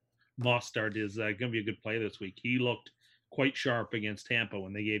 Mostart is going to be a good play this week. He looked quite sharp against Tampa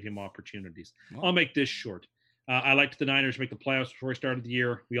when they gave him opportunities. Well, I'll make this short. I liked the Niners make the playoffs before I started the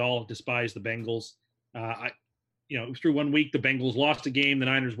year. We all despise the Bengals. Through 1 week, the Bengals lost a game. The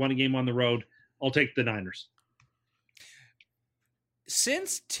Niners won a game on the road. I'll take the Niners.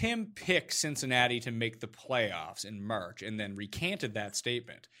 since Tim picked Cincinnati to make the playoffs in March and then recanted that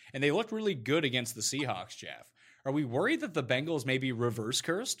statement, and they looked really good against the Seahawks, Jeff, are we worried that the Bengals may be reverse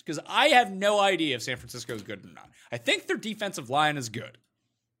cursed? Because I have no idea if San Francisco is good or not. I think their defensive line is good.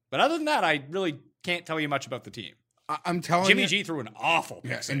 But other than that, I really can't tell you much about the team. I'm telling Jimmy you, G threw an awful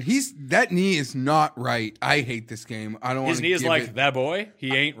pick and six. that knee is not right. I hate this game. I don't want His knee is like, that boy,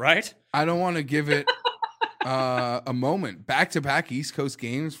 he ain't right. I don't want to give it a moment. Back-to-back East Coast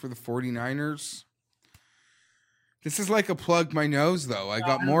games for the 49ers. This is like a plug my nose, though. I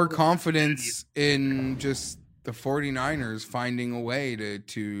got more confidence in just the 49ers finding a way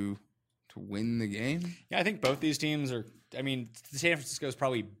to win the game. Yeah, I think both these teams are, I mean, San Francisco is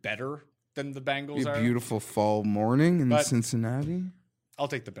probably better than the Bengals A are. beautiful fall morning in But- Cincinnati. I'll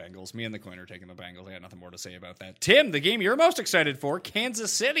take the Bengals. Me and the Coin are taking the Bengals. I got nothing more to say about that. Tim, the game you're most excited for,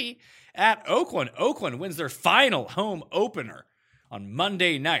 Kansas City at Oakland. Oakland wins their final home opener on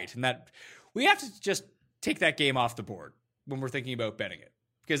Monday night. And that we have to just take that game off the board when we're thinking about betting it.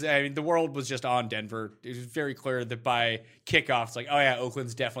 Because, I mean, the world was just on Denver. It was very clear that by kickoff, it's like, oh, yeah,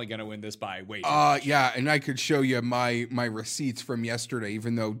 Oakland's definitely going to win this by way too much. Yeah, and I could show you my receipts from yesterday,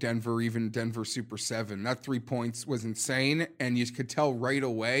 even Denver Super 7. That 3 points was insane, and you could tell right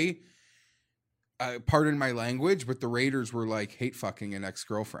away, pardon my language, but the Raiders were like hate fucking an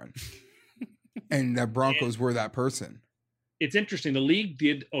ex-girlfriend. And the Broncos were that person. It's interesting. The league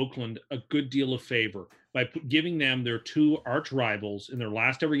did Oakland a good deal of favor by giving them their two arch rivals in their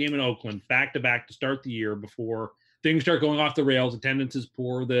last ever game in Oakland back-to-back to start the year before things start going off the rails. Attendance is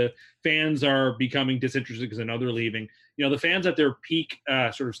poor. The fans are becoming disinterested because they know they're leaving. You know, the fans at their peak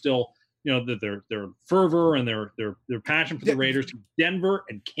sort of still, you know, their fervor and their passion for the Raiders. Denver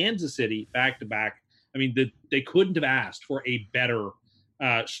and Kansas City back-to-back. I mean, they couldn't have asked for a better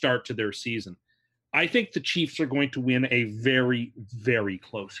start to their season. I think the Chiefs are going to win a very, very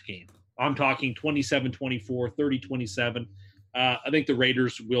close game. I'm talking 27-24, 30-27. I think the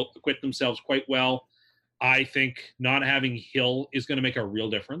Raiders will acquit themselves quite well. I think not having Hill is going to make a real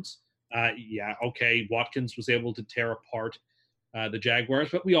difference. Watkins was able to tear apart the Jaguars,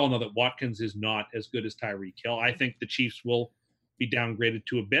 but we all know that Watkins is not as good as Tyreek Hill. I think the Chiefs will be downgraded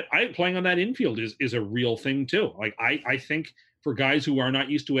to a bit. Playing on that infield is a real thing too. Like I think for guys who are not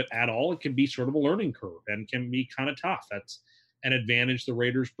used to it at all, it can be sort of a learning curve and can be kind of tough. That's an advantage the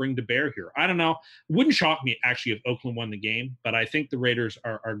Raiders bring to bear here. I don't know. It wouldn't shock me actually if Oakland won the game, but I think the Raiders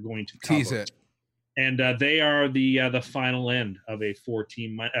are going to cover. Tease it. And they are the final end of a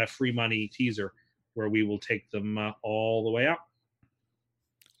 4-team free money teaser where we will take them all the way up.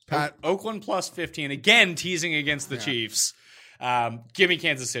 Pat, Oakland plus 15. Again, teasing against the Chiefs. Give me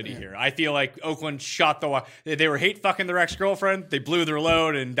Kansas City here. I feel like Oakland shot they were hate fucking their ex-girlfriend. They blew their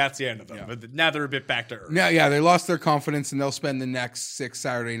load, and that's the end of them. Yeah. But now they're a bit back to earth. Yeah, they lost their confidence, and they'll spend the next 6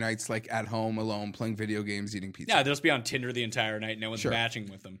 Saturday nights like at home alone, playing video games, eating pizza. Yeah, they'll just be on Tinder the entire night. No one's matching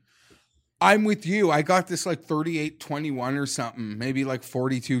with them. I'm with you. I got this like 38-21 or something, maybe like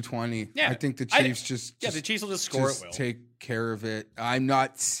 42-20. Yeah, I think the Chiefs the Chiefs will just score it. Will take care of it. I'm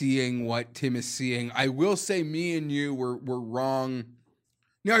not seeing what Tim is seeing. I will say, me and you were wrong.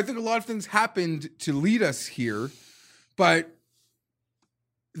 You know, I think a lot of things happened to lead us here, but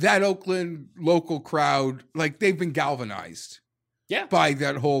that Oakland local crowd, like they've been galvanized, by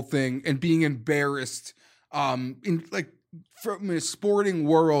that whole thing and being embarrassed. In like. From a sporting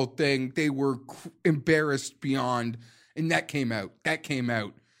world thing, they were embarrassed beyond, and that came out. That came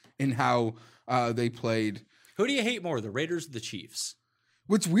out in how they played. Who do you hate more, the Raiders or the Chiefs?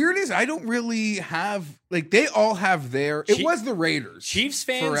 What's weird is I don't really have, like, they all have their, it was the Raiders. Chiefs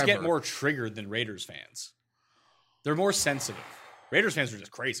fans get more triggered than Raiders fans. They're more sensitive. Raiders fans are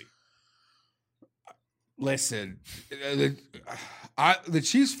just crazy. Listen, the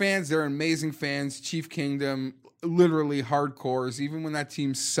Chiefs fans, they're amazing fans. Chief Kingdom, literally hardcores. Even when that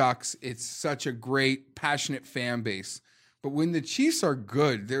team sucks, it's such a great, passionate fan base. But when the Chiefs are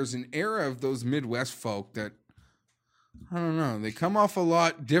good, there's an era of those Midwest folk that, I don't know, they come off a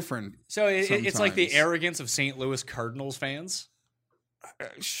lot different. So it's like the arrogance of St. Louis Cardinals fans?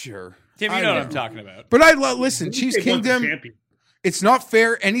 Sure. Tim, you know what I'm talking about. But listen, Chiefs Kingdom, it's not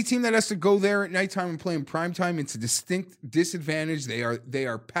fair. Any team that has to go there at nighttime and play in primetime, it's a distinct disadvantage. They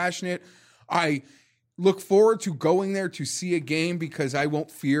are passionate. I look forward to going there to see a game because I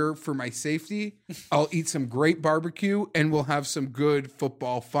won't fear for my safety. I'll eat some great barbecue and we'll have some good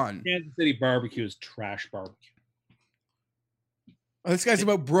football fun. Kansas City barbecue is trash barbecue. Oh, this guy's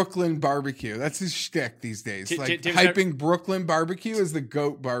about Brooklyn barbecue. That's his shtick these days. Hyping Brooklyn barbecue as the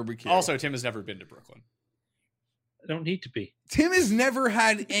GOAT barbecue. Also, Tim has never been to Brooklyn. I don't need to be. Tim has never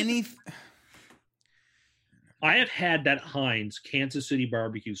had any. I have had that Heinz Kansas City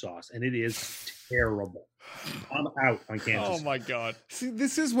barbecue sauce, and it is terrible. I'm out on Kansas. Oh my God. See,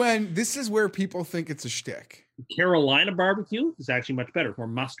 this is where people think it's a shtick. Carolina barbecue is actually much better, more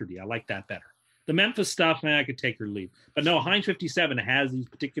mustardy. I like that better. The Memphis stuff, man, I could take or leave. But no, Heinz 57 has these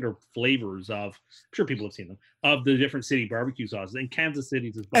particular flavors of, I'm sure people have seen them, of the different city barbecue sauces. And Kansas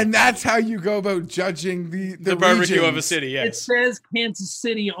City's is and that's how you go about judging the barbecue regions. of a city, yes. It says Kansas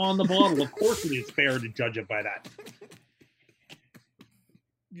City on the bottle. Of course it is fair to judge it by that.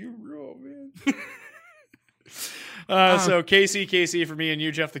 You rule, man. So KC for me and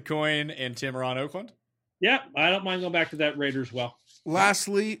you, Jeff the Coin, and Tim are on Oakland. Yeah, I don't mind going back to that Raiders well.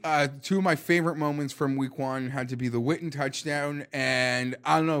 Lastly, two of my favorite moments from week one had to be the Witten touchdown. And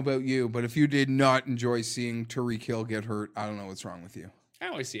I don't know about you, but if you did not enjoy seeing Tyreek Hill get hurt, I don't know what's wrong with you. I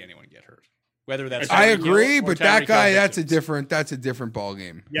don't always see anyone get hurt. Whether that's I Tyreek agree, Hill or but that Tyreek guy, Hill that's a victims. different ball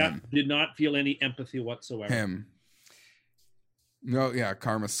game. Yeah, did not feel any empathy whatsoever. Him. No, yeah,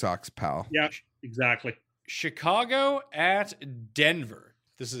 karma sucks, pal. Yeah, exactly. Chicago at Denver.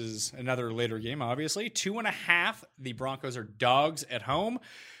 This is another later game, obviously. 2.5. The Broncos are dogs at home.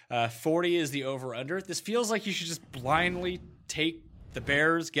 40 is the over-under. This feels like you should just blindly take the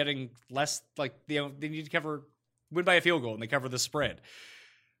Bears, getting less, like, they need to win by a field goal, and they cover the spread.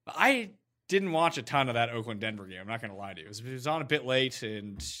 I didn't watch a ton of that Oakland-Denver game. I'm not going to lie to you. It was on a bit late,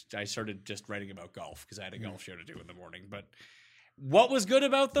 and I started just writing about golf because I had a golf show to do in the morning. But what was good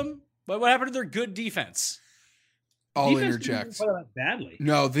about them? What happened to their good defense? I'll Defense interject. didn't play that badly.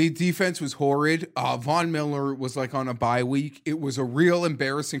 No, the defense was horrid. Von Miller was like on a bye week. It was a real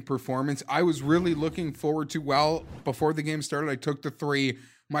embarrassing performance. I was really looking forward to, before the game started, I took the 3.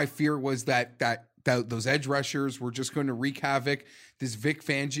 My fear was that those edge rushers were just going to wreak havoc. This Vic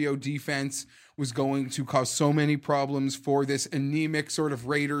Fangio defense was going to cause so many problems for this anemic sort of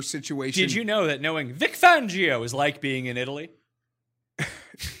Raider situation. Did you know that knowing Vic Fangio is like being in Italy?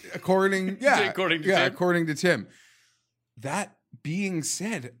 According to Tim. That being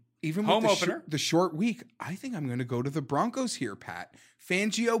said, even home with opener, the short week, I think I'm going to go to the Broncos here, Pat.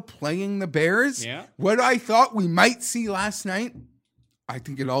 Fangio playing the Bears. Yeah. What I thought we might see last night, I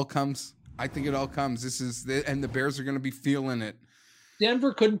think it all comes. And the Bears are going to be feeling it.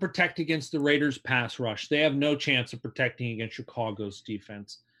 Denver couldn't protect against the Raiders' pass rush. They have no chance of protecting against Chicago's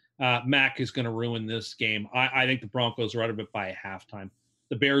defense. Mac is going to ruin this game. I think the Broncos are out of it by halftime.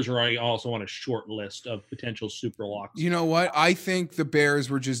 The Bears are also on a short list of potential super locks. You know what? I think the Bears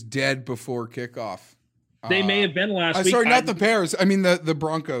were just dead before kickoff. They may have been last week. Sorry, not the Bears. I mean the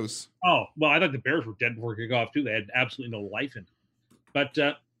Broncos. Oh, well, I thought the Bears were dead before kickoff too. They had absolutely no life in it. But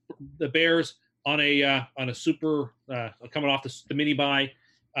the Bears on a super coming off the mini bye,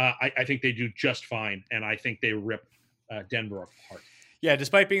 I think they do just fine, and I think they rip Denver apart. Yeah,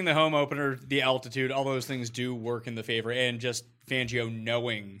 despite being the home opener, the altitude, all those things do work in the favor, and just Fangio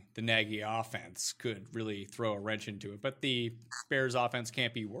knowing the Nagy offense could really throw a wrench into it. But the Bears offense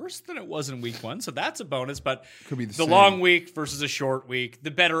can't be worse than it was in week one, so that's a bonus. But could be the long week versus a short week, the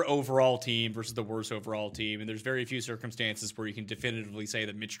better overall team versus the worse overall team, and there's very few circumstances where you can definitively say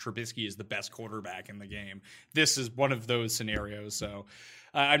that Mitch Trubisky is the best quarterback in the game. This is one of those scenarios, so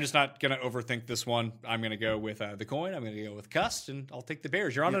I'm just not going to overthink this one. I'm going to go with the coin. I'm going to go with Cust, and I'll take the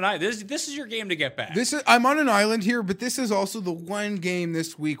Bears. You're on an island. This is your game to get back. I'm on an island here, but this is also the one game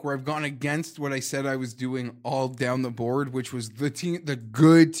this week where I've gone against what I said I was doing all down the board, which was the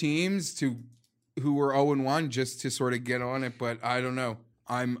good teams who were 0-1 just to sort of get on it. But I don't know.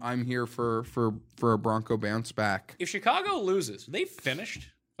 I'm here for a Bronco bounce back. If Chicago loses, are they finished?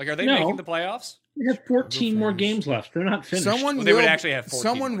 Like, are they No. making the playoffs? They have 14 more games left. They're not finished. They would actually have 14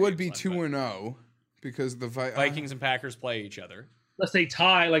 Someone more would be games left, 2-0 because the Vikings and Packers play each other. Unless they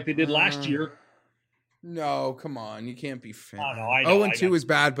tie like they did last year. No, come on. You can't be fair. Oh, no, I know. 0-2 is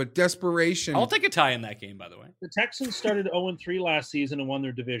bad, but desperation. I'll take a tie in that game, by the way. The Texans started 0-3 last season and won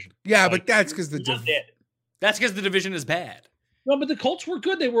their division. Yeah, Like, but that's because they're not dead. That's because the division is bad. No, but the Colts were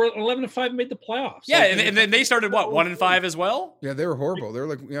good. They were 11-5 and made the playoffs. Yeah, Like, and then they started, 1-5 as well? Yeah, they were horrible. They're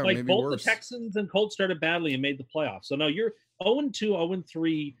like maybe both worse. the Texans and Colts started badly and made the playoffs. So now you're 0-2,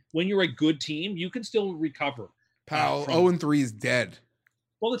 0-3. When you're a good team, you can still recover. Pal, 0-3 is dead.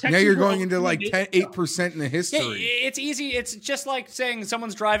 Well, the Texans Now you're were going into 0-3, like they 8% in the history. Yeah, it's easy. It's just like saying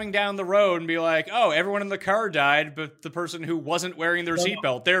someone's driving down the road and be like, oh, everyone in the car died, but the person who wasn't wearing their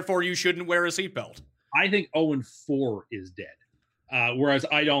seatbelt. Therefore, you shouldn't wear a seatbelt. I think 0-4 is dead. Whereas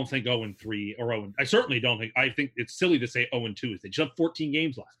I don't think 0-3 or 0. I certainly don't think. I think it's silly to say 0-2 is. They just have 14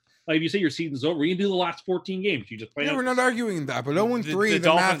 games left. Like if you say your season's over, you can do the last 14 games. You just play. Yeah, out. we're not arguing that, but 0-3, the math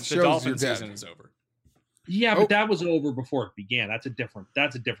Dolphins, shows the Dolphins you're dead. season is over. Yeah, but that was over before it began. That's a different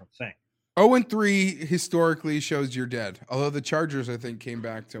thing. 0-3 historically shows you're dead. Although the Chargers, I think, came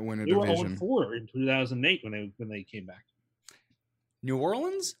back to win a They were division. 0-4 in 2008 when they came back. New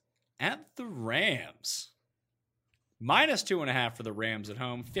Orleans at the Rams. -2.5 for the Rams at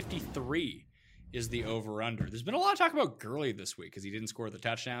home. 53 is the over-under. There's been a lot of talk about Gurley this week because he didn't score the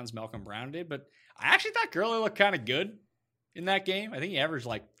touchdowns Malcolm Brown did, but I actually thought Gurley looked kind of good in that game. I think he averaged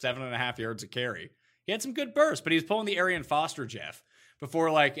like 7.5 yards a carry. He had some good bursts, but he was pulling the Arian Foster, Jeff.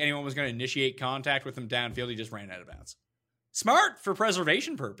 Before like anyone was going to initiate contact with him downfield, he just ran out of bounds. Smart for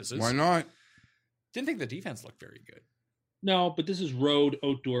preservation purposes. Why not? Didn't think the defense looked very good. No, but this is road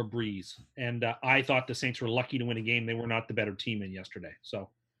outdoor breeze. And I thought the Saints were lucky to win a game they were not the better team in yesterday. So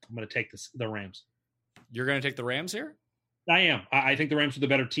I'm going to take the Rams. You're going to take the Rams here? I am. I think the Rams are the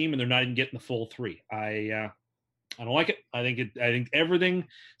better team, and they're not even getting the full 3. I don't like it. I think everything.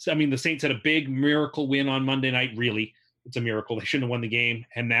 I mean, the Saints had a big miracle win on Monday night. Really, it's a miracle. They shouldn't have won the game,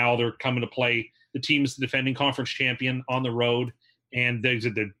 and now they're coming to play the team's defending conference champion on the road, and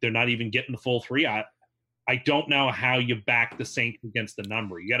they're not even getting the full 3. I don't know how you back the Saints against the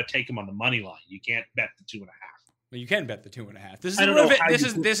number. You got to take them on the money line. You can't bet the 2.5. Well, you can bet the 2.5.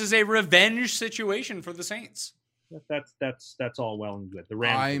 This is a revenge situation for the Saints. That's all well and good. The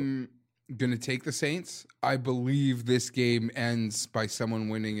Rams. I'm going to take the Saints. I believe this game ends by someone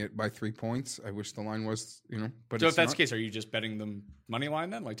winning it by 3 points. I wish the line was, but so it's if that's not. the case, are you just betting the money line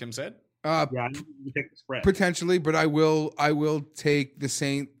then, like Tim said? Yeah, you take the spread. Potentially, but I will take the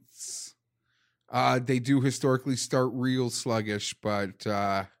Saints. They do historically start real sluggish, but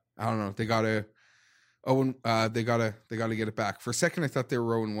I don't know. They gotta get it back. For a second, I thought they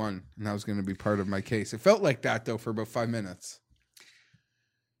were 0-1, and that was going to be part of my case. It felt like that though for about 5 minutes.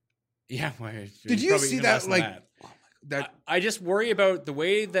 Yeah. Did you see that? Like that. I just worry about the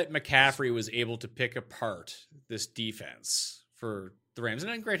way that McCaffrey was able to pick apart this defense for the Rams.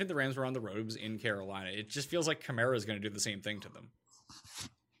 And granted, the Rams were on the road. It was in Carolina. It just feels like Kamara is going to do the same thing to them.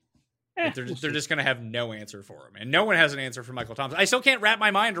 They're just going to have no answer for him. And no one has an answer for Michael Thomas. I still can't wrap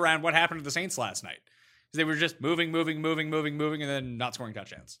my mind around what happened to the Saints last night. Because they were just moving, and then not scoring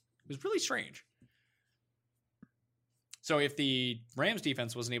touchdowns. It was really strange. So if the Rams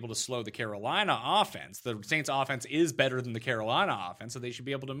defense wasn't able to slow the Carolina offense, the Saints offense is better than the Carolina offense, so they should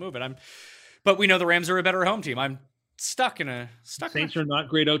be able to move it. But we know the Rams are a better home team. I'm stuck. Saints are not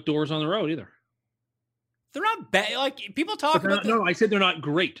great outdoors on the road either. They're not bad. Like people talk about. No, I said they're not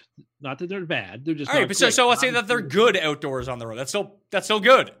great. Not that they're bad. They're just all right. But so let's say that they're good outdoors on the road. That's still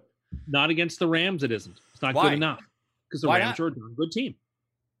good. Not against the Rams. It isn't. It's not Why? good enough because the Why Rams not? are a good team.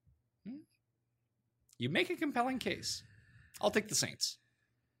 You make a compelling case. I'll take the Saints.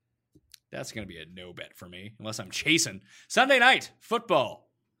 That's going to be a no bet for me unless I'm chasing. Sunday night football.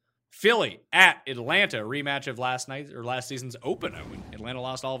 Philly at Atlanta, rematch of last season's opener when Atlanta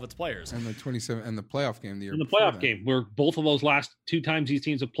lost all of its players. And the 27 and the playoff game the year. In the playoff game, where both of those last 2 times these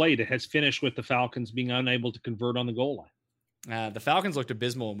teams have played, it has finished with the Falcons being unable to convert on the goal line. The Falcons looked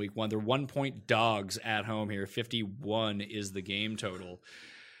abysmal in week 1. They're 1-point dogs at home here. 51 is the game total.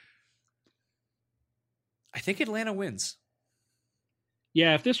 I think Atlanta wins.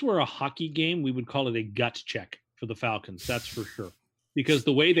 Yeah, if this were a hockey game, we would call it a gut check for the Falcons. That's for sure. Because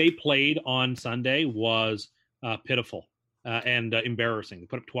the way they played on Sunday was pitiful and embarrassing. They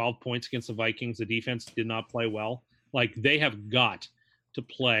put up 12 points against the Vikings. The defense did not play well. Like, they have got to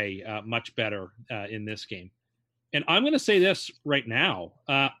play much better in this game. And I'm going to say this right now.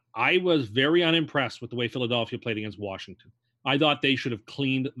 I was very unimpressed with the way Philadelphia played against Washington. I thought they should have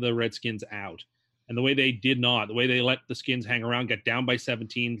cleaned the Redskins out. And the way they did not, the way they let the Skins hang around, got down by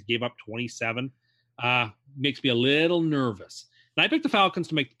 17, gave up 27, makes me a little nervous. And I picked the Falcons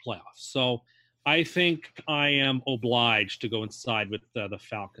to make the playoffs. So I think I am obliged to go inside with the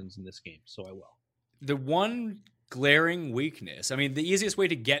Falcons in this game. So I will. The one glaring weakness, I mean, the easiest way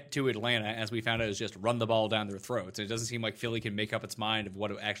to get to Atlanta, as we found out, is just run the ball down their throats. It doesn't seem like Philly can make up its mind of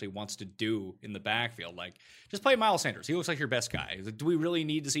what it actually wants to do in the backfield. Like, just play Miles Sanders. He looks like your best guy. Do we really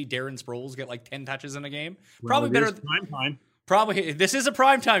need to see Darren Sproles get like 10 touches in a game? Probably better. Prime time. Probably. This is a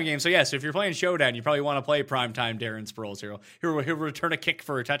primetime game. So, yes, if you're playing Showdown, you probably want to play primetime Darren Sproles here. He'll return a kick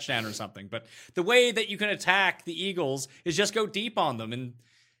for a touchdown or something. But the way that you can attack the Eagles is just go deep on them. And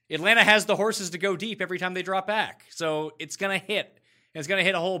Atlanta has the horses to go deep every time they drop back. So it's going to hit. It's going to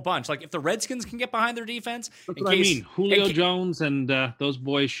hit a whole bunch. Like, if the Redskins can get behind their defense. That's what I mean. Julio Jones and those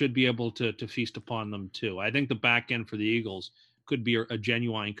boys should be able to feast upon them, too. I think the back end for the Eagles could be a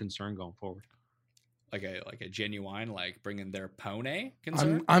genuine concern going forward. Like a genuine, like bringing their pony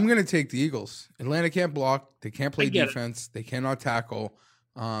concern? I'm going to take the Eagles. Atlanta can't block. They can't play get defense. They cannot tackle.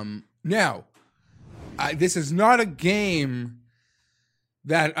 Now, this is not a game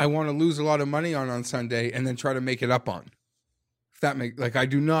that I want to lose a lot of money on Sunday and then try to make it up on. If that make like I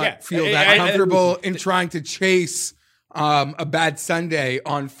do not feel that comfortable in trying to chase a bad Sunday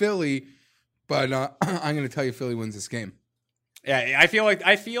on Philly, but I'm going to tell you Philly wins this game. Yeah, I feel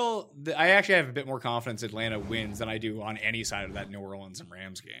I actually have a bit more confidence Atlanta wins than I do on any side of that New Orleans and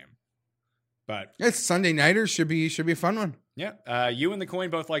Rams game. But it's Sunday nighter, should be a fun one. Yeah, you and the coin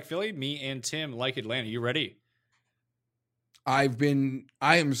both like Philly. Me and Tim like Atlanta. You ready? I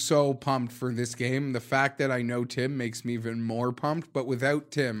am so pumped for this game. The fact that I know Tim makes me even more pumped, but without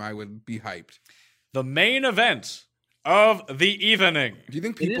Tim, I would be hyped. The main event of the evening. Do you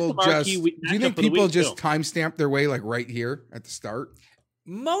think people just timestamp their way like right here at the start?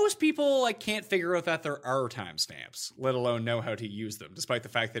 Most people can't figure out that there are timestamps, let alone know how to use them, despite the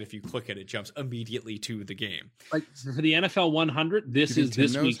fact that if you click it jumps immediately to the game. Like for the NFL 100, this is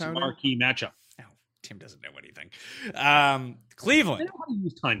this week's marquee matchup. Tim doesn't know anything. Cleveland. I don't want to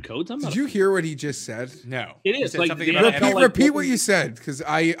use time codes. Did you hear what he just said? No. It is. Repeat what you said, because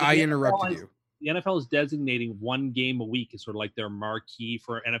I interrupted you. The NFL is designating one game a week as sort of like their marquee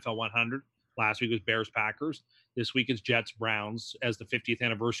for NFL 100. Last week was Bears-Packers. This week is Jets-Browns as the 50th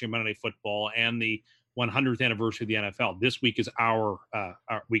anniversary of Monday Night Football and the 100th anniversary of the NFL. This week is our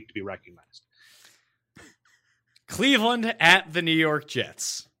week to be recognized. Cleveland at the New York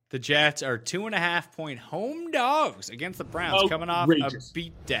Jets. The Jets are 2.5-point home dogs against the Browns, coming off a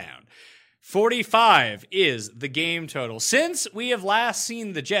beatdown. 45 is the game total. Since we have last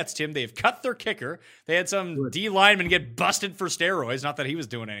seen the Jets, Tim, they've cut their kicker. They had some D lineman get busted for steroids. Not that he was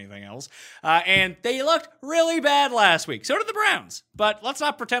doing anything else. And they looked really bad last week. So did the Browns. But let's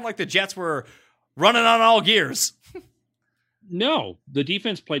not pretend like the Jets were running on all gears. No, the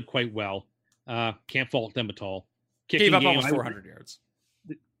defense played quite well. Can't fault them at all. Gave up almost 400 yards.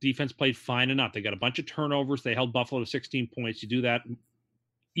 The defense played fine enough. They got a bunch of turnovers. They held Buffalo to 16 points. You do that,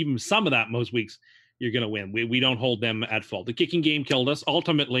 even some of that most weeks, you're going to win. We don't hold them at fault. The kicking game killed us.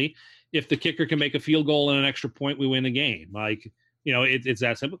 Ultimately, if the kicker can make a field goal and an extra point, we win the game. It's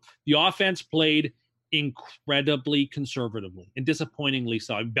that simple. The offense played incredibly conservatively and disappointingly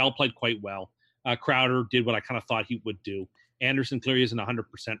so. Bell played quite well. Crowder did what I kind of thought he would do. Anderson clearly isn't 100%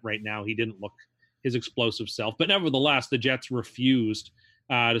 right now. He didn't look his explosive self. But nevertheless, the Jets refused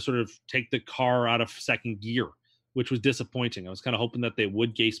to sort of take the car out of second gear, which was disappointing. I was kind of hoping that they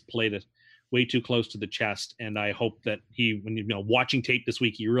would. Gase played it way too close to the chest, and I hope that when watching tape this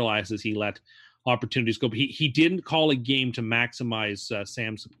week, he realizes he let opportunities go. But he didn't call a game to maximize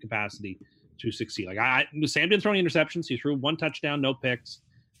Sam's capacity to succeed. Sam didn't throw any interceptions. He threw one touchdown, no picks.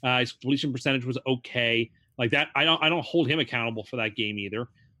 His completion percentage was okay. Like that, I don't hold him accountable for that game either.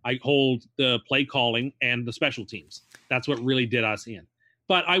 I hold the play calling and the special teams. That's what really did us in.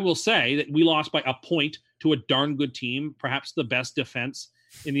 But I will say that we lost by a point to a darn good team, perhaps the best defense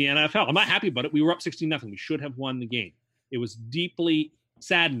in the NFL. I'm not happy about it. We were up 16-0. We should have won the game. It was deeply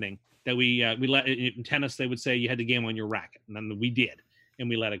saddening that we let in tennis. They would say you had the game on your racket, and then we did, and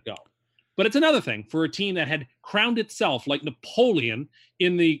we let it go. But it's another thing for a team that had crowned itself like Napoleon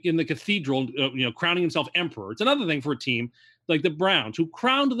in the cathedral, crowning himself emperor. It's another thing for a team like the Browns, who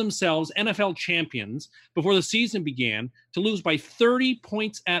crowned themselves NFL champions before the season began, to lose by 30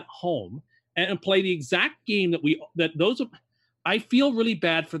 points at home and play the exact game I feel really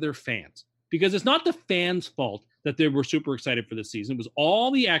bad for their fans, because it's not the fans' fault that they were super excited for the season. It was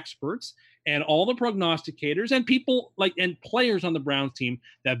all the experts and all the prognosticators and people and players on the Browns team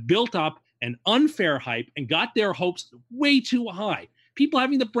that built up an unfair hype and got their hopes way too high. People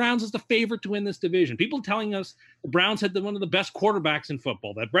having the Browns as the favorite to win this division. People telling us the Browns had one of the best quarterbacks in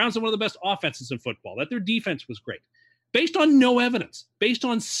football, that Browns had one of the best offenses in football, that their defense was great. Based on no evidence, based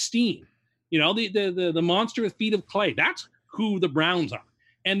on steam. The monster with feet of clay. That's who the Browns are.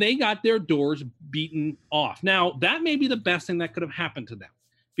 And they got their doors beaten off. Now, that may be the best thing that could have happened to them,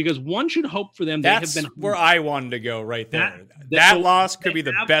 because one should hope for them. That's where I wanted to go right there. That loss could be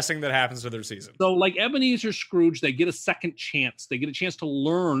the best thing that happens to their season. So like Ebenezer Scrooge, they get a second chance. They get a chance to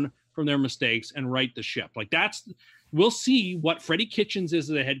learn from their mistakes and right the ship. We'll see what Freddie Kitchens is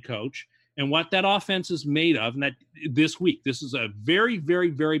as a head coach and what that offense is made of. And that this week, this is a very, very,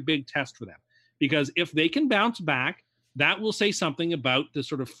 very big test for them, because if they can bounce back, that will say something about the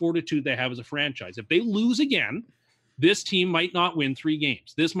sort of fortitude they have as a franchise. If they lose again, this team might not win 3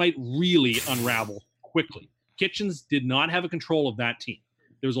 games. This might really unravel quickly. Kitchens did not have a control of that team.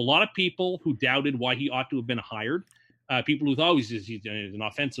 There's a lot of people who doubted why he ought to have been hired. People who thought he's an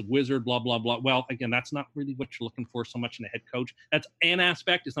offensive wizard, blah, blah, blah. Well, again, that's not really what you're looking for so much in a head coach. That's an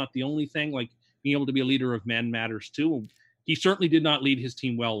aspect. It's not the only thing. Like, being able to be a leader of men matters too. He certainly did not lead his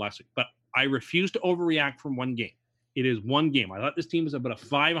team well last week. But I refuse to overreact from one game. It is one game. I thought this team was about a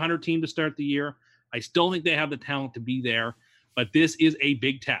 500 team to start the year. I still think they have the talent to be there, but this is a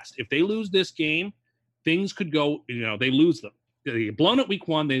big test. If they lose this game, things could go, they lose them. They get blown at week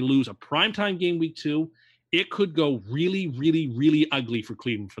 1. They lose a primetime game week 2. It could go really, really, really ugly for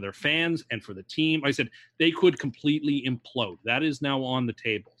Cleveland, for their fans and for the team. Like I said, they could completely implode. That is now on the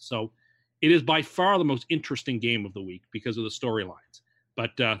table. So it is by far the most interesting game of the week because of the storylines.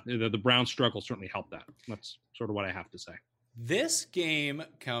 But the Browns' struggle certainly helped that. That's sort of what I have to say. This game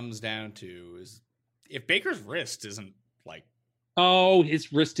comes down to is if Baker's wrist isn't like... Oh,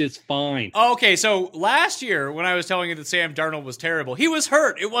 his wrist is fine. Okay, so last year when I was telling you that Sam Darnold was terrible, he was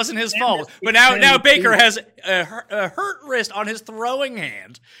hurt. It wasn't his fault. But now Baker has a hurt wrist on his throwing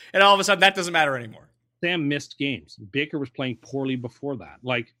hand, and all of a sudden that doesn't matter anymore. Sam missed games. Baker was playing poorly before that.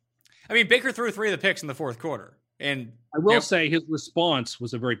 Baker threw 3 of the picks in the fourth quarter. And I will say his response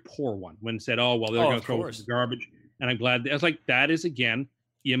was a very poor one when said, they're going to throw the garbage. And I'm glad. I was like, that is, again,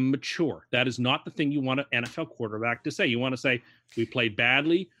 immature. That is not the thing you want an NFL quarterback to say. You want to say, we played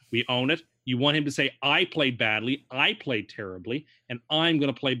badly, we own it. You want him to say, I played badly, I played terribly, and I'm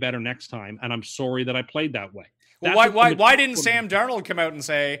going to play better next time, and I'm sorry that I played that way. Well, why didn't Sam Darnold come out and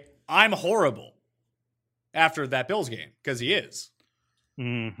say, I'm horrible after that Bills game? Because he is.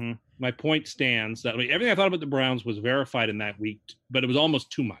 Mm-hmm. My point stands that everything I thought about the Browns was verified in that week, but it was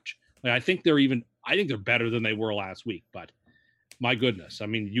almost too much. I think they're better than they were last week, but my goodness.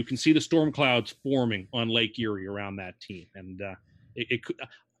 You can see the storm clouds forming on Lake Erie around that team. And it could,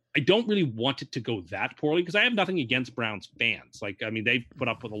 I don't really want it to go that poorly because I have nothing against Browns fans. They've put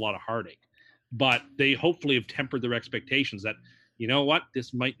up with a lot of heartache, but they hopefully have tempered their expectations that, you know what,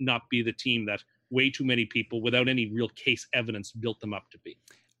 this might not be the team that way too many people without any real case evidence built them up to be.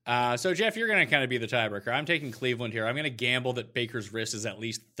 So, Jeff, you're going to kind of be the tiebreaker. I'm taking Cleveland here. I'm going to gamble that Baker's wrist is at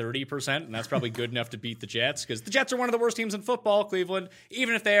least 30%, and that's probably good enough to beat the Jets because the Jets are one of the worst teams in football. Cleveland,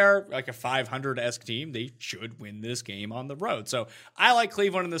 even if they are like a 500-esque team, they should win this game on the road. So I like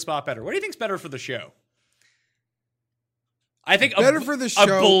Cleveland in this spot better. What do you think's better for the show? I think better for the show.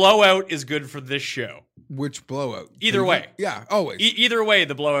 A blowout is good for this show. Which blowout? Either way. Yeah, always. Either way,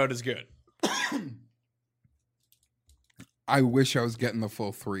 the blowout is good. I wish I was getting the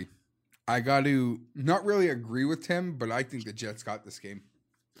full 3. I got to not really agree with Tim, but I think the Jets got this game.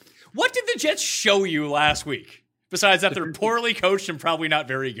 What did the Jets show you last week? Besides that, they're poorly coached and probably not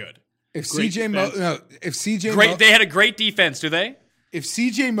very good. If CJ they had a great defense, do they? If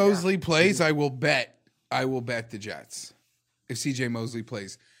CJ Mosley plays, I will bet the Jets. If CJ Mosley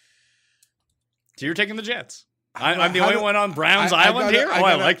plays. So you're taking the Jets. I'm the only one on Browns Island here?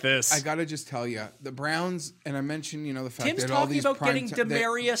 I like this. I got to just tell you, the Browns, and I mentioned, the fact Tim's that all these talking about getting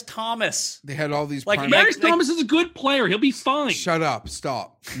Demaryius Thomas. They had all these Demaryius Thomas is a good player. He'll be fine. Shut up.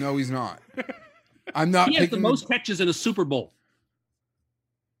 Stop. No, he's not. I'm not. He has the most catches in a Super Bowl.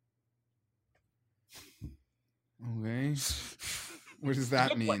 Okay. What does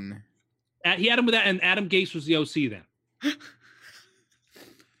that mean? He had him with that, and Adam Gase was the OC then.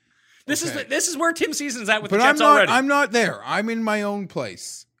 This is where Tim Season's at with the Jets already. I'm not there. I'm in my own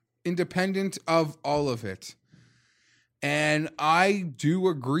place, independent of all of it. And I do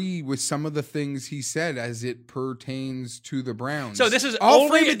agree with some of the things he said as it pertains to the Browns. So this is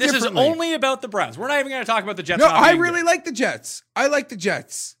only about the Browns. We're not even going to talk about the Jets. No, I really like the Jets. I like the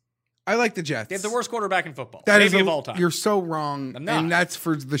Jets. They have the worst quarterback in football, maybe of all time. You're so wrong, and that's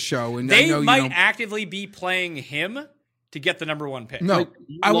for the show. And they might actively be playing him to get the number 1 pick. No,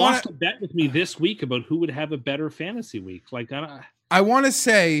 I lost a bet with me this week about who would have a better fantasy week. I want to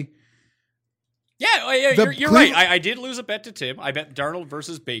say, you're right. I did lose a bet to Tim. I bet Darnold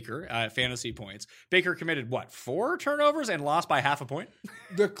versus Baker fantasy points. Baker committed 4 turnovers and lost by half a point.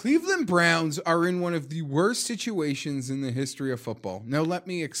 The Cleveland Browns are in one of the worst situations in the history of football. Now let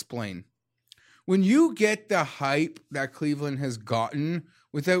me explain. When you get the hype that Cleveland has gotten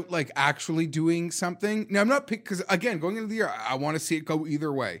without actually doing something. Now I'm not because again, going into the year, I want to see it go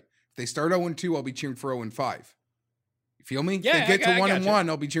either way. If they start 0-2, I'll be cheering for 0-5. You feel me? Yeah, if they get to 1-1,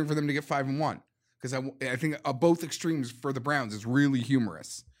 I'll be cheering for them to get 5-1. Because I think both extremes for the Browns is really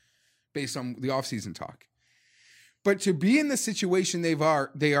humorous based on the offseason talk. But to be in the situation they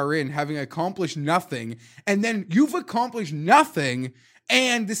are in, having accomplished nothing, and then you've accomplished nothing,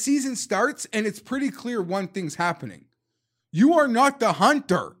 and the season starts, and it's pretty clear one thing's happening. You are not the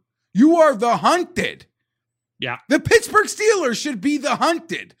hunter. You are the hunted. Yeah. The Pittsburgh Steelers should be the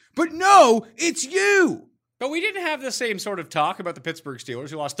hunted. But no, it's you. But we didn't have the same sort of talk about the Pittsburgh Steelers,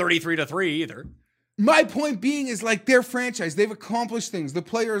 who lost 33-3 either. My point being is their franchise. They've accomplished things. The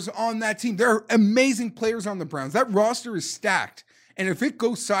players on that team, they're amazing players on the Browns. That roster is stacked. And if it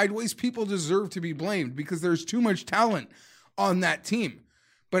goes sideways, people deserve to be blamed because there's too much talent on that team.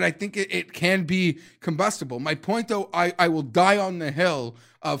 But I think it can be combustible. My point, though, I will die on the hill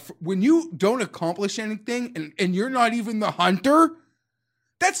of when you don't accomplish anything and you're not even the hunter,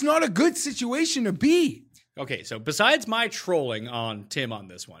 that's not a good situation to be. Okay, so besides my trolling on Tim on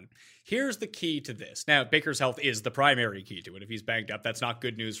this one, here's the key to this. Now, Baker's health is the primary key to it. If he's banged up, that's not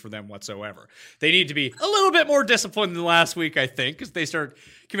good news for them whatsoever. They need to be a little bit more disciplined than last week, I think, because they start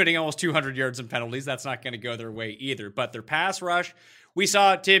committing almost 200 yards in penalties. That's not going to go their way either. But their pass rush, we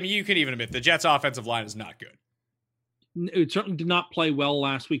saw, Tim, you can even admit, the Jets' offensive line is not good. It certainly did not play well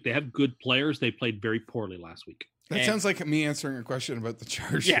last week. They have good players. They played very poorly last week. That sounds like me answering a question about the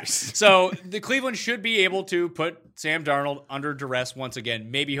Chargers. Yes. So the Cleveland should be able to put Sam Darnold under duress once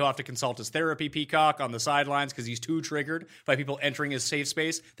again. Maybe he'll have to consult his therapy peacock on the sidelines because he's too triggered by people entering his safe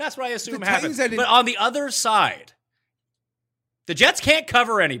space. That's what I assume happens. But on the other side, the Jets can't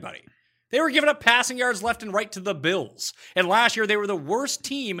cover anybody. They were giving up passing yards left and right to the Bills. And last year, they were the worst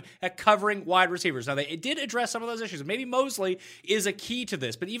team at covering wide receivers. Now, they did address some of those issues. Maybe Mosley is a key to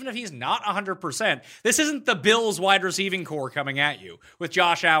this. But even if he's not 100%, this isn't the Bills wide receiving core coming at you with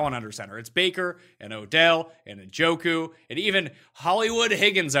Josh Allen under center. It's Baker and Odell and Njoku and even Hollywood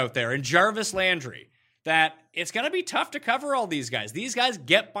Higgins out there and Jarvis Landry. That it's going to be tough to cover all these guys. These guys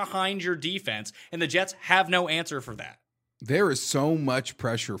get behind your defense, and the Jets have no answer for that. There is so much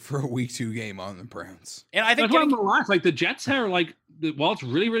pressure for a week 2 game on the Browns. And I think the Jets are like, well, it's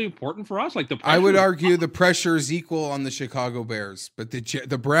really, really important for us. Like I would argue the pressure is equal on the Chicago Bears, but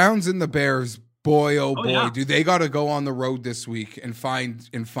the Browns and the Bears, boy, oh boy, yeah. Do they got to go on the road this week and find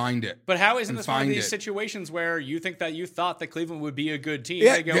it. But how isn't this one of these situations where you think that you thought that Cleveland would be a good team?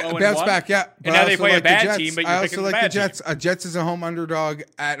 Yeah, they go 0-1, bounce back, yeah. And now they play a bad team, but you're picking the bad team. Jets. Jets is a home underdog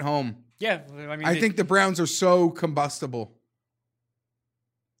at home. Yeah, I think the Browns are so combustible.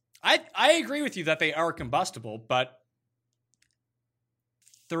 I agree with you that they are combustible, but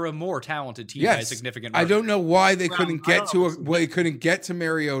they're a more talented team by a significant margin. I don't know why they couldn't get to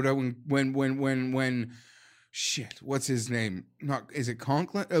Mariota when shit, what's his name? Is it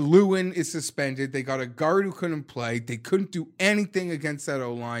Conklin? Lewin is suspended. They got a guard who couldn't play. They couldn't do anything against that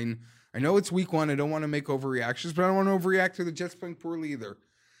O-line. I know it's week 1. I don't want to make overreactions, but I don't want to overreact to the Jets playing poorly either.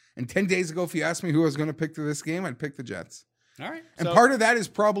 And 10 days ago, if you asked me who I was going to pick to this game, I'd pick the Jets. All right. And part of that is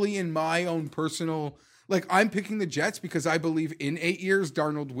probably in my own personal, like I'm picking the Jets because I believe in 8 years,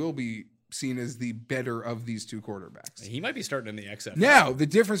 Darnold will be seen as the better of these 2 quarterbacks. He might be starting in the XFL. Now, the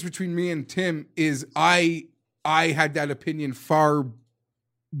difference between me and Tim is I had that opinion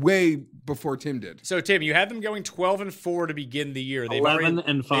way before Tim did. So, Tim, you had them going 12-4 to begin the year.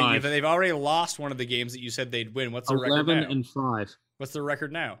 11-5. They've already lost one of the games that you said they'd win. What's their record now? 11-5. What's their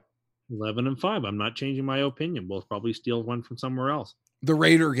record now? 11-5. I'm not changing my opinion. We'll probably steal one from somewhere else. The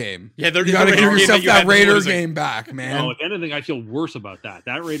Raider game. Yeah, you got to give yourself that Raider game back, man. No, if anything, I feel worse about that.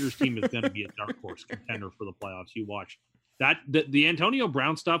 That Raiders team is going to be a dark horse contender for the playoffs. You watch that. The Antonio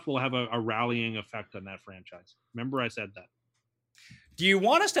Brown stuff will have a rallying effect on that franchise. Remember, I said that. Do you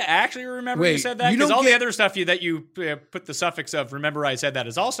want us to actually remember you said that? Because all the other stuff that you put the suffix of "remember I said that"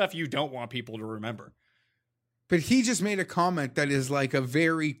 is all stuff you don't want people to remember. But he just made a comment that is like a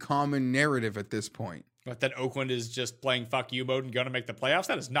very common narrative at this point. But that Oakland is just playing fuck you mode and going to make the playoffs?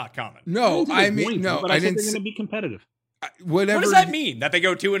 That is not common. No, I mean, no. But I think they're going to be competitive. Whatever. What does that mean? That they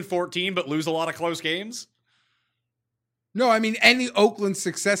go 2-14 but lose a lot of close games? No, I mean, any Oakland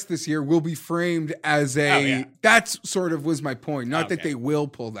success this year will be framed as that's sort of was my point. Not that they will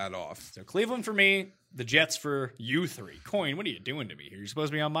pull that off. So Cleveland for me, the Jets for you 3. Coin, what are you doing to me here? You're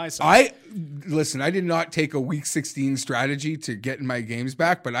supposed to be on my side. Listen, I did not take a week 16 strategy to get in my games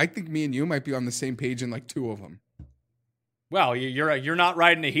back, but I think me and you might be on the same page in like 2 of them. Well, you're not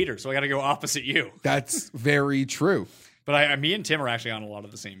riding a heater, so I got to go opposite you. That's very true. But me and Tim are actually on a lot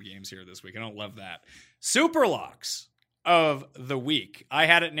of the same games here this week. I don't love that. Super locks of the week. I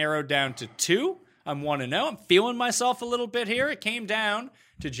had it narrowed down to 2. I'm 1-0. I'm feeling myself a little bit here. It came down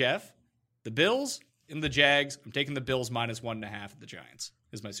to Jeff, the Bills, and the Jags. I'm taking the Bills -1.5 at the Giants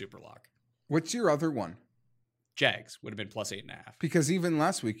is my super lock. What's your other one? Jags would have been +8.5. Because even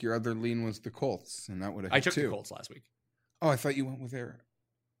last week, your other lean was the Colts, and that would have hit I took 2. the Colts last week. Oh, I thought you went with Eric.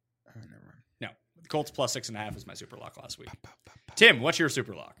 Oh, never mind. No, the Colts +6.5 is my super lock last week. Tim, what's your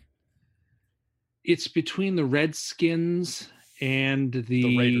super lock? It's between the Redskins and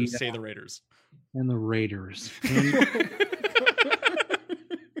the Raiders. Say the Raiders. And the Raiders.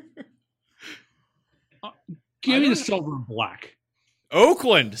 Give me the silver and black.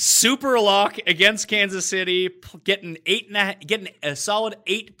 Oakland super lock against Kansas City, getting a solid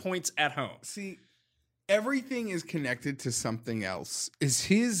 8 points at home. See, everything is connected to something else. Is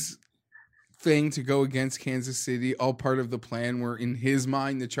his thing to go against Kansas City all part of the plan where in his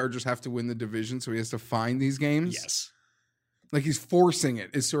mind the Chargers have to win the division, so he has to find these games? Yes. Like he's forcing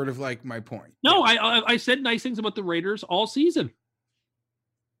it is sort of like my point. No, I said nice things about the Raiders all season.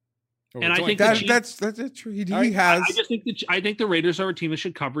 And I think that's true. He has. I think the Raiders are a team that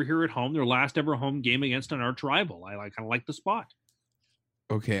should cover here at home. Their last ever home game against an arch rival. I kind of like the spot.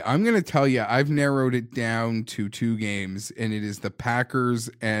 Okay, I'm going to tell you, I've narrowed it down to 2 games, and it is the Packers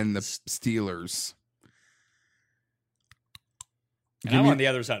and the Steelers. And I'm on the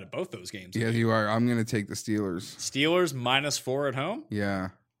other side of both those games. Yeah, you are. I'm going to take the Steelers. Steelers -4 at home?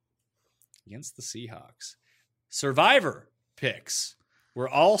 Yeah. Against the Seahawks. Survivor picks. We're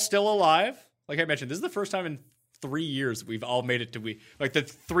all still alive. Like I mentioned, this is the first time in 3 years that we've all made it to week. Like the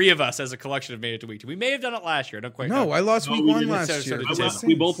 3 of us as a collection have made it to week 2. We may have done it last year. I don't quite know. I lost week 1 last year.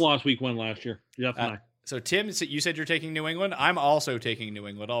 We both lost week 1 last year. Jeff and I. So Tim, you said you're taking New England. I'm also taking New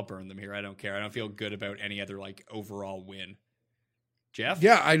England. I'll burn them here. I don't care. I don't feel good about any other overall win. Jeff?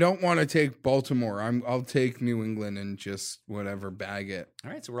 Yeah, I don't want to take Baltimore. I'll take New England and just whatever, bag it.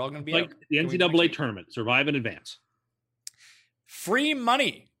 All right, so we're all going to be like the NCAA tournament. Survive and advance. Free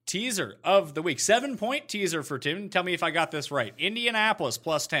money teaser of the week. 7-point teaser for Tim. Tell me if I got this right. Indianapolis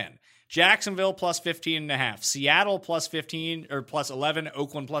 +10. Jacksonville +15.5. Seattle +15 or +11.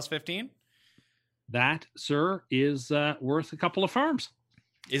 Oakland +15. That, sir, is worth a couple of firms.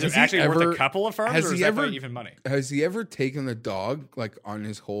 Is it actually worth a couple of firms, or is that even money? Has he ever taken the dog on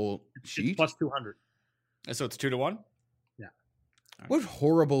his whole sheet? It's +200. So it's 2-1? Yeah. Right. What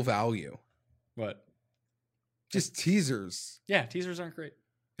horrible value. What? Just teasers. Yeah, teasers aren't great.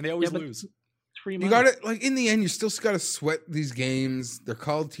 And they always lose. Free money. You got it. Like in the end, you still got to sweat these games. They're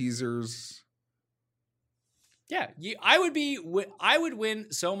called teasers. Yeah, I would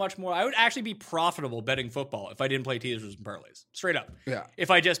win so much more. I would actually be profitable betting football if I didn't play teasers and parlays. Straight up. Yeah.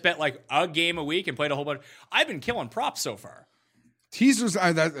 If I just bet a game a week and played a whole bunch. I've been killing props so far. Teasers,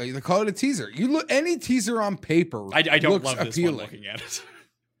 they call it a teaser. You look any teaser on paper. I don't looks love this appealing. one looking at it.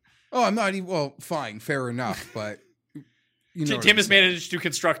 Oh, I'm not even. Well, fine, fair enough, but you know. Tim has managed to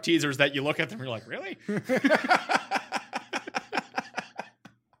construct teasers that you look at them and you're like, really?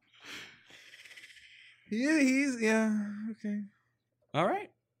 He's okay. All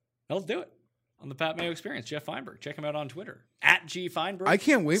right, let's do it on the Pat Mayo Experience. Jeff Feinberg, check him out on Twitter @GFeinberg. I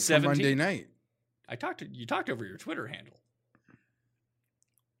can't wait for 17. Monday night. You talked over your Twitter handle.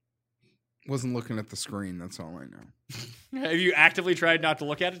 Wasn't looking at the screen. That's all I know. Have you actively tried not to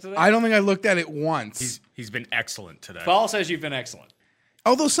look at it today? I don't think I looked at it once. He's been excellent today. Paul says you've been excellent.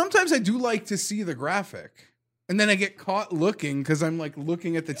 Although sometimes I do like to see the graphic. And then I get caught looking because I'm like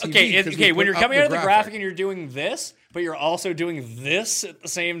looking at the TV. Okay. When you're coming out of the graphic and you're doing this, but you're also doing this at the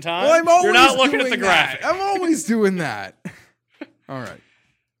same time, well, you're not looking at the graphic. I'm always doing that. All right.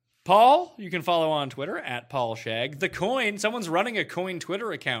 Paul, you can follow on Twitter @PaulShag. The Coin, someone's running a Coin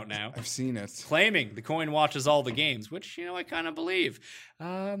Twitter account now. I've seen it. Claiming the Coin watches all the games, which, I kind of believe.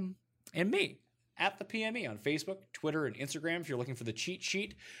 And me, @ThePME on Facebook, Twitter, and Instagram. If you're looking for the cheat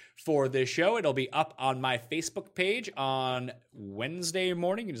sheet for this show, it'll be up on my Facebook page on Wednesday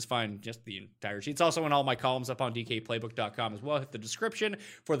morning. You can just find just the entire sheet. It's also in all my columns up on DKPlaybook.com as well. Hit the description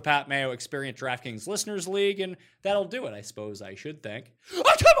for the Pat Mayo Experience DraftKings Listeners League, and that'll do it. I suppose I should thank Tim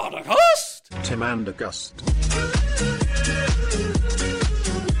Andergust. Tim Andergust.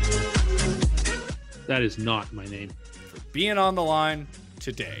 That is not my name. For being on the line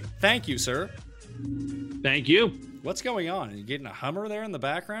today. Thank you, sir. Thank you. What's going on? Are you getting a Hummer there in the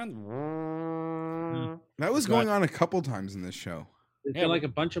background? That was going on a couple times in this show. There's been like a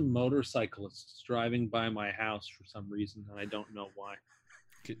bunch of motorcyclists driving by my house for some reason, and I don't know why.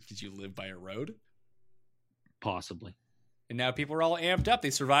 Did you live by a road? Possibly. And now people are all amped up.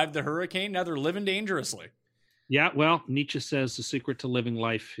 They survived the hurricane. Now they're living dangerously. Yeah, well, Nietzsche says the secret to living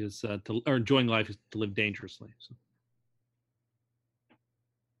life is or enjoying life is to live dangerously. So.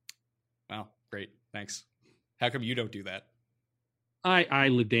 Wow, great. Thanks. How come you don't do that? I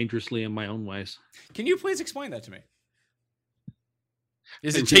live dangerously in my own ways. Can you please explain that to me?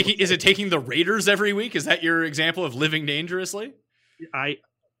 Is it taking the Raiders every week? Is that your example of living dangerously?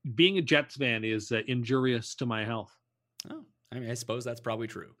 Being a Jets fan is injurious to my health. Oh, I suppose that's probably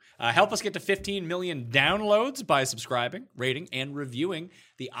true. Help us get to 15 million downloads by subscribing, rating, and reviewing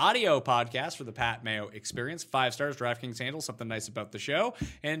the audio podcast for the Pat Mayo Experience. 5 stars, DraftKings handle, something nice about the show.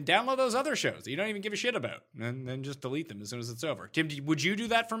 And download those other shows that you don't even give a shit about. And then just delete them as soon as it's over. Tim, would you do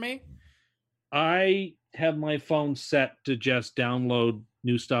that for me? I have my phone set to just download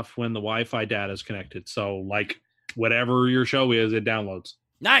new stuff when the Wi-Fi data is connected. So, like, whatever your show is, it downloads.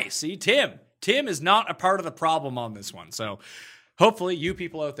 Nice. See, Tim, Tim is not a part of the problem on this one. So hopefully you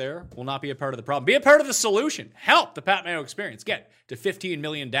people out there will not be a part of the problem. Be a part of the solution. Help the Pat Mayo Experience get to 15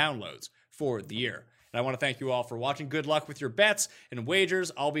 million downloads for the year. And I want to thank you all for watching. Good luck with your bets and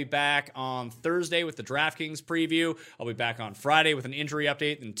wagers. I'll be back on Thursday with the DraftKings preview. I'll be back on Friday with an injury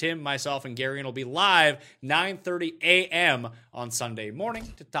update. And Tim, myself, and Gary will be live 9:30 a.m. on Sunday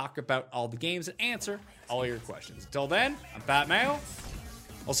morning to talk about all the games and answer all your questions. Until then, I'm Pat Mayo.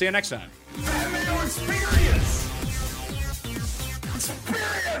 I'll see you next time. Pat Mayo Experience!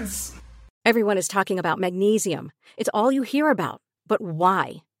 Experience! Everyone is talking about magnesium. It's all you hear about. But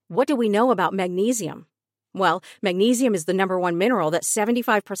why? What do we know about magnesium? Well, magnesium is the number one mineral that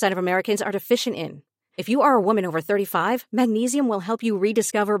 75% of Americans are deficient in. If you are a woman over 35, magnesium will help you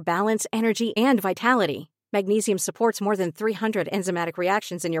rediscover balance, energy, and vitality. Magnesium supports more than 300 enzymatic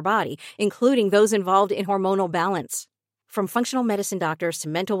reactions in your body, including those involved in hormonal balance. From functional medicine doctors to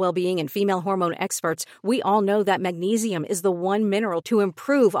mental well-being and female hormone experts, we all know that magnesium is the one mineral to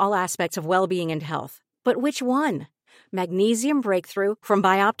improve all aspects of well-being and health. But which one? Magnesium Breakthrough from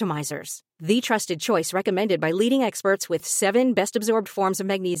Bioptimizers, the trusted choice recommended by leading experts with 7 best-absorbed forms of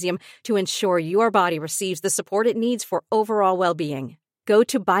magnesium to ensure your body receives the support it needs for overall well-being. Go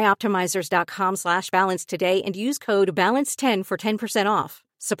to bioptimizers.com/balance today and use code BALANCE10 for 10% off.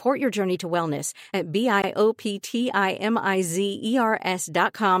 Support your journey to wellness at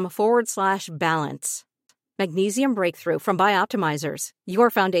bioptimizers.com/balance. Magnesium Breakthrough from Bioptimizers, your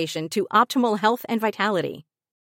foundation to optimal health and vitality.